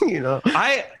day, you know.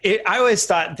 I always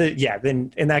thought that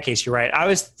then in that case you're right. I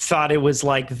always thought it was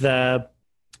like the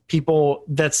people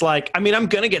that's like, I mean, I'm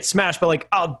gonna get Smash, but like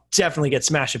I'll definitely get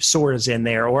Smash if Sora's in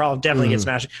there, or I'll definitely get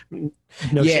Smash.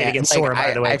 No shade against Sora,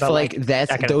 by the way. I feel like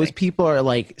that's those people are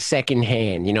like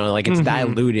secondhand, you know, like it's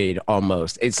diluted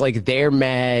almost. It's like they're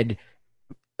mad,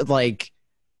 like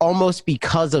almost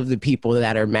because of the people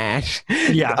that are mad.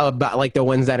 About like the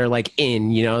ones that are like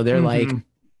in, you know, they're like,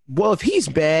 well, if he's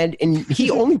mad and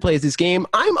he only plays this game,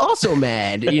 I'm also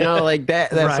mad, you know, like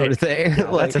that sort of thing. Yeah,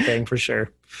 like, that's a thing for sure.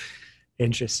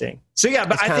 Interesting. So yeah,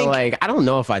 but I think like I don't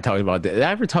know if I talked about that. Did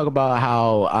I ever talk about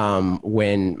how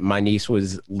when my niece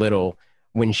was little,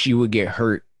 when she would get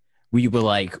hurt, we would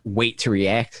like wait to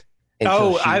react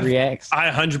until she reacts? I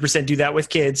 100% do that with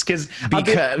kids because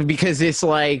it's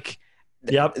like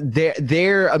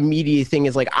their immediate thing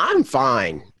is like I'm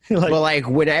fine. But like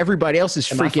when everybody else is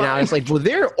freaking out, it's like, well,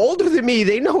 they're older than me.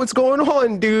 They know what's going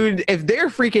on, dude. If they're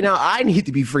freaking out, I need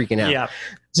to be freaking out. Yeah.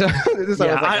 So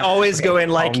I always go in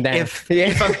like if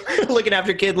I'm looking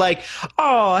after a kid, like,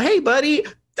 oh, hey, buddy,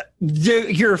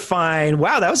 you're fine.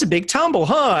 Wow, that was a big tumble,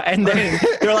 huh? And then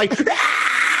they're like,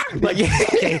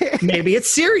 okay, maybe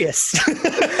it's serious.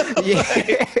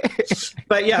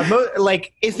 But yeah,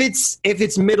 like if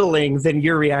it's middling, then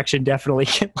your reaction definitely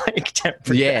can like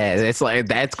temper. Yeah, it's like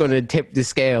that's going to tip the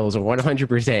scales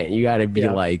 100%. You got to be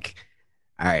like,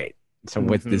 all right. So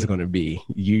what's this going to be?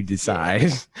 You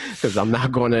decide, because I'm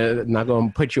not going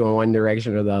to put you in one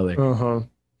direction or the other.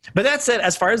 But that said,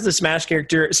 as far as the Smash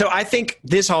character, so I think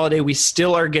this holiday we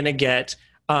still are going to get.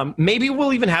 Maybe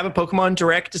we'll even have a Pokemon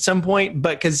Direct at some point,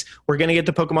 but because we're going to get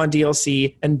the Pokemon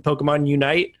DLC and Pokemon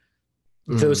Unite,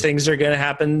 those things are going to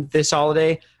happen this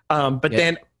holiday. But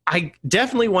then I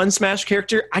definitely one Smash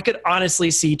character. I could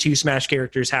honestly see 2 Smash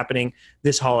characters happening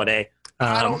this holiday.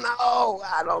 I don't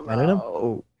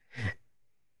know.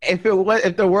 If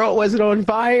the world wasn't on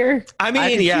fire, I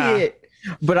mean, see it.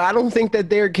 But I don't think that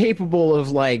they're capable of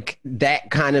like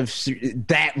that kind of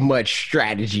that much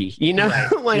strategy, you know?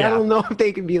 I don't know if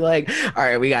they can be like, all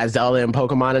right, we got Zelda and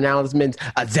Pokemon announcements,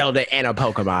 a Zelda and a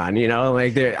Pokemon, you know?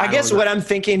 Like I guess what I'm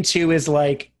thinking too is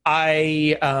like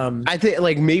I think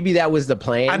like maybe that was the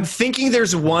plan. I'm thinking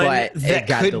there's one that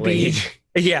could delayed.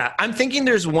 Be. Yeah, I'm thinking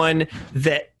there's one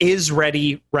that is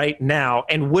ready right now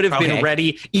and would have been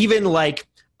ready even like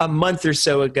a month or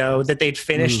so ago that they'd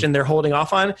finished and they're holding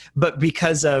off on, but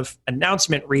because of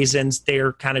announcement reasons,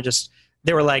 they're kind of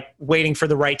they were like waiting for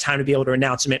the right time to be able to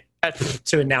announce it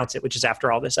to announce it, which is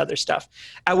after all this other stuff.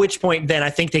 At which point, then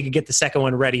I think they could get the second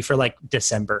one ready for like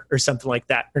December or something like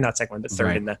that, or not second one, but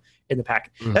third in the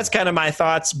pack. That's kind of my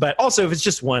thoughts. But also, if it's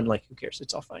just one, like who cares?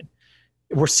 It's all fine.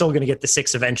 We're still going to get the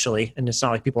 6 eventually, and it's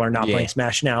not like people are not playing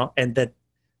Smash now, and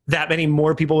that many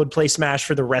more people would play Smash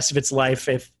for the rest of its life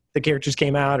if the characters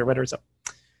came out or whatever. So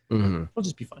it'll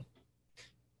just be fun.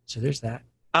 So there's that.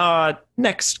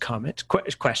 Next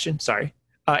question. Sorry.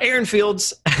 Aaron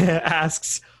Fields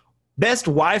asks, best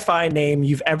Wi-Fi name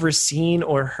you've ever seen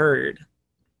or heard?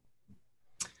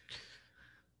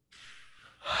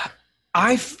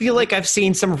 I feel like I've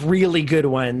seen some really good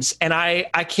ones, and I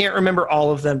can't remember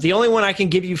all of them. The only one I can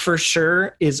give you for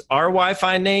sure is our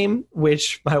Wi-Fi name,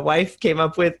 which my wife came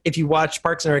up with. If you watch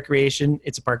Parks and Recreation,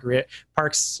 it's a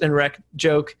Parks and Rec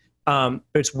joke.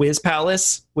 It's Whiz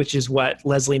Palace, which is what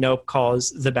Leslie Knope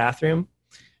calls the bathroom.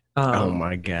 Oh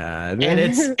my God. And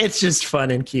it's just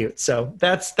fun and cute. So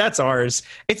that's ours.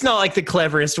 It's not like the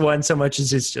cleverest one so much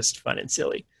as it's just fun and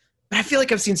silly. But I feel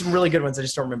like I've seen some really good ones. I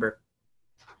just don't remember.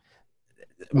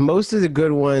 Most of the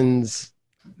good ones,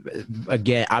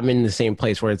 again, I'm in the same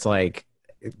place where it's like,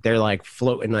 they're like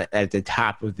floating at the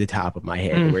top of my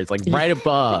head, where it's like right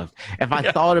above. If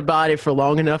I thought about it for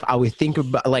long enough, I would think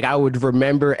about, like, I would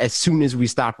remember as soon as we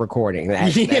stop recording.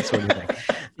 That sort of thing.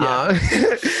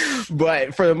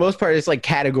 But for the most part, it's like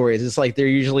categories. It's like they're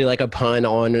usually like a pun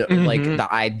on like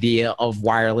the idea of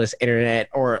wireless internet,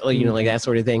 or you know, like that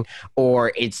sort of thing.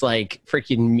 Or it's like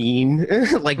freaking mean,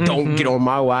 like don't get on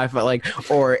my Wi-Fi,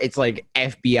 like, or it's like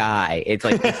FBI. It's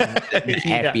like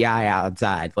FBI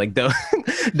outside, like the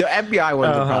FBI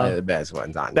ones are probably the best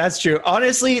ones on. That's true.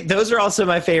 Honestly, those are also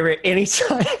my favorite.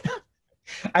 Anytime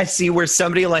I see where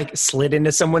somebody like slid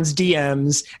into someone's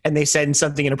DMs and they said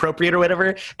something inappropriate or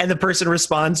whatever, and the person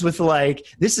responds with like,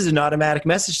 this is an automatic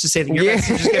message to say that your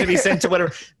message is going to be sent to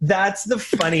whatever. That's the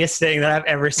funniest thing that I've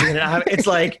ever seen. It's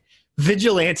like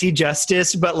vigilante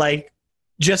justice, but like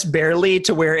just barely,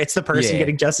 to where it's the person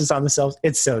getting justice on themselves.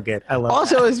 It's so good. I love it.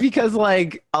 Also, it's because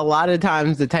like a lot of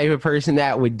times the type of person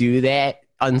that would do that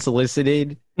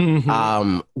unsolicited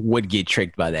would get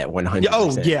tricked by that 100%.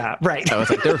 Oh yeah, right. So it's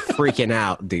like they're freaking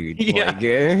out, dude. Yeah. Like,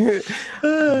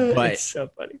 but it's so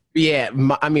funny. Yeah,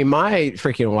 I mean, my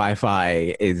freaking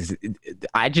Wi-Fi is,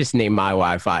 I just named my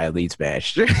Wi-Fi Elite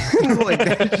Smash. Like,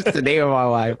 that's just the name of my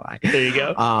Wi-Fi. There you go.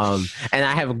 And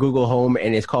I have a Google Home,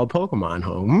 and it's called Pokemon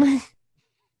Home.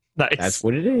 Nice. That's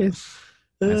what it is.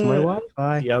 That's my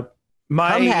Wi-Fi. Yep.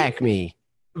 Come hack me.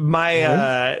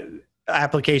 My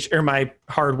application, or my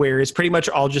hardware, is pretty much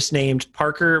all just named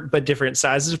Parker, but different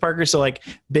sizes of Parker. So like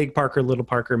big Parker, little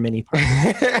Parker, mini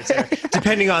Parker,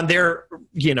 depending on their,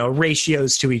 you know,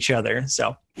 ratios to each other.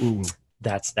 So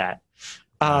that's that.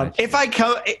 If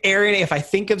I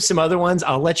think of some other ones,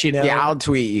 I'll let you know. Yeah, I'll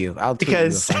tweet you.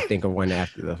 If I think of one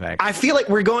after the fact. I feel like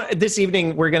this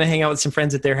evening, we're going to hang out with some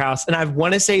friends at their house, and I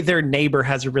want to say their neighbor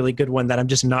has a really good one that I'm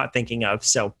just not thinking of.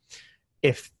 So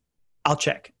I'll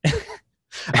check.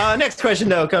 Next question,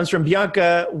 though, comes from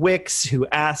Bianca Wicks, who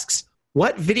asks,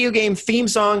 what video game theme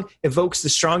song evokes the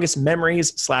strongest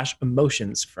memories /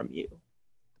 emotions from you?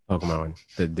 Pokemon.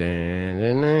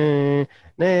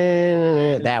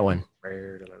 That one.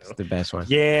 It's the best one.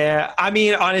 Yeah, I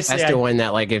mean, honestly, that's the one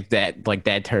that, like, if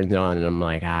that turns on, and I'm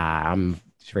like, I'm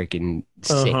freaking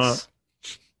 6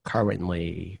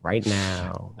 currently right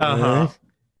now.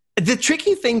 The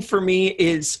tricky thing for me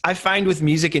is, I find with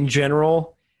music in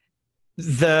general,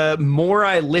 the more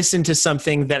I listen to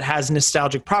something that has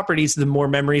nostalgic properties, the more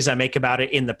memories I make about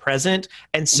it in the present.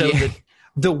 And so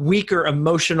the weaker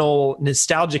emotional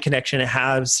nostalgia connection it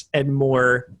has, and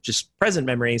more just present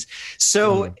memories.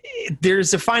 So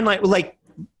there's a fine line. Like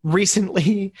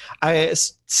recently,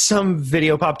 some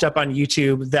video popped up on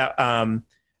YouTube that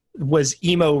was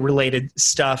emo related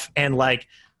stuff. And like,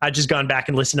 I just gone back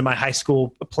and listened to my high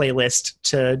school playlist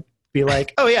to be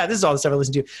like, oh yeah, this is all the stuff I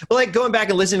listened to. But like going back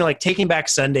and listening to like Taking Back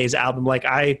Sunday's album, like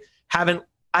I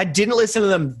didn't listen to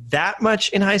them that much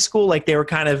in high school. Like they were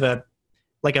kind of a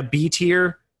B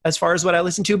tier as far as what I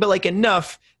listened to, but like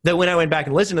enough that when I went back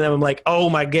and listened to them, I'm like, oh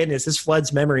my goodness, this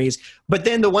floods memories. But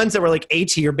then the ones that were like A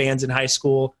tier bands in high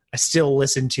school, I still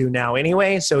listen to now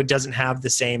anyway. So it doesn't have the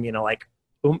same, you know, like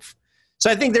oomph. So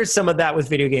I think there's some of that with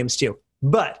video games too.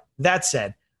 But that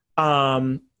said,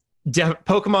 Pokemon.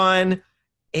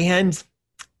 And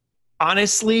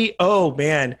honestly, oh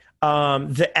man,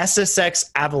 the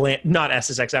SSX Avalanche, not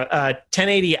SSX,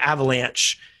 1080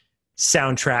 Avalanche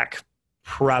soundtrack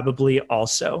probably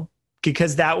also,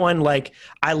 because that one, like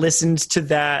I listened to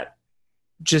that,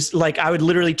 just like I would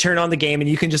literally turn on the game and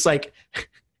you can just like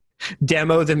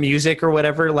demo the music or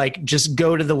whatever, like just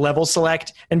go to the level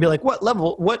select and be like,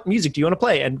 what music do you want to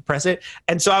play, and press it.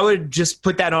 And so I would just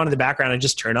put that on in the background and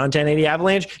just turn on 1080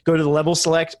 Avalanche, go to the level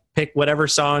select, pick whatever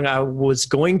song I was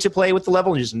going to play with the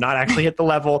level and just not actually hit the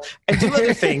level and do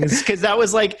other things. Because that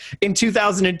was like in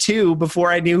 2002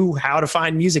 before I knew how to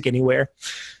find music anywhere.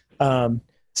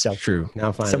 So true.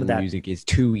 Now finding music is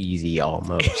too easy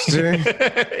almost.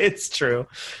 It's true.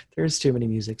 There's too many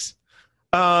musics.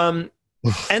 And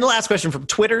the last question from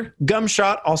Twitter,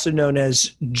 Gumshot, also known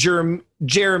as Jeremy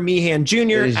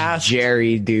Jr. asked,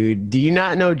 Jerry, dude. Do you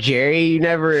not know Jerry? You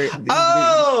never.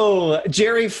 Oh,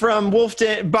 Jerry from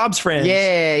Bob's friend.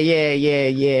 Yeah.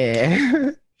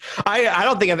 I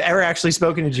don't think I've ever actually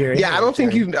spoken to Jerry. Yeah, I don't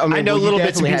think you. I know little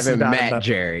bits and pieces haven't about met him,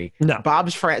 Jerry. No,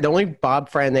 Bob's friend. The only Bob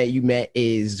friend that you met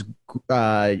is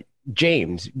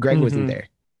James. Greg wasn't there.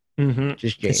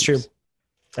 Just James. It's true.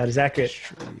 That is accurate.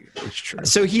 It's true.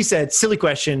 So he said, silly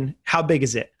question, how big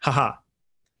is it? Haha.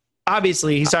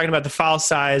 Obviously, he's talking about the file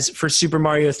size for Super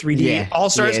Mario 3D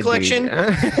All-Stars Collection,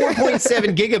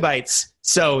 4.7 gigabytes.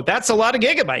 So that's a lot of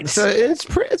gigabytes. So it's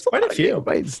quite a few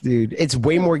gigabytes, dude. It's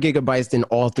way more gigabytes than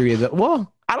all three of them.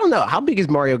 Well, I don't know. How big is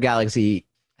Mario Galaxy?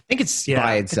 I think it's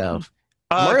by itself.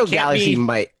 Mario Galaxy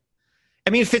might.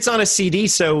 I mean, it fits on a CD,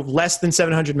 so less than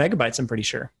 700 megabytes, I'm pretty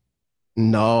sure.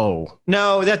 No,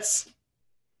 that's...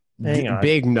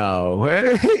 Big no.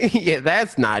 Yeah,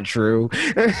 that's not true.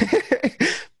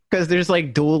 Because there's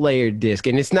like dual layered disc,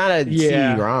 and it's not a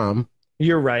CD-ROM.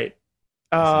 You're right.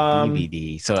 It's a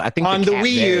DVD. So I think on the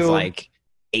Wii U is like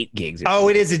 8 gigs. Oh,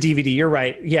 it is a DVD. You're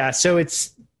right. Yeah. So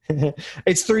it's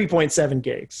 3.7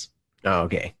 gigs. Oh,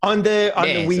 okay. On the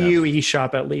Wii U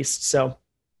eShop at least. So.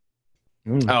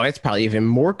 Oh, it's probably even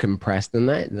more compressed than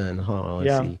that. Then,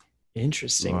 let's see.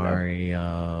 Interesting.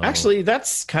 Mario. Actually,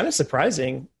 that's kind of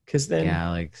surprising because then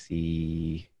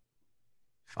Galaxy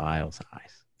file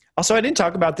size. Also, I didn't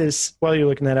talk about this while you're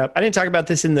looking that up. I didn't talk about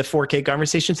this in the 4K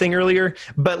conversation thing earlier,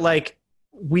 but like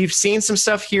we've seen some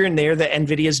stuff here and there that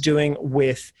NVIDIA's doing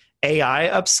with AI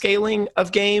upscaling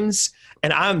of games,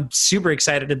 and I'm super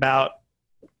excited about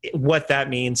what that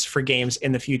means for games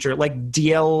in the future, like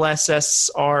DLSS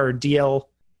or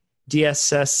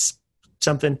DSS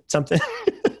something.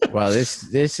 Well,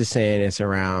 this is saying it's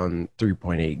around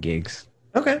 3.8 gigs.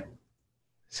 Okay.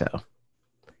 So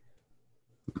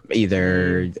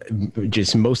either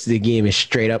just most of the game is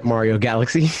straight up Mario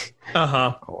Galaxy,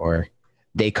 or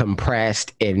they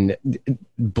compressed and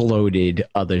bloated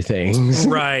other things.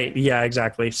 Right. Yeah,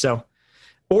 exactly. So,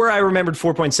 or I remembered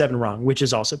 4.7 wrong, which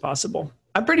is also possible.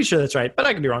 I'm pretty sure that's right, but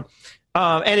I could be wrong.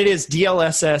 And it is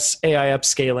DLSS AI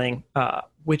upscaling,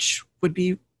 which would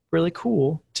be really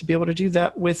cool to be able to do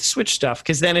that with Switch stuff,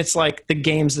 because then it's like the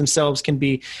games themselves can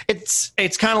be.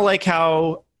 It's kind of like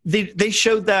how they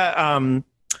showed that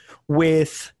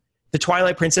with the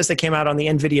Twilight Princess that came out on the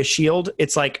NVIDIA Shield.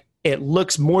 It's like it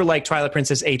looks more like Twilight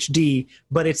Princess HD,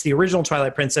 but it's the original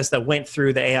Twilight Princess that went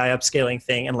through the AI upscaling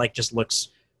thing and like just looks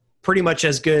pretty much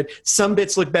as good. Some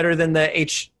bits look better than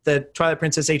the Twilight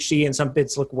Princess HD, and some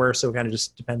bits look worse. So it kind of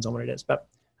just depends on what it is. But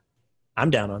I'm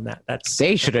down on that.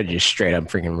 They should have just straight up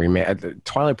freaking remade.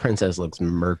 Twilight Princess looks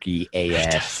murky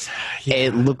AF.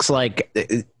 It looks like,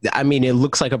 it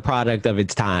looks like a product of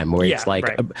its time, where it's like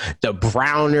the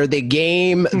browner the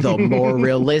game, the more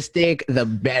realistic, the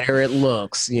better it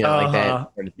looks. Like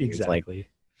that. Exactly.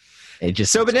 It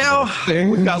just. So, but now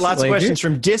we've got lots of questions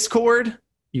from Discord.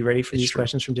 You ready for these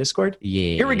questions from Discord?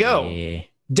 Yeah. Here we go.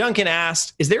 Duncan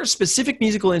asked, "Is there a specific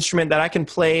musical instrument that I can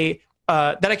play?"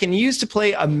 That I can use to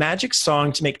play a magic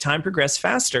song to make time progress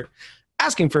faster.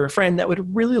 Asking for a friend that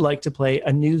would really like to play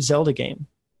a new Zelda game.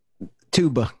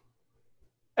 Tuba.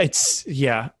 It's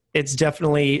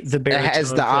definitely the baritone. It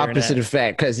has the opposite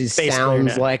effect because it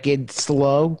sounds like it's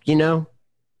slow,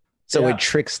 So it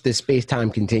tricks the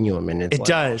space-time continuum, and it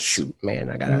does. Oh, shoot, man,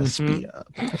 I gotta speed up.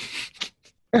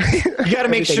 You got to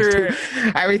make sure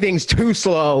everything's too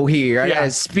slow here. I got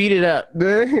to speed it up.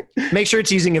 Make sure it's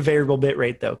using a variable bit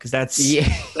rate, though, because that's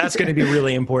going to be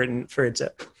really important for it to.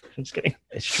 I'm just kidding.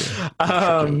 It's true.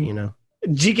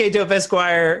 GK Dope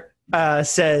Esquire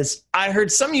says, I heard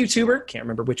some YouTuber, can't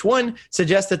remember which one,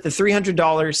 suggest that the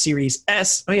 $300 Series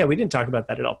S. Oh, yeah, we didn't talk about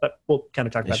that at all, but we'll kind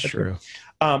of talk about that. True.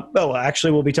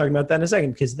 Actually, we'll be talking about that in a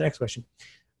second because of the next question.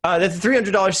 That the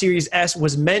 $300 Series S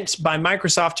was meant by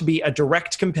Microsoft to be a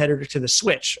direct competitor to the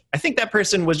Switch. I think that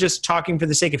person was just talking for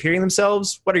the sake of hearing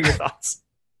themselves. What are your thoughts?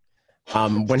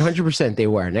 100% they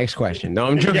were. Next question. No,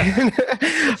 I'm joking.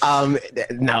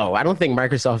 No, I don't think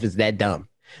Microsoft is that dumb.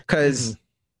 Because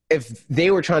if they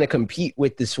were trying to compete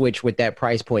with the Switch with that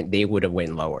price point, they would have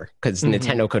went lower. Because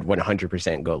Nintendo could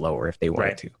 100% go lower if they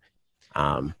wanted to.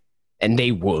 and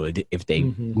they would if they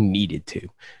needed to.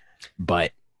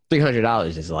 But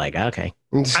 $300 is like, okay.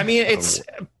 I mean, it's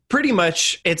pretty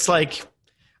much, it's like,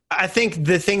 I think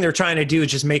the thing they're trying to do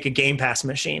is just make a Game Pass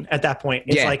machine at that point.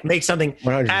 It's like make something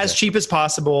 100%. As cheap as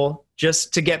possible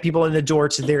just to get people in the door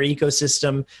to their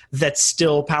ecosystem that's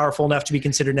still powerful enough to be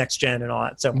considered next gen and all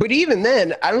that. So, but even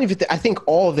then, I don't even I think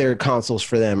all their consoles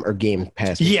for them are Game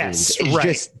Pass machines. Yes, it's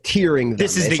just tiering them.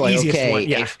 This is it's the like, easiest okay, one.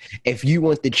 Yeah. If you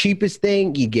want the cheapest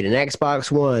thing, you get an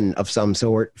Xbox One of some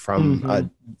sort from a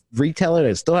retailer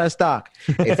that still has stock.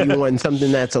 If you want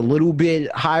something that's a little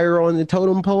bit higher on the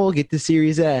totem pole, get the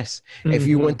Series S. If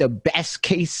you want the best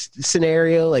case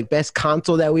scenario, like best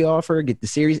console that we offer, get the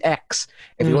Series X.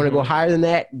 If you want to go higher than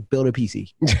that, build a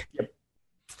PC. Yep.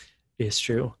 It's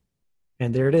true.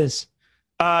 And there it is.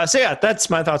 So yeah, that's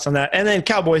my thoughts on that. And then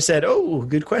Cowboy said, oh,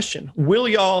 good question. Will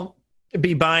y'all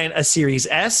be buying a Series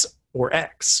S or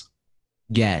X?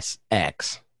 Yes,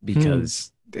 X,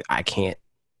 because I can't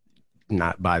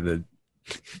not buy the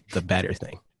better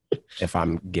thing if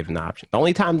I'm given the option. The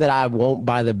only time that I won't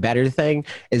buy the better thing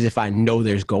is if I know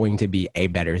there's going to be a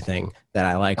better thing that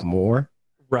I like more.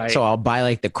 Right. So I'll buy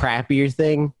like the crappier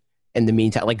thing in the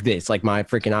meantime, like this, like my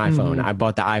freaking iPhone. I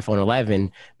bought the iPhone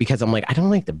 11 because I'm like, I don't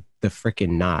like the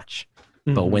freaking notch.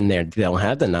 But when they don't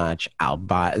have the notch, I'll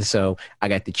buy. So I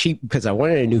got the cheap because I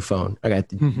wanted a new phone. I got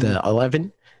the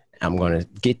 11. I'm going to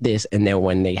get this. And then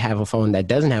when they have a phone that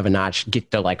doesn't have a notch,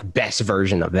 get the like best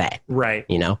version of that. Right.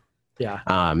 You know? Yeah.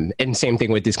 And same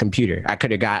thing with this computer. I could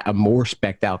have got a more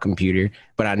spec'd out computer,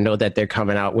 but I know that they're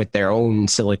coming out with their own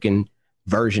silicon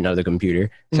version of the computer.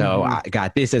 So I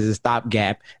got this as a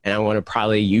stopgap, and I want to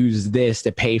probably use this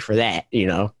to pay for that, you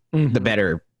know, the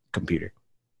better computer.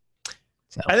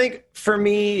 So I think for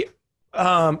me,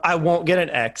 I won't get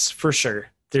an X for sure.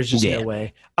 There's just no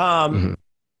way.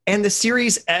 And the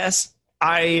Series S,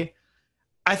 I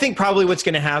think probably what's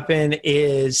going to happen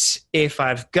is if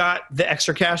I've got the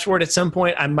extra cash for it at some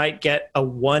point, I might get a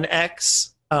 1X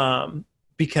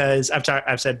because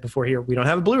I've said before here, we don't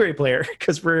have a Blu-ray player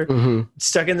because we're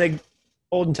stuck in the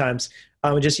olden times.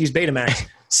 We just use Betamax.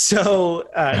 So,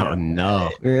 oh no.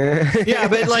 Yeah,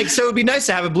 but like, so it'd be nice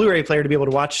to have a Blu-ray player to be able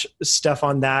to watch stuff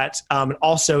on that. And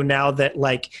also now that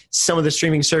like some of the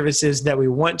streaming services that we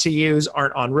want to use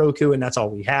aren't on Roku and that's all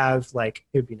we have, like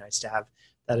it would be nice to have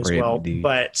that as well.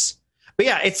 But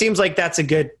yeah, it seems like that's a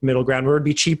good middle ground where it'd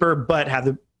be cheaper, but have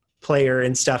the player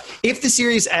and stuff. If the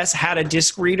Series S had a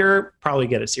disc reader, probably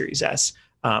get a Series S.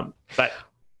 But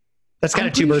that's kind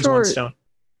of two birds, one stone.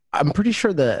 I'm pretty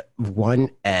sure the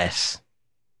 1S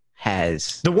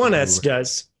has the 1S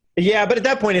does. Yeah, but at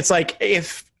that point, it's like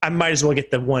if I might as well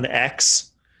get the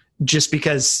 1X, just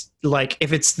because like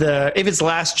if it's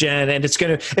last gen and it's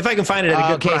gonna if I can find it at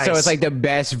a good price. So it's like the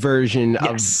best version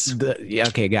of the. Yeah,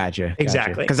 okay, gotcha.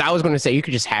 Exactly. Because I was going to say you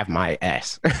could just have my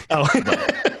S. Oh,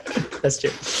 that's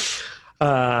true.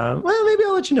 Well, maybe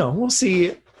I'll let you know. We'll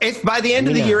see. If by the end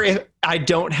of the year, if I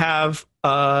don't have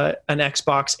an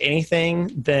Xbox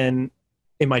anything, then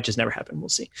it might just never happen. We'll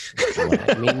see.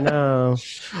 Let me know.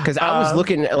 Because I was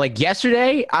looking like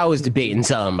yesterday, I was debating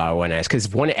selling my 1S because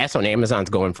 1S on Amazon's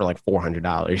going for like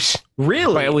 $400.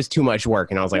 Really? But it was too much work,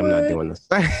 and I was like, I'm not doing this.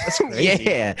 That's crazy.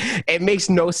 Yeah, it makes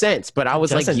no sense. But I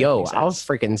was like, yo, I'll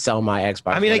freaking sell my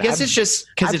Xbox. I mean, I guess it's just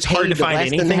because it's hard to find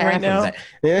anything right now.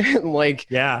 Like,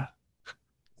 yeah.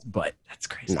 But that's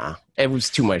crazy. Nah, it was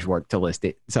too much work to list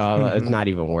it, so it's not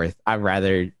even worth. I'd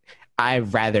rather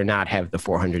not have the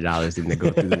 $400 than to go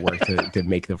through the work to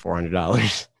make the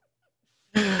 $400.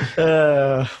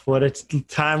 What a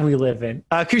time we live in.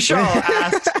 Kushal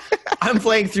asked, "I'm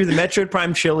playing through the Metroid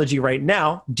Prime trilogy right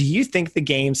now. Do you think the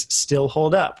games still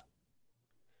hold up?"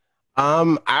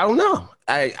 I don't know.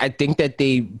 I think that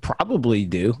they probably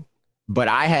do. But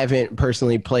I haven't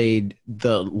personally played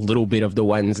the little bit of the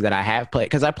ones that I have played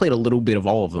because I played a little bit of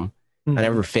all of them. I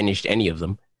never finished any of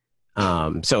them.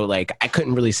 So like I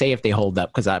couldn't really say if they hold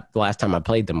up because the last time I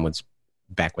played them was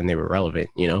back when they were relevant,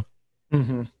 you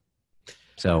know?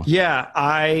 So yeah,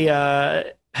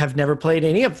 I have never played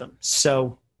any of them.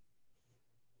 So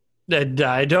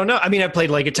I don't know. I mean, I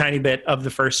played like a tiny bit of the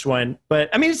first one, but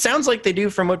I mean, it sounds like they do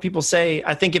from what people say.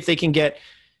 I think if they can get...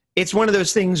 It's one of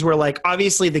those things where, like,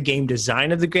 obviously the game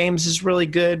design of the games is really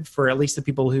good for at least the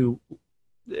people who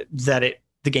the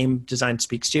game design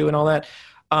speaks to and all that.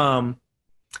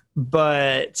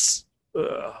 But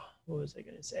what was I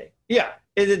going to say? Yeah,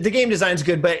 the game design's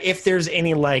good, but if there's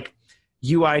any like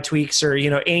UI tweaks or, you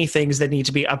know, any things that need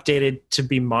to be updated to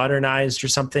be modernized or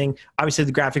something, obviously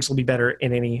the graphics will be better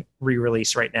in any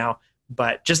re-release right now.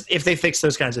 But just if they fix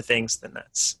those kinds of things, then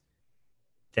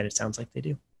it sounds like they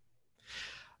do.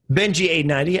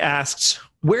 Benji890 asks,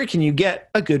 where can you get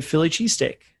a good Philly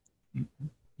cheesesteak?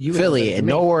 Philly and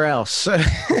nowhere else.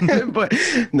 But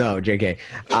no, JK.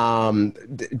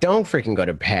 Don't freaking go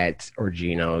to Pat's or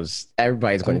Geno's.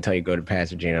 Everybody's going to tell you go to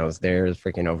Pat's or Geno's. They're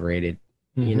freaking overrated.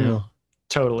 You know?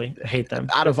 Totally hate them.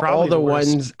 Out of all the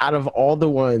ones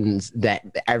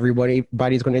that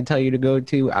everybody's going to tell you to go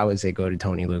to, I would say go to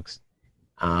Tony Luke's.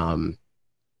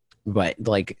 But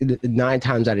like 9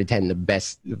 times out of 10, the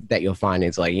best that you'll find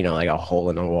is like, like a hole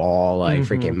in the wall, like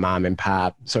freaking mom and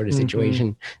pop sort of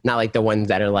situation. Not like the ones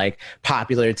that are like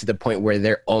popular to the point where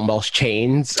they're almost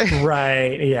chains.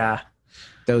 Right. Yeah.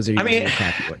 Those are really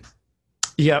crappy ones.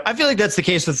 Yeah. I feel like that's the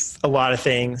case with a lot of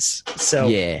things. So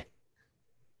yeah,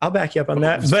 I'll back you up on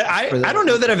that. But I don't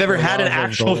know that I've ever had an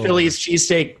actual Philly's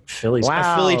cheesesteak. A Philly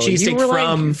cheesesteak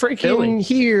from freaking Philly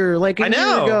here like a year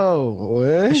ago.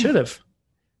 What? I should have.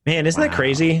 Man, isn't that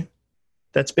crazy?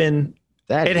 It's been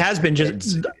around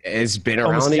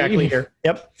exactly here.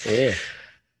 Yep. Yeah.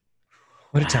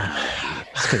 What a time.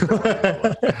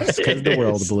 It's because the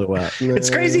world blew up. It's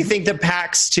crazy to think that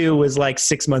PAX 2 was like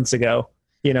 6 months ago.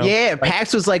 Yeah,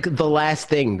 PAX was like the last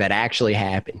thing that actually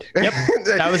happened. Yep.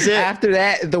 That was it. After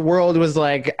that, the world was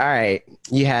like, all right,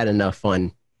 you had enough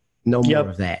fun. No more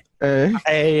of that.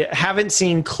 I haven't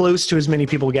seen close to as many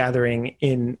people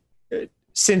gathering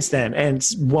since then, and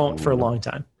won't for a long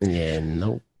time. Yeah,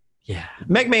 nope. Yeah.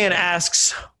 Megman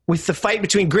asks, when the fight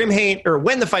between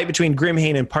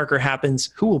Grimhain and Parker happens,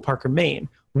 who will Parker main?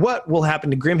 What will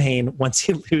happen to Grimhain once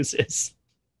he loses?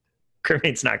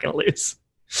 Grimhain's not going to lose.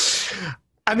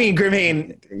 I mean,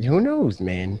 Grimhain. Who knows,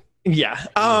 man? Yeah.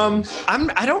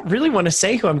 I don't really want to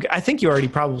say who I think you already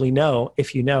probably know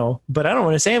if you know, but I don't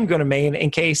want to say I'm going to main in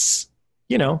case,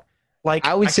 like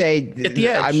I would say,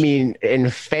 I mean,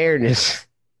 in fairness,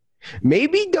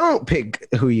 maybe don't pick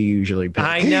who you usually pick.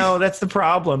 I know that's the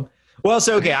problem. Well,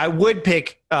 so okay, I would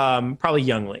pick probably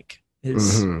Young Link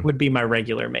would be my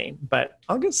regular main, but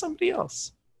I'll get somebody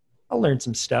else. I'll learn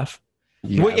some stuff.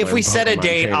 If we set a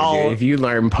date, if you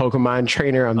learn Pokemon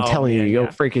Trainer, I'm telling you, you'll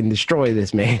freaking destroy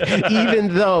this man.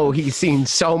 Even though he's seen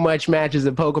so much matches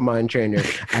of Pokemon Trainer,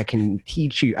 I can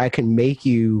teach you. I can make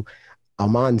you a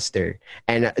monster.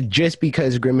 And just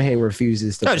because Grimhain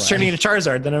refuses to just turning into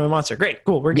Charizard, then I'm a monster. Great,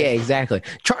 cool, we're good. Yeah, exactly.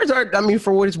 Charizard, I mean,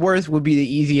 for what it's worth, would be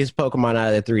the easiest Pokemon out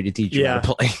of the 3 to teach you how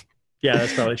to play. Yeah,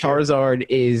 that's probably true. Charizard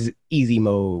is easy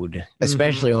mode,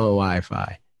 especially on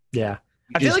Wi-Fi. Yeah.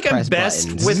 I feel like I'm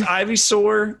best with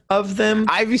Ivysaur of them.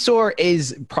 Ivysaur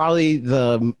is probably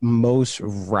the most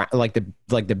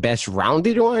the best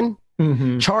rounded one.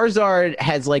 Charizard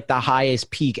has like the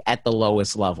highest peak at the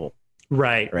lowest level.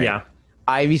 Right? Yeah.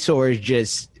 Ivysaur is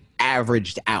just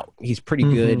averaged out. He's pretty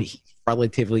good. He's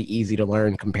relatively easy to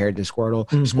learn compared to Squirtle.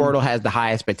 Squirtle has the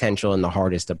highest potential and the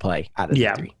hardest to play out of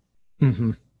the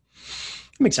 3.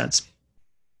 Makes sense.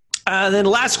 Then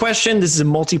last question. This is a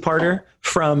multi-parter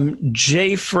from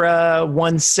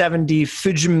Jafra170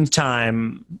 Fujim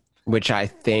Time, which I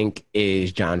think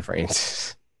is John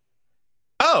Francis.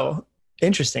 Oh,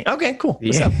 interesting. Okay, cool.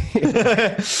 Yeah.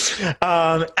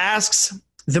 Asks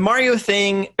the Mario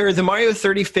thing or the Mario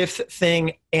 35th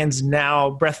thing and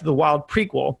now Breath of the Wild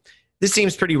prequel. This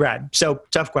seems pretty rad. So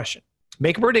tough question.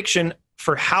 Make a prediction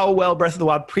for how well Breath of the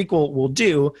Wild prequel will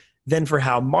do, then for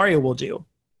how Mario will do.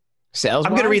 Sales.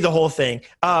 I'm going to read the whole thing.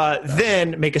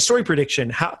 Then make a story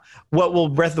prediction. What will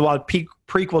Breath of the Wild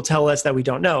prequel tell us that we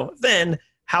don't know? Then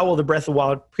how will the Breath of the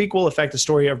Wild prequel affect the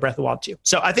story of Breath of the Wild 2?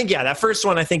 So I think, that first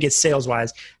one, I think is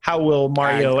sales-wise. How will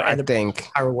Mario and the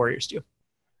Hyrule Warriors do?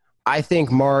 I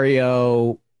think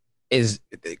Mario is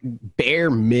bare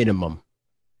minimum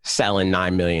selling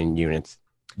 9 million units.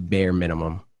 Bare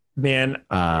minimum. Man,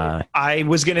 I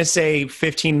was going to say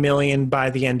 15 million by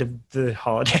the end of the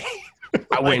holiday.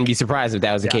 I wouldn't be surprised if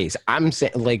that was the case. I'm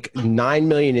saying like 9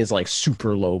 million is like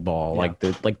super low ball, like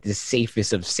the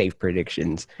safest of safe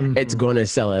predictions. It's going to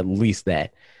sell at least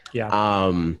that.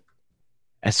 Yeah.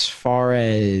 As far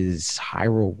as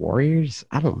Hyrule Warriors,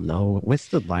 I don't know. What's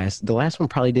the last one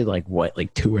probably did like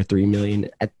 2 or 3 million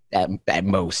at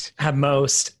most. At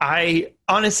most. I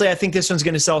think this one's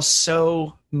going to sell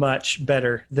so much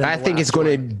better than I think it's going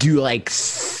to do like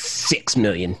 6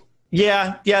 million.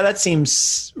 Yeah, that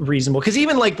seems reasonable. Because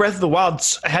even like Breath of the Wild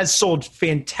has sold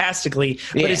fantastically,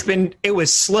 but it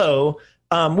was slow.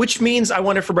 Which means I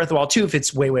wonder for Breath of the Wild 2 if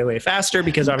it's way, way, way faster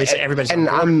because obviously everybody's and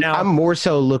I'm more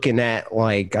so looking at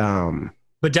like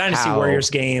but Dynasty Warriors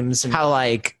games and how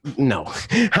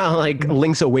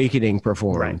Link's Awakening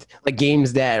performed, like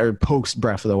games that are post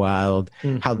Breath of the Wild,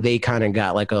 how they kind of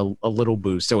got like a little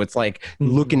boost. So it's like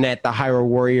looking at the Hyrule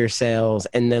Warrior sales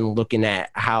and then looking at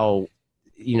how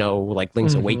like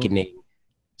Link's Awakening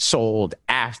sold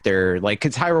after, like,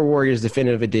 because Hyrule Warriors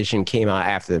Definitive Edition came out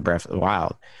after the Breath of the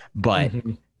Wild, but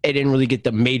it didn't really get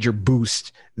the major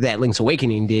boost that Link's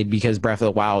Awakening did because Breath of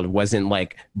the Wild wasn't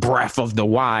like Breath of the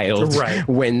Wild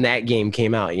when that game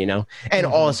came out, you know? And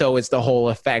also it's the whole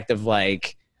effect of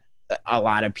like a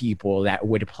lot of people that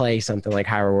would play something like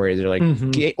Hyrule Warriors. They're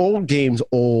like, old game's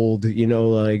old, you know,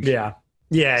 like.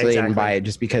 Yeah, so they didn't buy it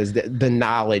just because the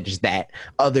knowledge that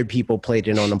other people played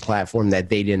it on a platform that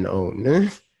they didn't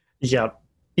own. Yep.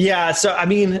 Yeah, so I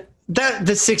mean, that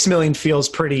the 6 million feels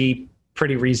pretty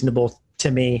reasonable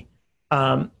to me.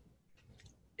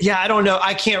 Yeah, I don't know.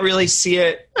 I can't really see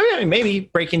it. I mean, maybe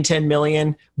breaking 10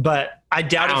 million, but I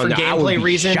doubt it for gameplay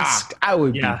reasons. I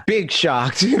would be big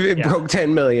shocked if it broke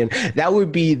 10 million. That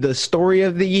would be the story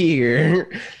of the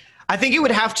year. I think it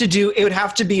would have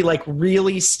to be like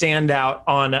really stand out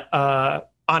on a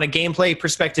gameplay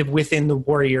perspective within the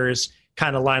Warriors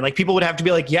kind of line. Like people would have to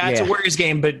be like, it's a Warriors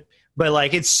game, but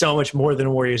like it's so much more than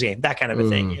a Warriors game. That kind of a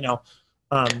thing, you know.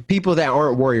 People that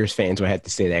aren't Warriors fans would have to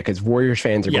say that because Warriors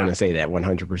fans are going to say that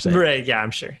 100%. Right? Yeah,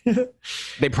 I'm sure.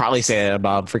 They probably say that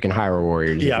about freaking Hyrule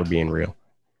Warriors if we're being real.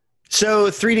 So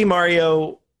 3D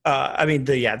Mario, I mean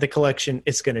the collection,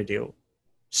 it's going to do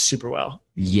super well.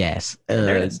 Yes.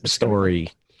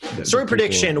 Story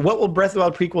prediction. What will Breath of the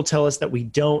Wild prequel tell us that we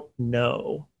don't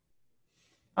know?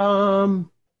 I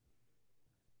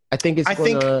think it's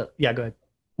go ahead.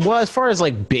 Well, as far as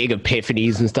like big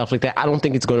epiphanies and stuff like that, I don't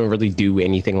think it's going to really do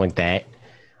anything like that.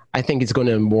 I think it's going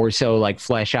to more so like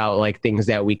flesh out like things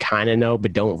that we kind of know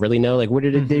but don't really know. Like what are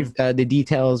the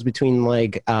details between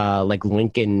like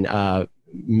Link and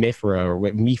Mithra or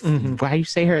Mipha? How do you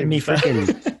say her?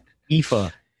 Mipha.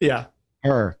 Mipha. Yeah.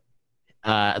 Her.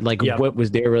 What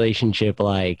was their relationship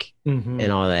like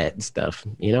and all that stuff,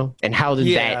 you know? And how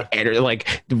did that enter?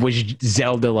 Like, was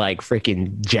Zelda like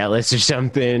freaking jealous or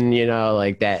something, you know,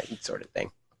 like that sort of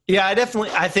thing? Yeah, I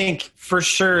think for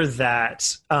sure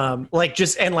that, how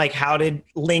did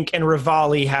Link and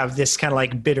Rivali have this kind of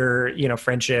like bitter, you know,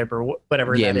 friendship or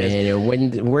whatever that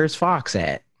is? Where's Fox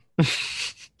at?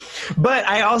 But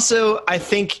I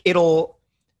think it'll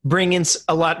bring in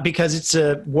a lot because it's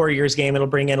a Warriors game. It'll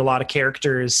bring in a lot of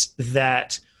characters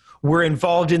that were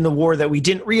involved in the war that we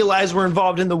didn't realize were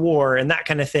involved in the war and that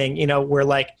kind of thing. You know, where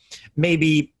like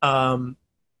maybe Talon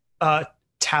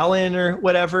or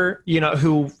whatever, you know,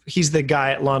 who he's the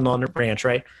guy at Lon Lon Ranch,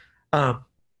 right?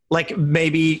 Like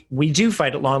maybe we do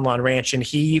fight at Lon Lon Ranch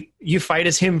and you fight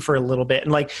as him for a little bit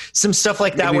and like some stuff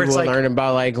like that. Maybe where it's we'll like learn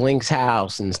about like Link's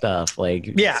house and stuff. Like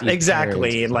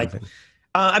exactly. Like.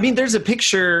 I mean, there's a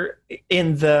picture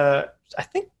in I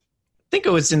think it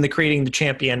was in the Creating the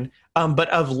Champion, but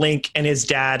of Link and his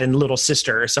dad and little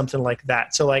sister or something like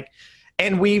that. So like,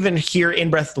 and we even hear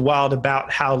in Breath of the Wild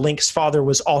about how Link's father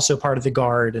was also part of the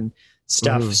Guard and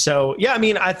stuff. So yeah, I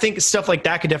mean, I think stuff like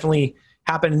that could definitely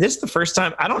happen. And this is the first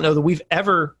time, I don't know that we've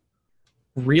ever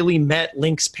really met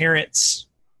Link's parents.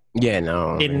 In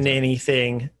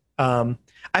anything. I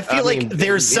feel like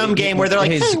there's some game where they're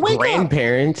like, his hey, wake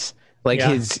grandparents. Up. Like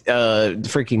his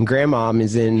freaking grandmom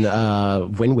is in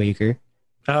Wind Waker.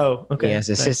 Oh, okay. He has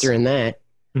a sister in that.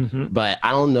 But I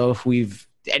don't know if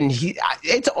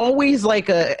it's always like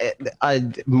a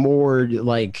more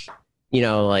like, you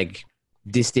know, like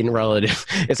distant relative.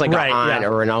 It's like an aunt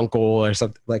or an uncle or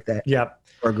something like that. Yep.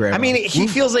 Or grandma. I mean, he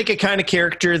feels like a kind of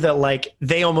character that like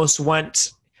they almost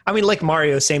want, I mean, like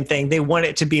Mario, same thing. They want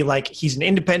it to be like he's an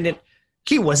independent.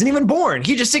 He wasn't even born.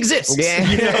 He just exists. Yeah.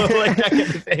 You know, like that kind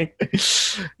of thing.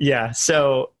 Yeah.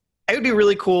 So it would be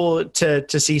really cool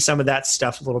to see some of that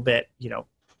stuff a little bit, you know,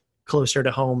 closer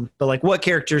to home. But like what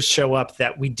characters show up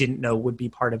that we didn't know would be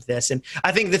part of this. And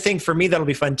I think the thing for me that'll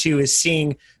be fun too is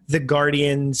seeing the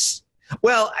Guardians.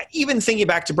 Well, even thinking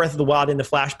back to Breath of the Wild in the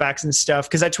flashbacks and stuff,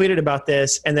 because I tweeted about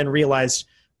this and then realized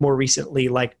more recently,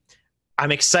 like,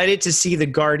 I'm excited to see the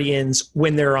Guardians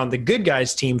when they're on the good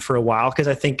guys team for a while, because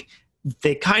I think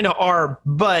they kind of are,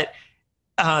 but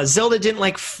Zelda didn't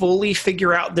like fully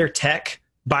figure out their tech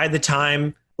by the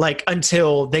time, like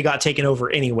until they got taken over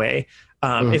anyway.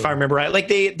 If I remember right, like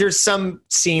there's some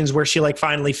scenes where she like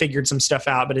finally figured some stuff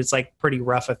out, but it's like pretty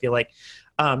rough, I feel like.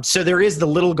 So there is the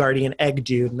little Guardian egg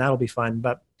dude, and that'll be fun.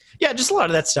 But yeah, just a lot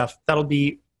of that stuff. That'll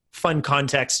be fun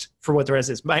context for what the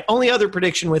rest is. My only other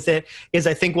prediction with it is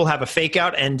I think we'll have a fake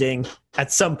out ending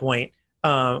at some point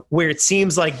where it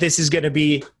seems like this is going to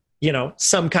be, you know,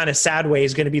 some kind of sad way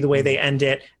is going to be the way they end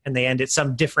it, and they end it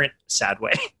some different sad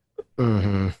way.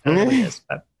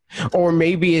 Or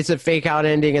maybe it's a fake out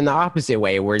ending in the opposite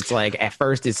way, where it's like at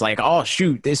first it's like, oh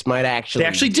shoot, this might actually they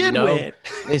actually did win.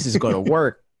 This is going to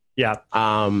work. Yeah.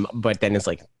 But then it's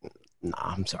like, nah,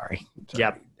 I'm sorry.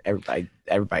 Yep.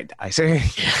 everybody dies.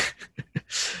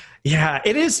 Yeah,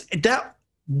 it is that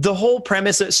the whole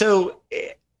premise. So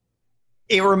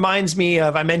it reminds me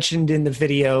of, I mentioned in the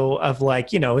video of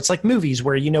like, it's like movies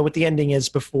where you know what the ending is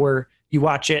before you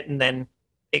watch it and then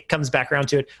it comes back around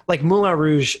to it. Like Moulin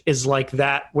Rouge is like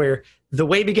that, where the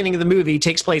way beginning of the movie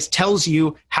takes place, tells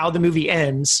you how the movie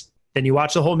ends. Then you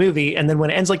watch the whole movie. And then when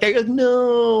it ends like that, you're like,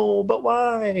 no, but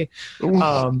why?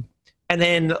 And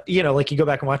then, like you go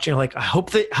back and watch it, you're like, I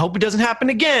hope it doesn't happen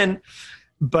again.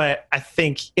 But I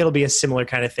think it'll be a similar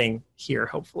kind of thing here,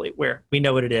 hopefully, where we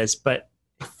know what it is, but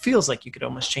it feels like you could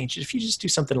almost change it if you just do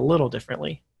something a little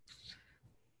differently.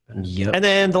 Yep. And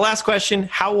then the last question,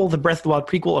 how will the Breath of the Wild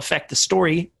prequel affect the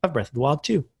story of Breath of the Wild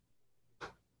 2?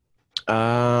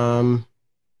 I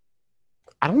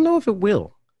don't know if it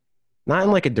will. Not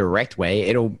in like a direct way.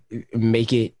 It'll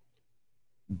make it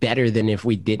better than if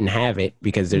we didn't have it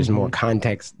because there's more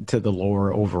context to the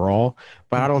lore overall.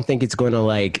 But I don't think it's going to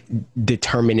like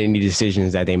determine any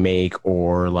decisions that they make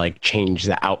or like change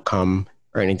the outcome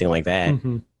or anything like that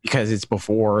because it's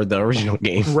before the original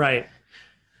game. Right.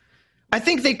 I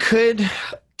think they could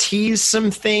tease some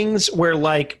things where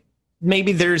like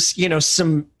maybe there's,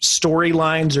 some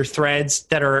storylines or threads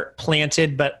that are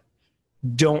planted but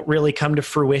don't really come to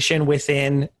fruition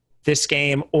within this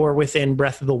game or within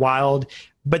Breath of the Wild.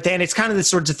 But then it's kind of the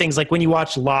sorts of things like when you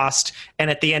watch Lost and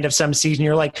at the end of some season,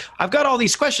 you're like, I've got all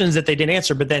these questions that they didn't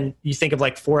answer. But then you think of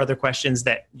like 4 other questions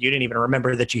that you didn't even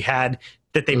remember that you had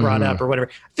that they brought up or whatever.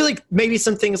 I feel like maybe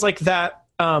some things like that.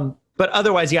 But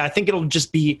otherwise, yeah, I think it'll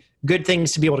just be good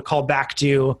things to be able to call back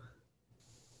to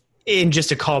in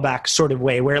just a callback sort of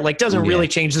way where it like doesn't really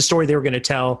change the story they were going to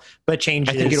tell, but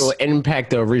changes. I think it'll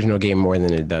impact the original game more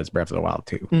than it does Breath of the Wild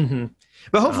 2.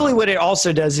 But hopefully what it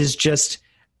also does is just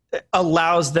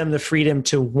allows them the freedom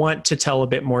to want to tell a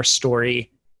bit more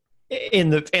story in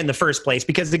the first place,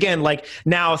 because again, like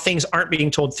now things aren't being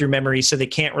told through memory, so they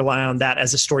can't rely on that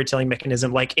as a storytelling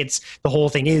mechanism. Like it's the whole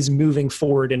thing is moving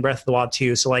forward in Breath of the Wild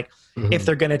 2. So like if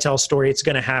they're going to tell a story, it's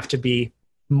going to have to be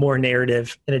more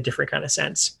narrative in a different kind of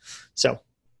sense. So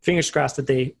fingers crossed that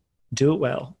they do it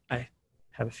well. I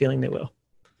have a feeling they will.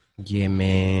 Yeah,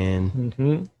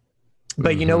 man.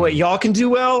 But you know what y'all can do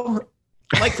well?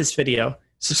 Like this video.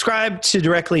 Subscribe to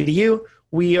Directly to You.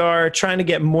 We are trying to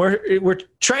get more. We're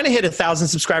trying to hit 1,000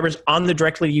 subscribers on the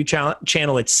Directly to You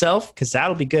channel itself, because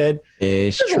that'll be good.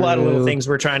 There's a lot of little things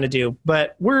we're trying to do,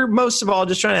 but we're most of all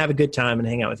just trying to have a good time and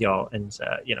hang out with y'all and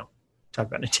talk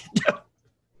about Nintendo.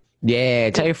 Yeah,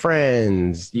 tell your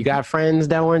friends. You got friends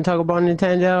that want to talk about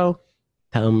Nintendo?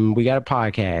 Tell them we got a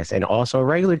podcast and also a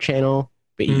regular channel,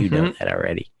 but you know that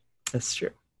already. That's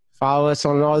true. Follow us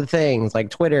on all the things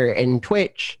like Twitter and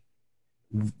Twitch.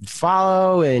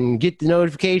 Follow and get the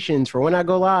notifications for when I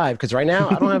go live, because right now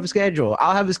I don't have a schedule.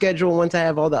 I'll have a schedule once I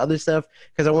have all the other stuff,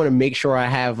 because I want to make sure I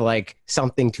have like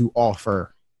something to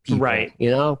offer people, right?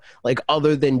 Like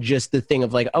other than just the thing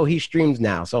of like, oh, he streams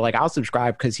now, so like I'll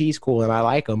subscribe because he's cool and I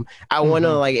like him. I want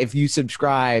to like, if you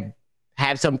subscribe,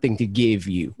 have something to give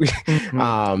you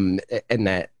in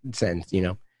that sense,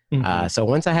 so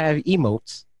once I have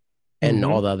emotes and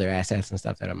all the other assets and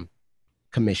stuff that I'm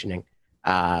commissioning,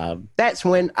 that's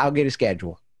when I'll get a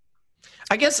schedule.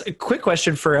 I guess a quick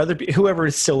question for whoever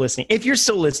is still listening. If you're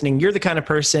still listening, you're the kind of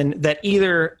person that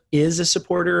either is a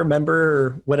supporter, a member,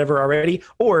 or whatever already,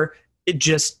 or it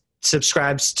just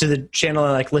subscribes to the channel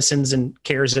and like listens and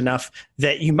cares enough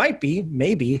that you might be,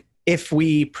 maybe, if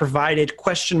we provided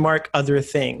other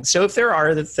things. So if there are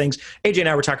other things, AJ and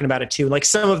I were talking about it too, like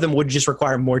some of them would just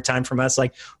require more time from us.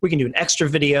 Like we can do an extra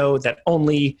video that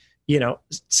only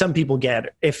some people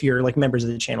get if you're like members of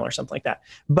the channel or something like that.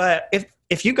 But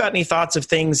if you got any thoughts of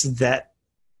things that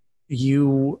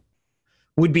you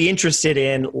would be interested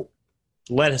in,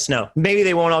 let us know. Maybe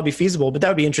they won't all be feasible, but that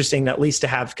would be interesting at least to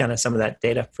have kind of some of that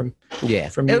data from it'll be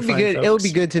good. Folks. It'll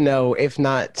be good to know, if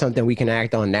not something we can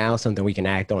act on now, something we can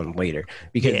act on later,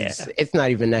 because it's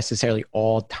not even necessarily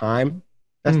all time.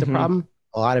 That's the problem.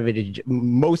 A lot of it,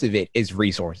 most of it is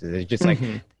resources. It's just like,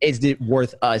 is it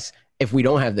worth us, if we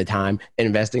don't have the time,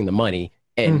 investing the money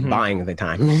and buying the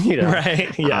time,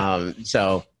 Right. Yeah.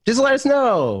 So just let us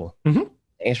know.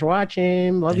 Thanks for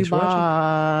watching. Love you.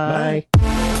 Bye.